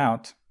call it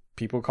out,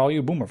 people call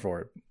you boomer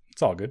for it.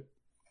 It's all good.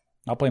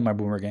 I'll play my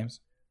boomer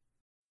games.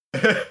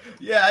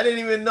 Yeah, I didn't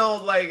even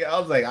know. Like, I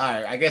was like, all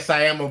right, I guess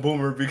I am a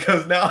boomer,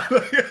 because now,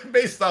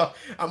 based off,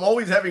 I'm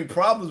always having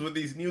problems with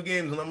these new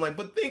games, and I'm like,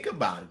 but think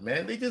about it,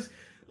 man. They just,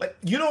 like,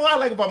 you know what I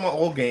like about my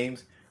old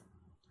games?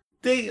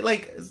 They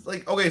it's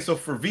like okay, so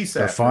for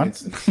VSAT, for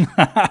instance,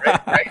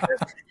 right?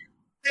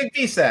 Take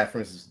VSAT, for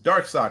instance,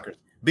 Darkstalkers,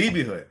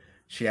 BB Hood.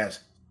 She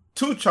has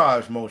 2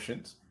 charge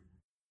motions,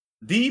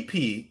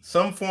 DP,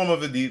 some form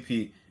of a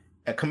DP,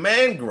 a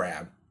command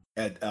grab,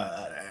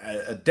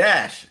 a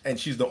dash, and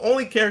she's the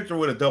only character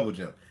with a double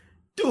jump.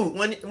 Dude,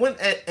 when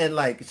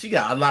like she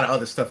got a lot of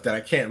other stuff that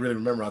I can't really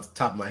remember off the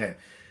top of my head.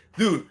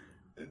 Dude,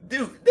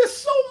 there's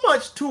so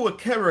much to a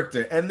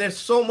character, and there's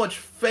so much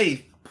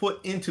faith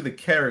put into the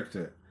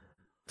character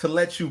to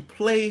let you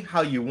play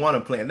how you want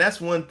to play. And that's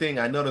one thing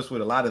I noticed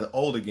with a lot of the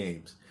older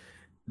games.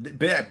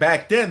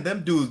 Back then,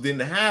 them dudes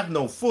didn't have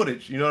no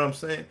footage, you know what I'm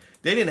saying?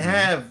 They didn't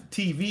have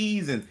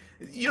TVs, and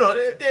you know,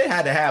 they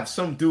had to have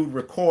some dude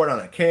record on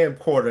a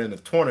camcorder in a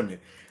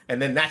tournament,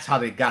 and then that's how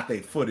they got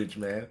their footage,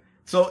 man.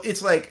 So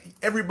it's like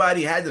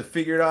everybody had to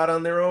figure it out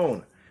on their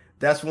own.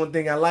 That's one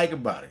thing I like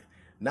about it.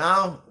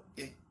 Now,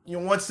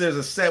 once there's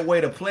a set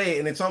way to play,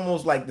 and it's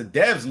almost like the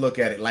devs look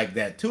at it like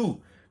that too.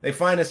 They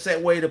find a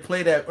set way to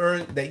play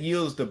that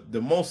yields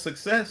the most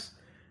success.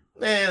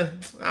 Man,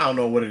 I don't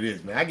know what it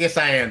is, man. I guess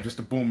I am just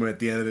a boomer at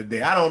the end of the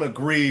day. I don't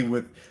agree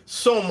with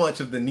so much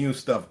of the new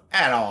stuff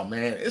at all,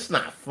 man. It's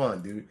not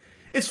fun, dude.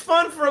 It's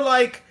fun for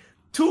like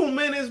 2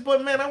 minutes,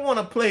 but man, I want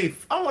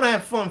to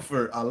have fun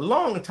for a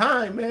long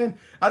time, man.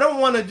 I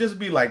don't want to just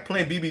be like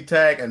playing BB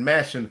Tag and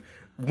mashing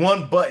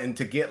one button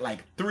to get like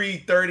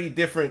 330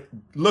 different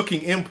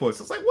looking inputs.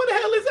 It's like, what the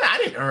hell is that? I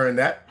didn't earn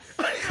that.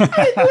 I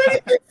didn't do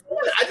anything for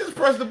it. I just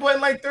pressed the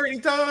button like 30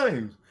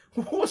 times.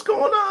 What's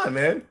going on,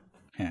 man?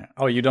 Yeah.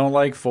 Oh, you don't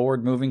like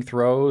forward moving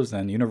throws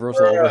and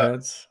universal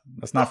overheads?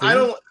 That's not for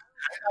you?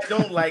 I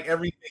don't like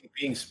everything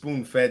being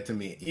spoon-fed to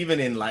me, even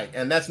in like,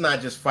 and that's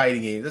not just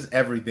fighting games, that's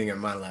everything in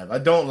my life. I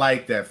don't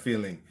like that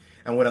feeling.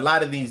 And with a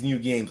lot of these new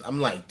games, I'm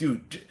like,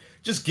 dude,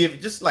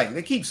 just like,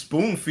 they keep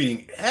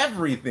spoon-feeding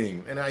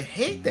everything. And I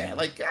hate that.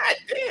 Like, god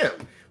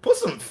damn, put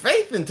some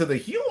faith into the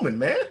human,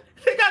 man.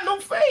 They got no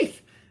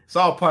faith. It's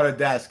all part of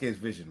Daisuke's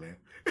vision, man.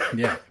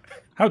 Yeah.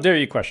 How dare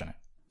you question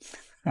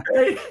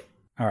it?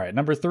 All right,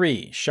 number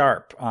 3,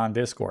 Sharp on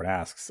Discord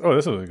asks, oh,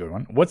 this was a good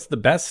one. What's the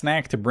best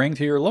snack to bring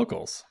to your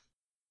locals?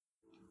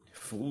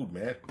 food,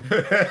 man.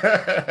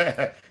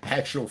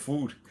 Actual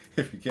food,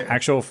 if you can.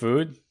 Actual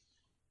food.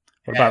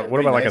 What about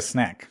nice. Like a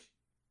snack?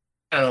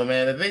 I don't know,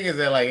 man. The thing is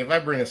that like if I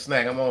bring a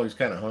snack, I'm always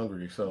kind of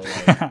hungry. So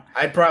like,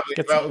 I'd probably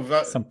get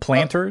some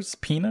Planters,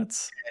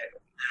 peanuts.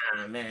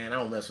 Man, I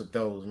don't mess with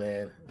those,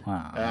 man.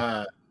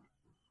 Wow.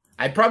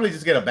 I'd probably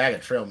just get a bag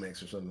of trail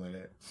mix or something like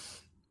that.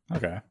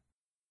 Okay.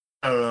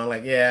 I don't know,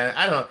 like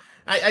I don't.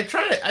 I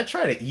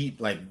try to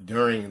eat like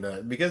during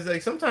because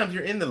like sometimes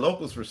you're in the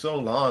locals for so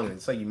long and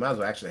it's like you might as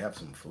well actually have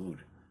some food.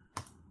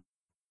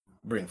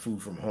 Bring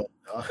food from home.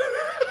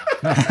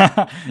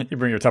 You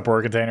bring your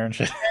Tupperware container and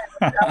shit.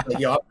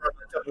 Yo, I'll bring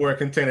my Tupperware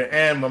container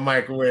and my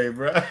microwave,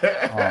 bro.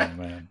 Oh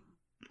man,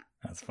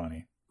 that's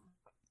funny.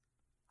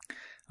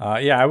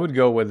 Yeah, I would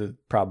go with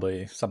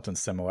probably something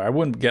similar. I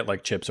wouldn't get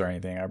like chips or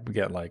anything. I would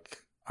get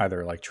like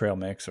either like trail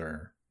mix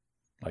or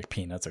like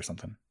peanuts or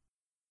something.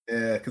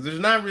 Yeah, because there's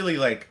not really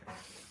like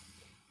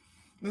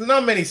there's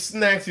not many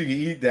snacks you can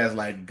eat that's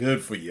like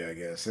good for you, I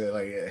guess.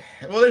 Like,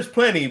 well, there's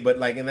plenty, but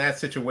like in that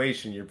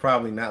situation, you're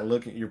probably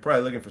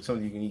looking for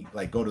something you can eat.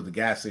 Like go to the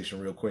gas station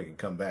real quick and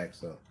come back.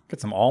 So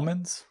get some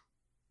almonds.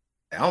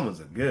 The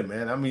almonds are good,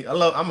 man. I mean,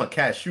 I'm a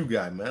cashew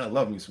guy, man. I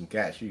love me some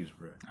cashews,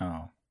 bro.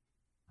 Oh,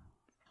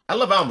 I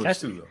love almonds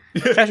too,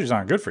 though. Cashews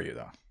aren't good for you,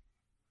 though.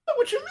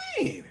 What you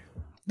mean?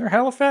 They're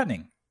hella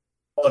fattening.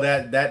 Oh,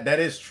 that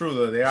is true,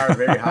 though. They are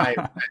very high.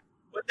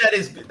 But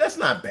that's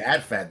not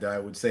bad fat, though, I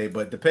would say.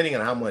 But depending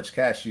on how much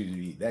cashews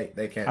you eat,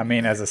 they can. I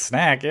mean, as a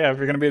snack, yeah. If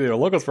you're gonna be there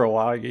locals for a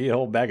while, you eat a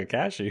whole bag of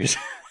cashews.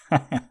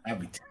 I'd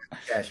be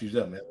cashews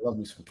up, man. I love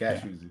me some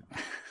cashews.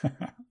 Yeah.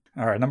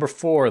 All right, number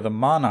 4, the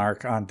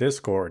Monarch on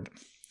Discord.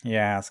 He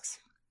asks,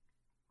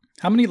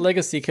 how many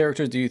legacy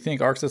characters do you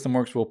think Arc System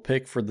Works will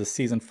pick for the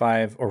season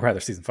 5, for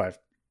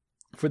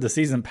the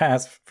season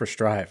pass for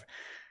Strive?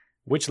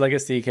 Which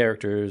legacy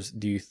characters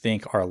do you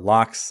think are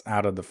locks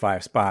out of the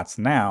 5 spots?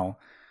 Now,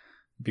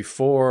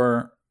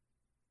 before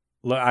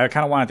I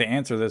kind of wanted to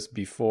answer this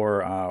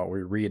before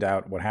we read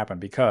out what happened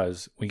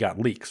because we got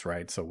leaks,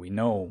 right? So we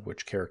know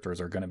which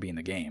characters are going to be in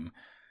the game.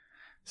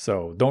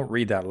 So don't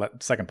read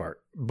that second part.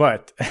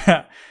 But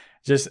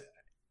just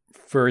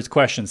for his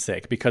question's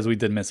sake, because we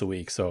did miss a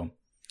week. So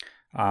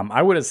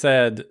I would have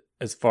said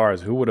as far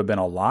as who would have been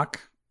a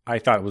lock, I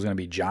thought it was going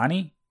to be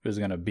Johnny. It was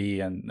going to be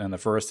in the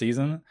first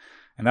season.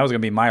 And that was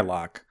going to be my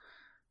lock.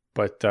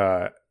 But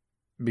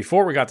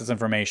before we got this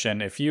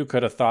information, if you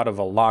could have thought of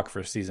a lock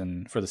for the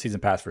season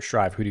pass for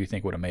Strive, who do you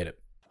think would have made it?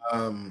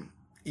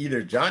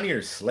 Either Johnny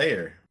or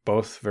Slayer.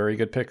 Both very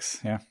good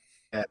picks, yeah.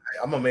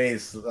 I'm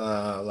amazed.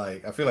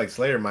 I feel like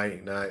Slayer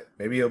might not.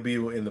 Maybe he'll be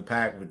in the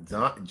pack with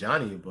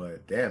Johnny,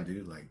 but damn,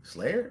 dude, like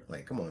Slayer,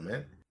 like come on,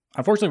 man.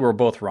 Unfortunately, we're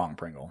both wrong,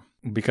 Pringle,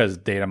 because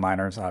data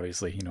miners,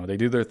 obviously, they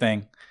do their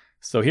thing.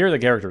 So here are the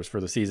characters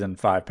for the season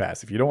 5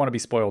 pass. If you don't want to be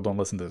spoiled, don't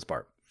listen to this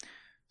part.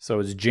 So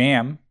it's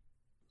Jam,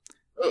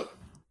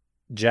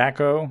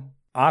 Jacko,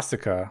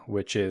 Asuka,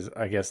 which is,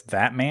 I guess,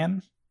 that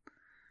man.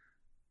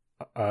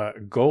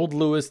 Gold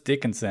Lewis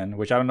Dickinson,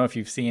 which I don't know if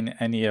you've seen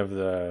any of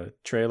the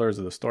trailers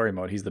of the story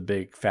mode. He's the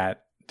big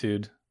fat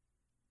dude.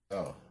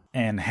 Oh.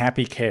 And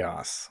Happy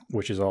Chaos,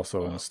 which is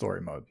also in the story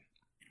mode.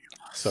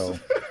 So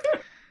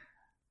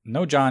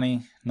no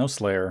Johnny, no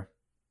Slayer,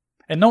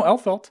 and no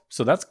Elfelt.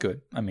 So that's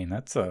good. I mean,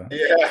 that's yeah,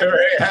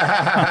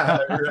 right.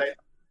 Right.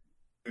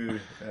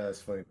 Dude,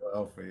 that's funny.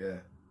 Alpha,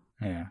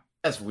 yeah. Yeah.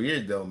 That's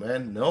weird though,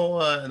 man.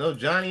 No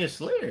Johnny or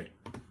Slayer.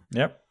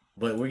 Yep.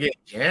 But we're getting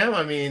Jam.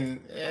 I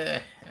mean,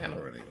 I don't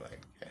really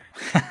like.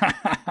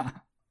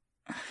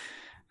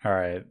 All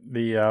right.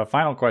 The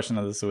final question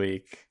of this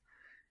week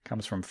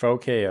comes from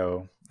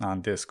FoKO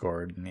on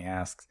Discord, and he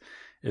asks,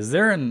 is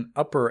there an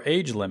upper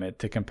age limit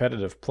to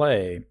competitive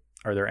play?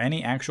 Are there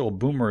any actual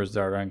boomers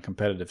that are in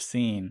competitive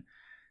scene?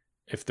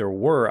 If there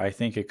were, I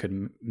think it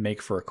could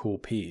make for a cool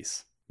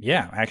piece.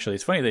 Yeah, actually,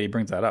 it's funny that he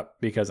brings that up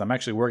because I'm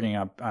actually working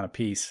on a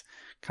piece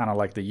kind of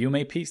like the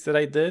Yume piece that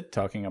I did,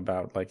 talking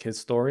about like his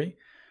story.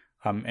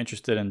 I'm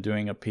interested in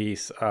doing a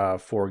piece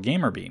for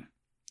GamerB,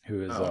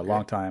 who is a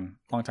longtime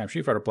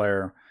Street Fighter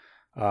player.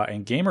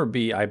 And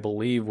GamerB, I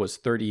believe, was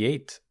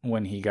 38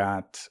 when he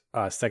got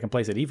second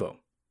place at EVO.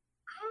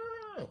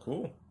 Oh,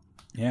 cool.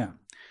 Yeah.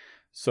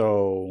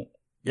 So,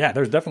 yeah,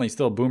 there's definitely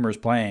still boomers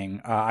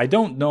playing. I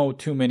don't know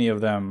too many of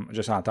them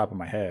just on top of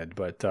my head,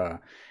 but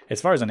as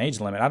far as an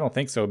age limit, I don't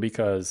think so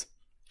because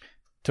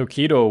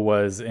Tokido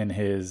was in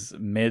his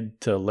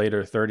mid to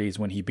later 30s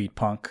when he beat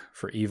Punk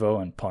for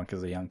EVO, and Punk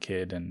is a young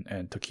kid,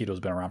 and Tokido's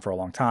been around for a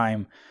long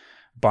time.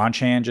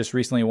 Bonchan just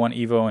recently won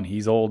EVO, and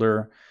he's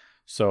older.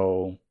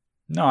 So,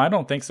 no, I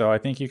don't think so. I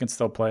think you can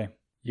still play.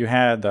 You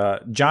had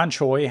John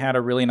Choi had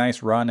a really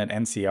nice run at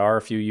NCR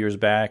a few years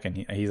back,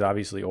 and he's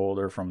obviously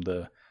older from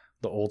the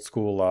old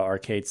school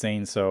arcade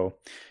scene. So,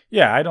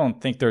 yeah, I don't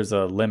think there's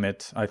a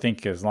limit. I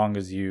think as long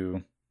as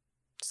you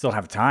still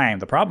have time.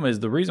 The problem is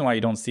the reason why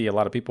you don't see a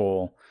lot of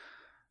people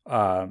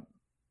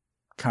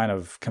kind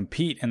of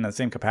compete in the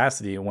same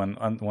capacity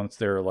once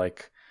they're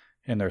like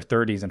in their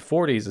 30s and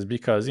 40s is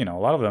because, a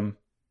lot of them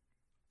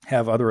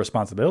have other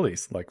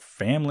responsibilities like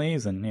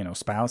families and,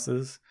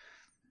 spouses.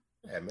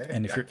 Yeah, man.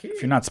 And if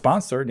you're not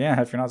sponsored,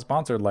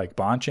 like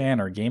Bonchan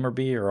or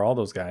GamerBee or all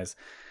those guys,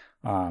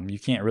 you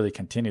can't really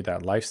continue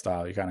that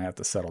lifestyle. You kind of have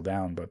to settle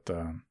down. But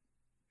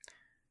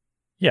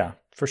yeah,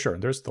 for sure,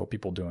 there's still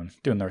people doing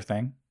their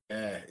thing.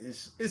 Yeah,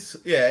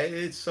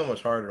 it's so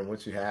much harder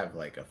once you have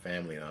like a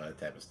family and all that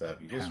type of stuff.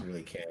 You just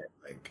really can't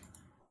like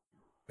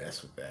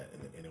mess with that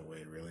in a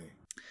way, really.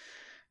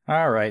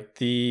 All right,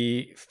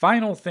 the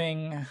final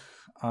thing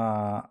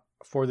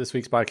for this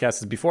week's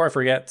podcast is, before I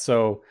forget,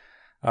 so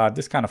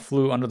this kind of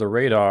flew under the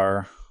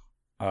radar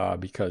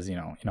because you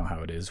know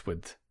how it is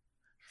with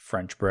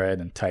French Bread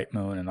and Type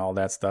Moon and all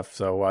that stuff.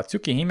 So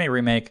Tsukihime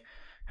Remake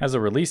has a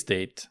release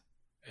date.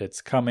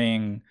 It's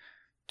coming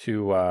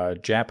to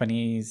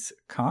Japanese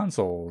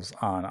consoles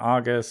on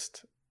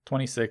August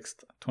 26th,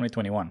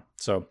 2021.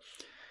 So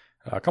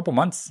a couple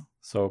months.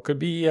 So it could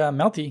be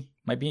Melty.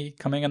 Might be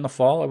coming in the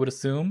fall, I would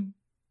assume.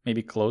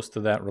 Maybe close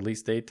to that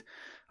release date.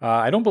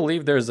 I don't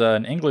believe there's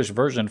an English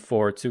version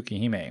for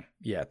Tsukihime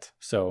yet.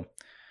 So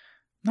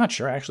not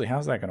sure actually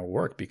how's that going to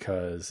work,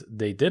 because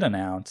they did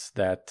announce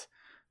that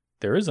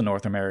there is a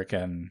North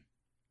American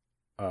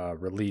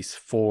release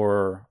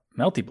for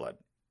Melty Blood,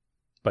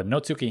 but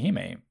no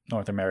Tsukihime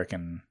North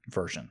American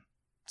version.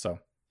 So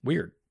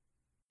weird.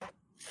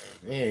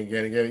 You ain't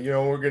gonna get it. You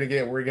know, we're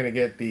gonna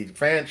get the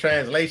fan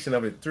translation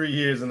of it 3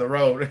 years in a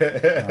row.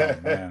 Oh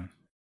man.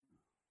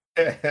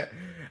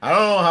 I don't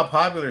know how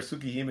popular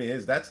Tsukihime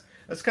is. That's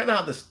kind of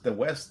how the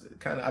West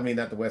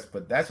not the West,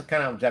 but that's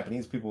kind of how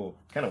Japanese people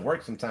kind of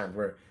work sometimes,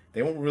 where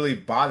they won't really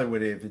bother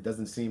with it if it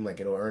doesn't seem like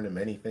it'll earn them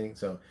anything.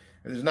 So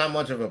if there's not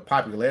much of a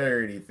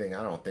popularity thing,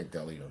 I don't think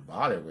they'll even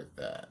bother with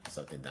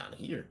something down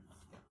here.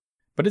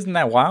 But isn't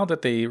that wild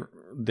that they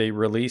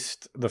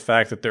released the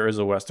fact that there is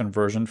a Western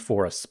version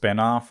for a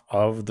spin-off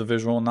of the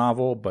visual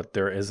novel, but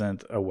there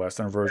isn't a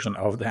Western version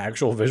of the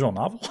actual visual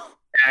novel?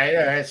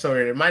 Yeah, so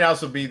it might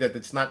also be that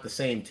it's not the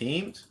same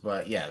teams,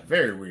 but yeah,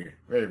 very weird.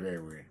 Very,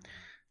 very weird.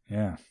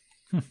 Yeah.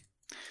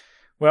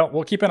 Well,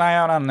 we'll keep an eye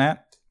out on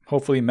that.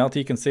 Hopefully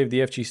Melty can save the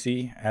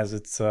FGC, as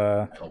it's...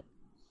 I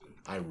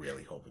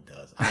really hope it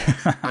does.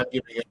 I'm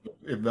giving it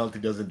if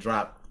Melty doesn't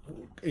drop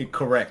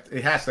correct.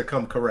 It has to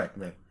come correct,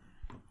 man.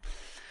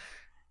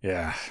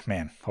 Yeah,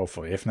 man,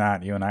 hopefully. If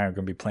not, you and I are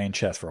going to be playing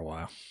chess for a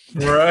while.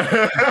 Right.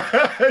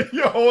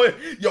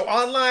 Yo,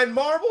 online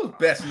marbles,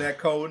 best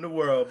netcode in the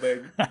world,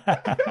 baby.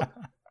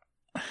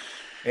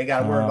 Ain't got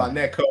to worry about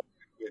netcode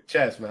with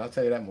chess, man. I'll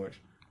tell you that much.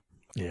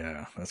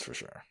 Yeah, that's for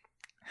sure.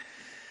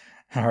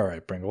 All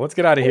right, Pringle, let's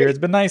get out of here. It's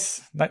been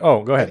nice.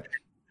 Oh, go ahead. I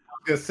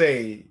was going to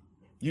say,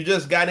 you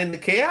just got into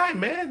KI,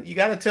 man. You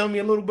got to tell me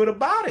a little bit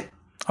about it.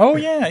 Oh,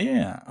 yeah.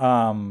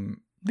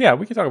 Yeah,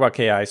 we can talk about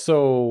KI.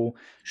 So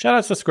shout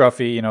out to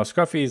Scruffy. You know,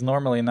 Scruffy is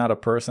normally not a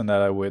person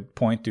that I would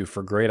point to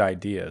for great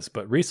ideas,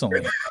 but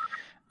recently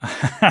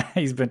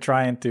he's been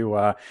trying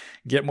to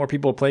get more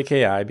people to play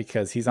KI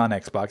because he's on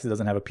Xbox. He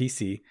doesn't have a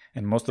PC,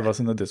 and most of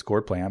us in the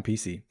Discord play on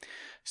PC.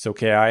 So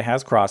KI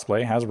has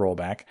crossplay, has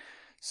rollback.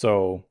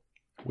 So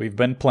we've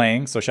been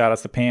playing. So shout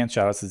outs to Pants,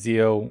 shout outs to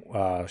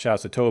Zio, shout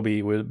outs to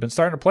Toby. We've been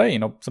starting to play,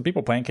 some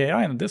people playing KI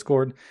in the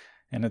Discord,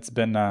 and it's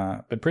been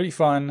pretty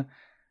fun.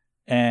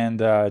 And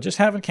just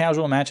having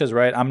casual matches,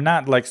 right? I'm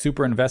not like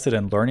super invested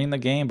in learning the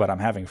game, but I'm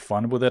having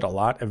fun with it a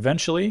lot.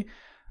 Eventually,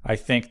 I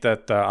think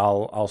that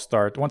I'll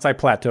start, once I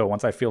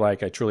feel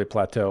like I truly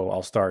plateau,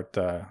 I'll start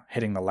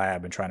hitting the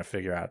lab and trying to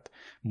figure out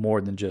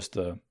more than just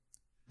the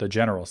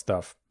general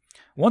stuff.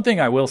 One thing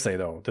I will say,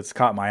 though, that's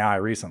caught my eye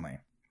recently,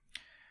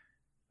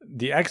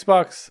 the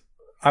Xbox,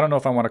 I don't know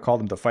if I want to call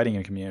them the fighting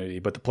game community,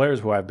 but the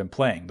players who I've been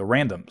playing, the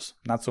randoms,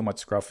 not so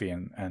much Scruffy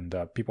and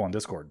people on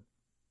Discord.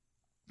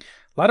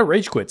 A lot of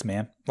rage quits,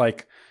 man.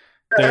 Like,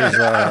 there's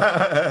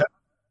I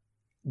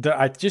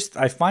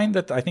think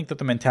that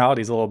the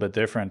mentality is a little bit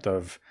different.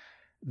 Of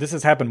this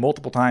has happened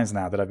multiple times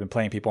now that I've been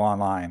playing people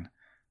online.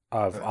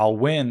 I'll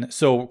win.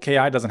 So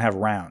KI doesn't have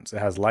rounds; it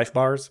has life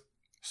bars.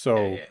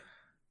 So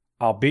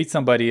I'll beat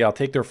somebody. I'll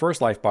take their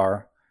first life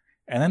bar,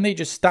 and then they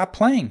just stop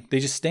playing. They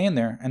just stand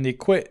there and they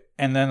quit.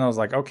 And then I was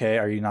like, okay,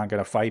 are you not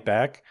going to fight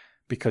back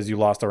because you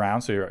lost a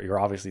round? So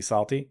you're obviously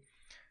salty.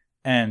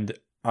 And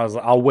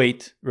I'll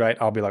wait, right?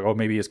 I'll be like, oh,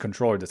 maybe his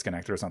controller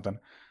disconnected or something.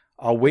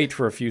 I'll wait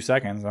for a few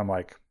seconds. I'm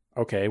like,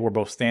 okay, we're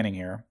both standing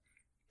here.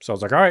 So I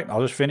was like, all right,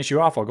 I'll just finish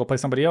you off. I'll go play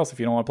somebody else if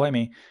you don't want to play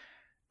me.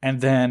 And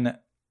then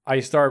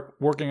I start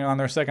working on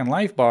their second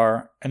life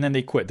bar, and then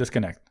they quit,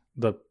 disconnect.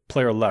 The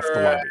player left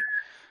the lobby.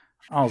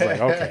 I was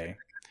like, okay.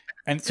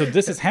 And so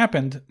this has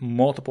happened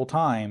multiple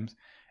times.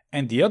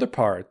 And the other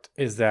part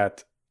is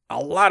that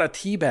a lot of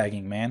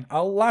teabagging, man.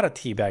 A lot of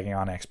teabagging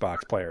on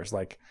Xbox players.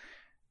 Like,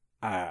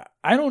 I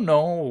don't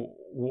know.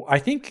 I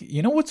think,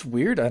 what's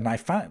weird, and I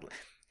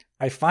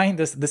find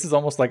this is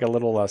almost like a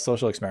little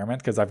social experiment,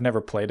 because I've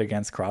never played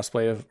against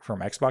crossplay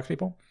from Xbox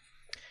people.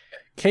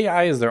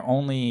 KI is their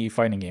only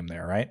fighting game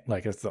there, right?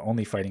 Like, it's the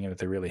only fighting game that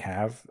they really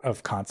have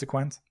of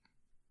consequence.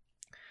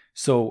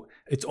 So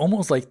it's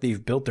almost like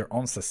they've built their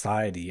own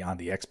society on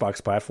the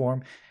Xbox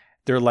platform,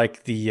 They're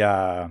like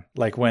the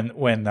like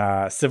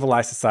when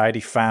civilized society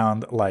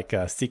found like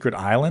a secret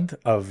island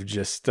of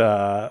just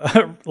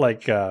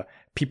like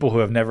people who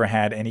have never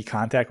had any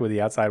contact with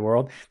the outside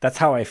world. That's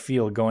how I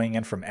feel going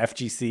in from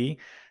FGC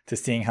to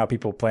seeing how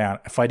people play on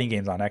fighting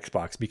games on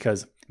Xbox.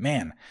 Because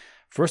man,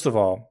 first of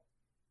all,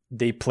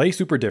 they play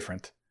super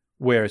different,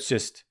 where it's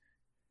just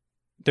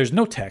there's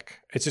no tech.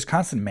 It's just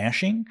constant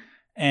mashing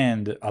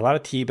and a lot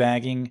of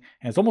teabagging.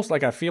 And it's almost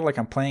like I feel like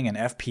I'm playing an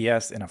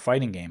FPS in a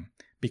fighting game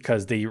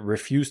because they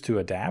refuse to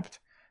adapt.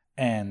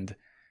 And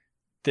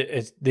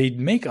they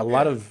make a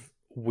lot of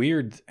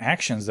weird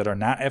actions that are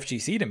not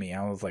FGC to me.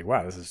 I was like,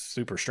 wow, this is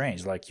super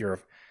strange. Like you're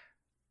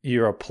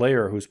a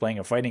player who's playing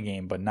a fighting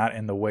game, but not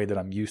in the way that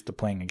I'm used to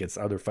playing against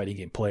other fighting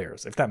game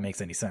players, if that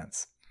makes any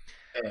sense.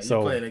 Yeah, so,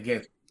 you're playing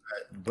against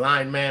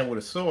blind man with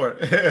a sword.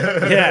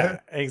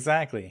 Yeah,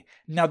 exactly.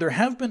 Now there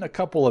have been a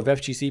couple of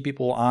FGC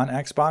people on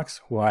Xbox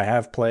who I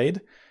have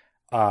played,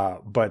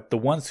 but the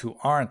ones who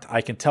aren't, I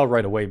can tell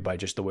right away by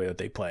just the way that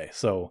they play.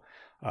 So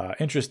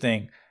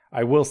interesting.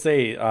 I will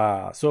say,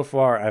 so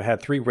far I've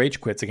had 3 rage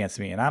quits against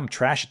me, and I'm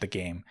trash at the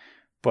game,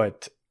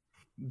 but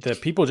the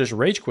people just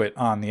rage quit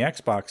on the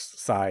Xbox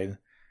side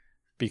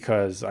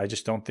because I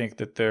just don't think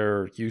that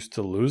they're used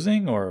to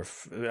losing, or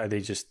if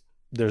they just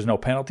there's no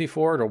penalty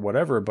for it or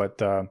whatever.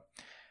 But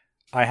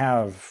I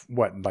have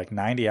like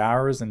 90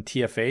 hours in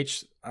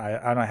TFH.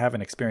 I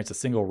haven't experienced a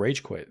single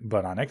rage quit,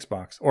 but on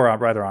Xbox, or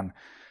rather on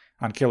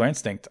Killer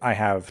Instinct, I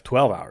have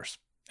 12 hours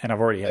and I've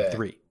already had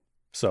 3.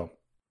 So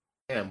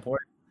yeah,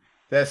 important.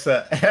 That's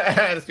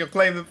that's your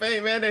claim to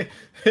fame, man.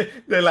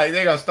 They're like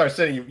they gonna start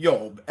saying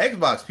yo,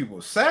 Xbox people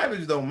are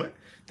savage though, man.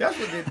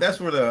 That's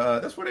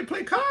where they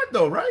play COD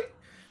though, right?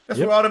 That's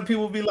where all them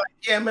people be like,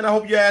 yeah, man, I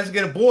hope your ass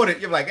get aborted.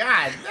 You're like,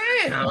 ah,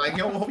 damn. Like,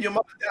 yo, I hope your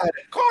mother died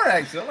in a car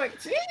accident. I'm like,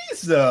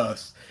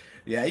 Jesus.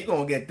 Yeah, you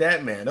gonna get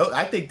that, man.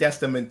 I think that's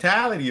the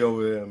mentality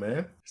over there,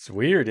 man. It's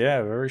weird,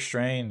 yeah, very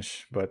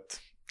strange. But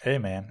hey,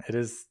 man, it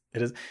is.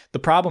 The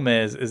problem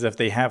is if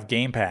they have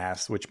Game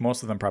Pass, which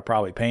most of them are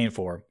probably paying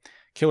for,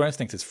 Killer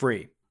Instinct is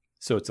free.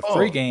 So it's a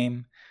free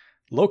game,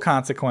 low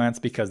consequence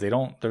because there's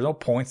no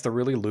points to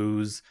really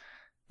lose.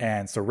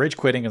 And so rage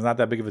quitting is not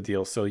that big of a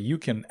deal. So you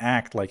can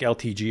act like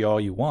LTG all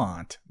you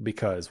want,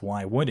 because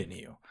why wouldn't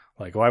you?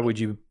 Like, why would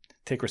you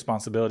take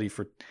responsibility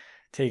for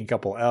taking a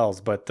couple L's?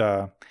 But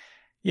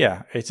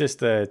yeah, it's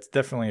just it's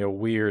definitely a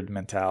weird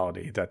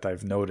mentality that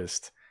I've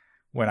noticed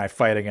when I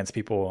fight against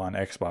people on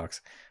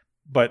Xbox.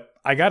 But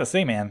I got to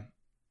say, man,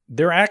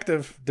 they're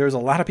active. There's a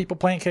lot of people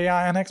playing KI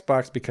on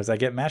Xbox because I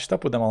get matched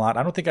up with them a lot.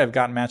 I don't think I've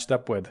gotten matched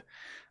up with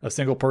a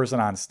single person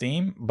on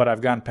Steam, but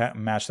I've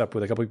gotten matched up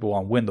with a couple people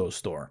on Windows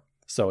Store.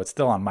 So it's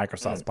still on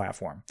Microsoft's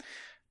platform.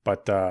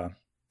 But the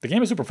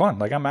game is super fun.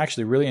 Like, I'm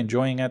actually really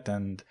enjoying it.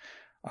 And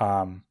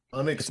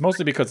it's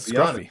mostly because it's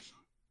scruffy.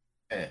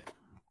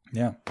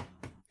 Yeah.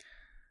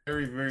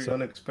 Very, very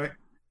unexpected.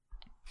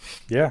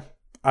 Yeah.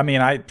 I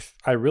mean,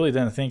 I really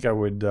didn't think I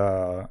would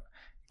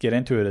get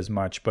into it as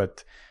much.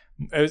 But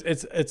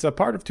it's a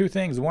part of 2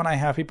 things. One, I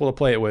have people to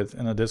play it with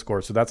in the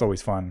Discord. So that's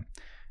always fun.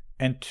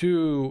 And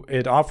 2,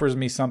 it offers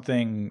me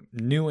something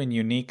new and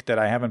unique that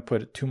I haven't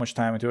put too much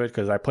time into it,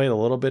 because I played a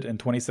little bit in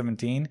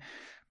 2017,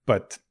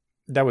 but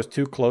that was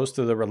too close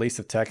to the release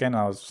of Tekken.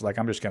 I was like,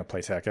 I'm just going to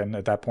play Tekken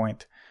at that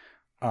point.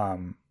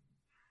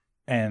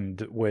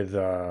 And with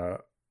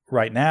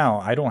right now,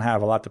 I don't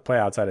have a lot to play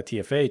outside of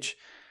TFH,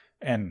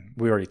 and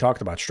we already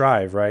talked about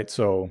Strive, right?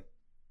 So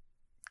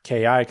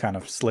KI kind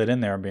of slid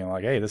in there and being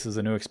like, hey, this is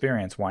a new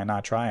experience. Why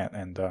not try it?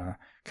 And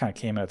kind of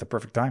came in at the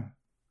perfect time.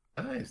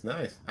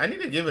 Nice. I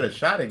need to give it a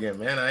shot again,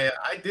 man.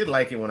 I did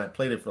like it when I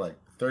played it for like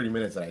 30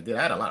 minutes. I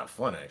had a lot of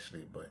fun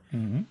actually, but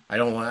I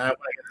don't want to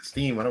get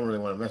Steam. I don't really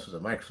want to mess with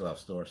the Microsoft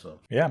Store. So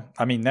yeah,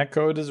 I mean,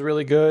 Netcode is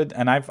really good,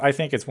 and I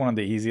think it's one of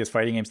the easiest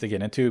fighting games to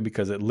get into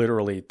because it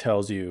literally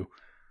tells you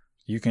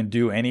can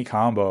do any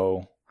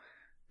combo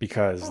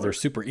because they're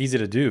super easy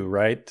to do.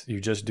 Right? You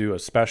just do a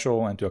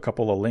special and do a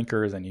couple of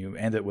linkers, and you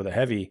end it with a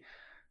heavy,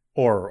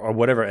 or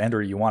whatever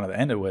ender you wanted to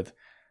end it with,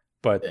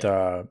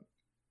 but.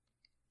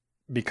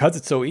 Because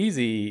it's so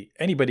easy,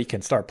 anybody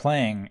can start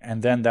playing,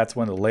 and then that's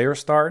when the layers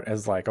start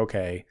as like,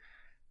 okay,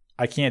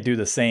 I can't do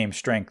the same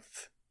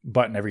strength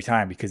button every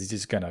time because he's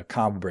just going to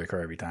combo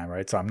breaker every time,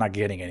 right? So I'm not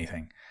getting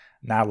anything.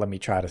 Now let me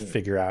try to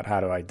figure out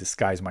how do I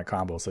disguise my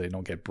combos so they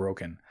don't get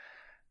broken.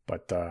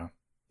 But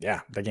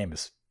yeah, the game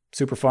is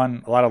super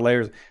fun. A lot of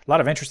layers, a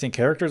lot of interesting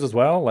characters as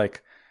well.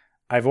 Like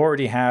I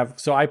play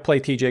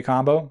TJ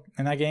combo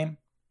in that game,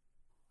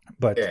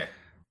 but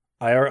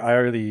I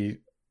already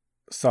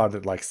saw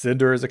that like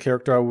Cinder is a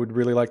character I would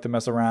really like to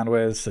mess around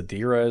with.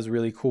 Sadira is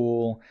really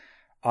cool.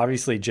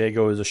 Obviously,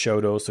 Jago is a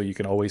Shoto, so you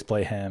can always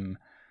play him.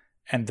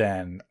 And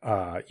then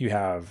you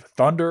have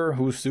Thunder,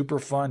 who's super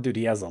fun. Dude,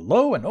 he has a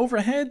low and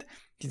overhead.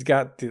 He's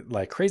got the,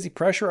 like crazy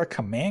pressure, a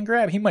command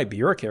grab. He might be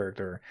your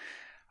character.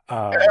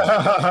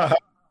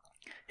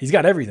 He's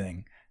got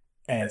everything.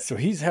 And so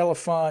he's hella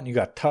fun. You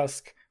got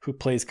Tusk, who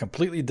plays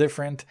completely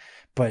different,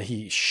 but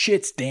he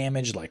shits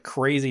damage like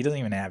crazy. He doesn't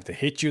even have to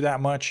hit you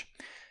that much.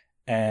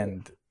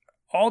 And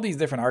all these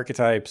different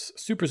archetypes,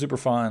 super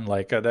fun.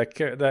 Like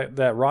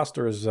that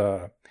roster is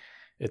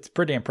it's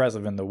pretty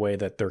impressive in the way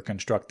that they're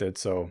constructed.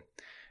 So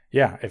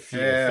yeah, if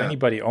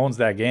anybody owns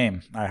that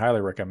game, I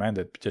highly recommend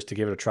it just to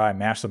give it a try,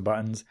 mash some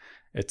buttons.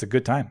 It's a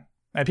good time,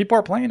 and people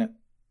are playing it.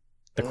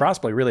 The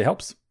crossplay really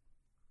helps.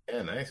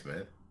 Yeah, nice,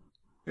 man.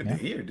 Good to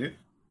hear, dude.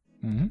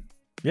 Mm-hmm.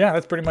 Yeah,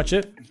 that's pretty much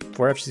it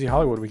for FGC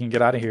Hollywood. We can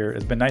get out of here.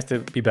 It's been nice to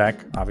be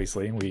back.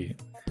 Obviously,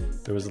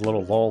 there was a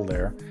little lull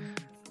there,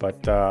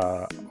 but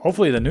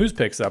hopefully the news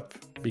picks up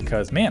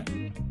because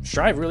man,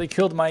 Strive really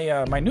killed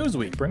my my news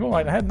week. Bringle,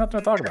 I had nothing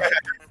to talk about.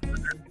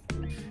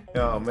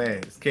 Oh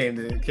man,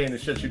 it came to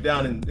shut you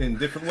down in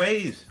different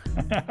ways.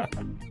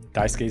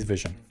 Daisuke's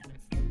vision.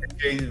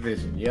 Daisuke's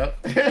vision. Yep.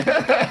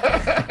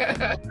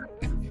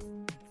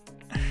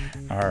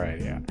 All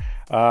right, yeah.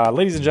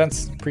 Ladies and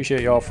gents,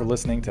 appreciate y'all for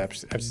listening to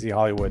FGC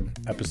Hollywood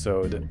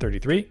episode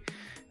 33.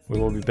 We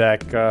will be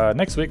back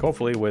next week,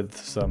 hopefully, with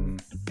some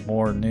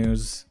more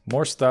news,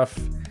 more stuff,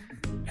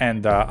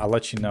 and I'll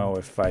let you know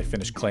if I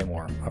finish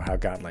Claymore or how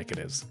godlike it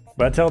is.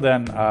 But until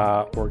then,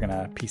 we're going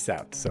to peace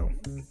out. So,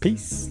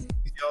 peace.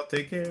 Y'all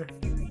take care.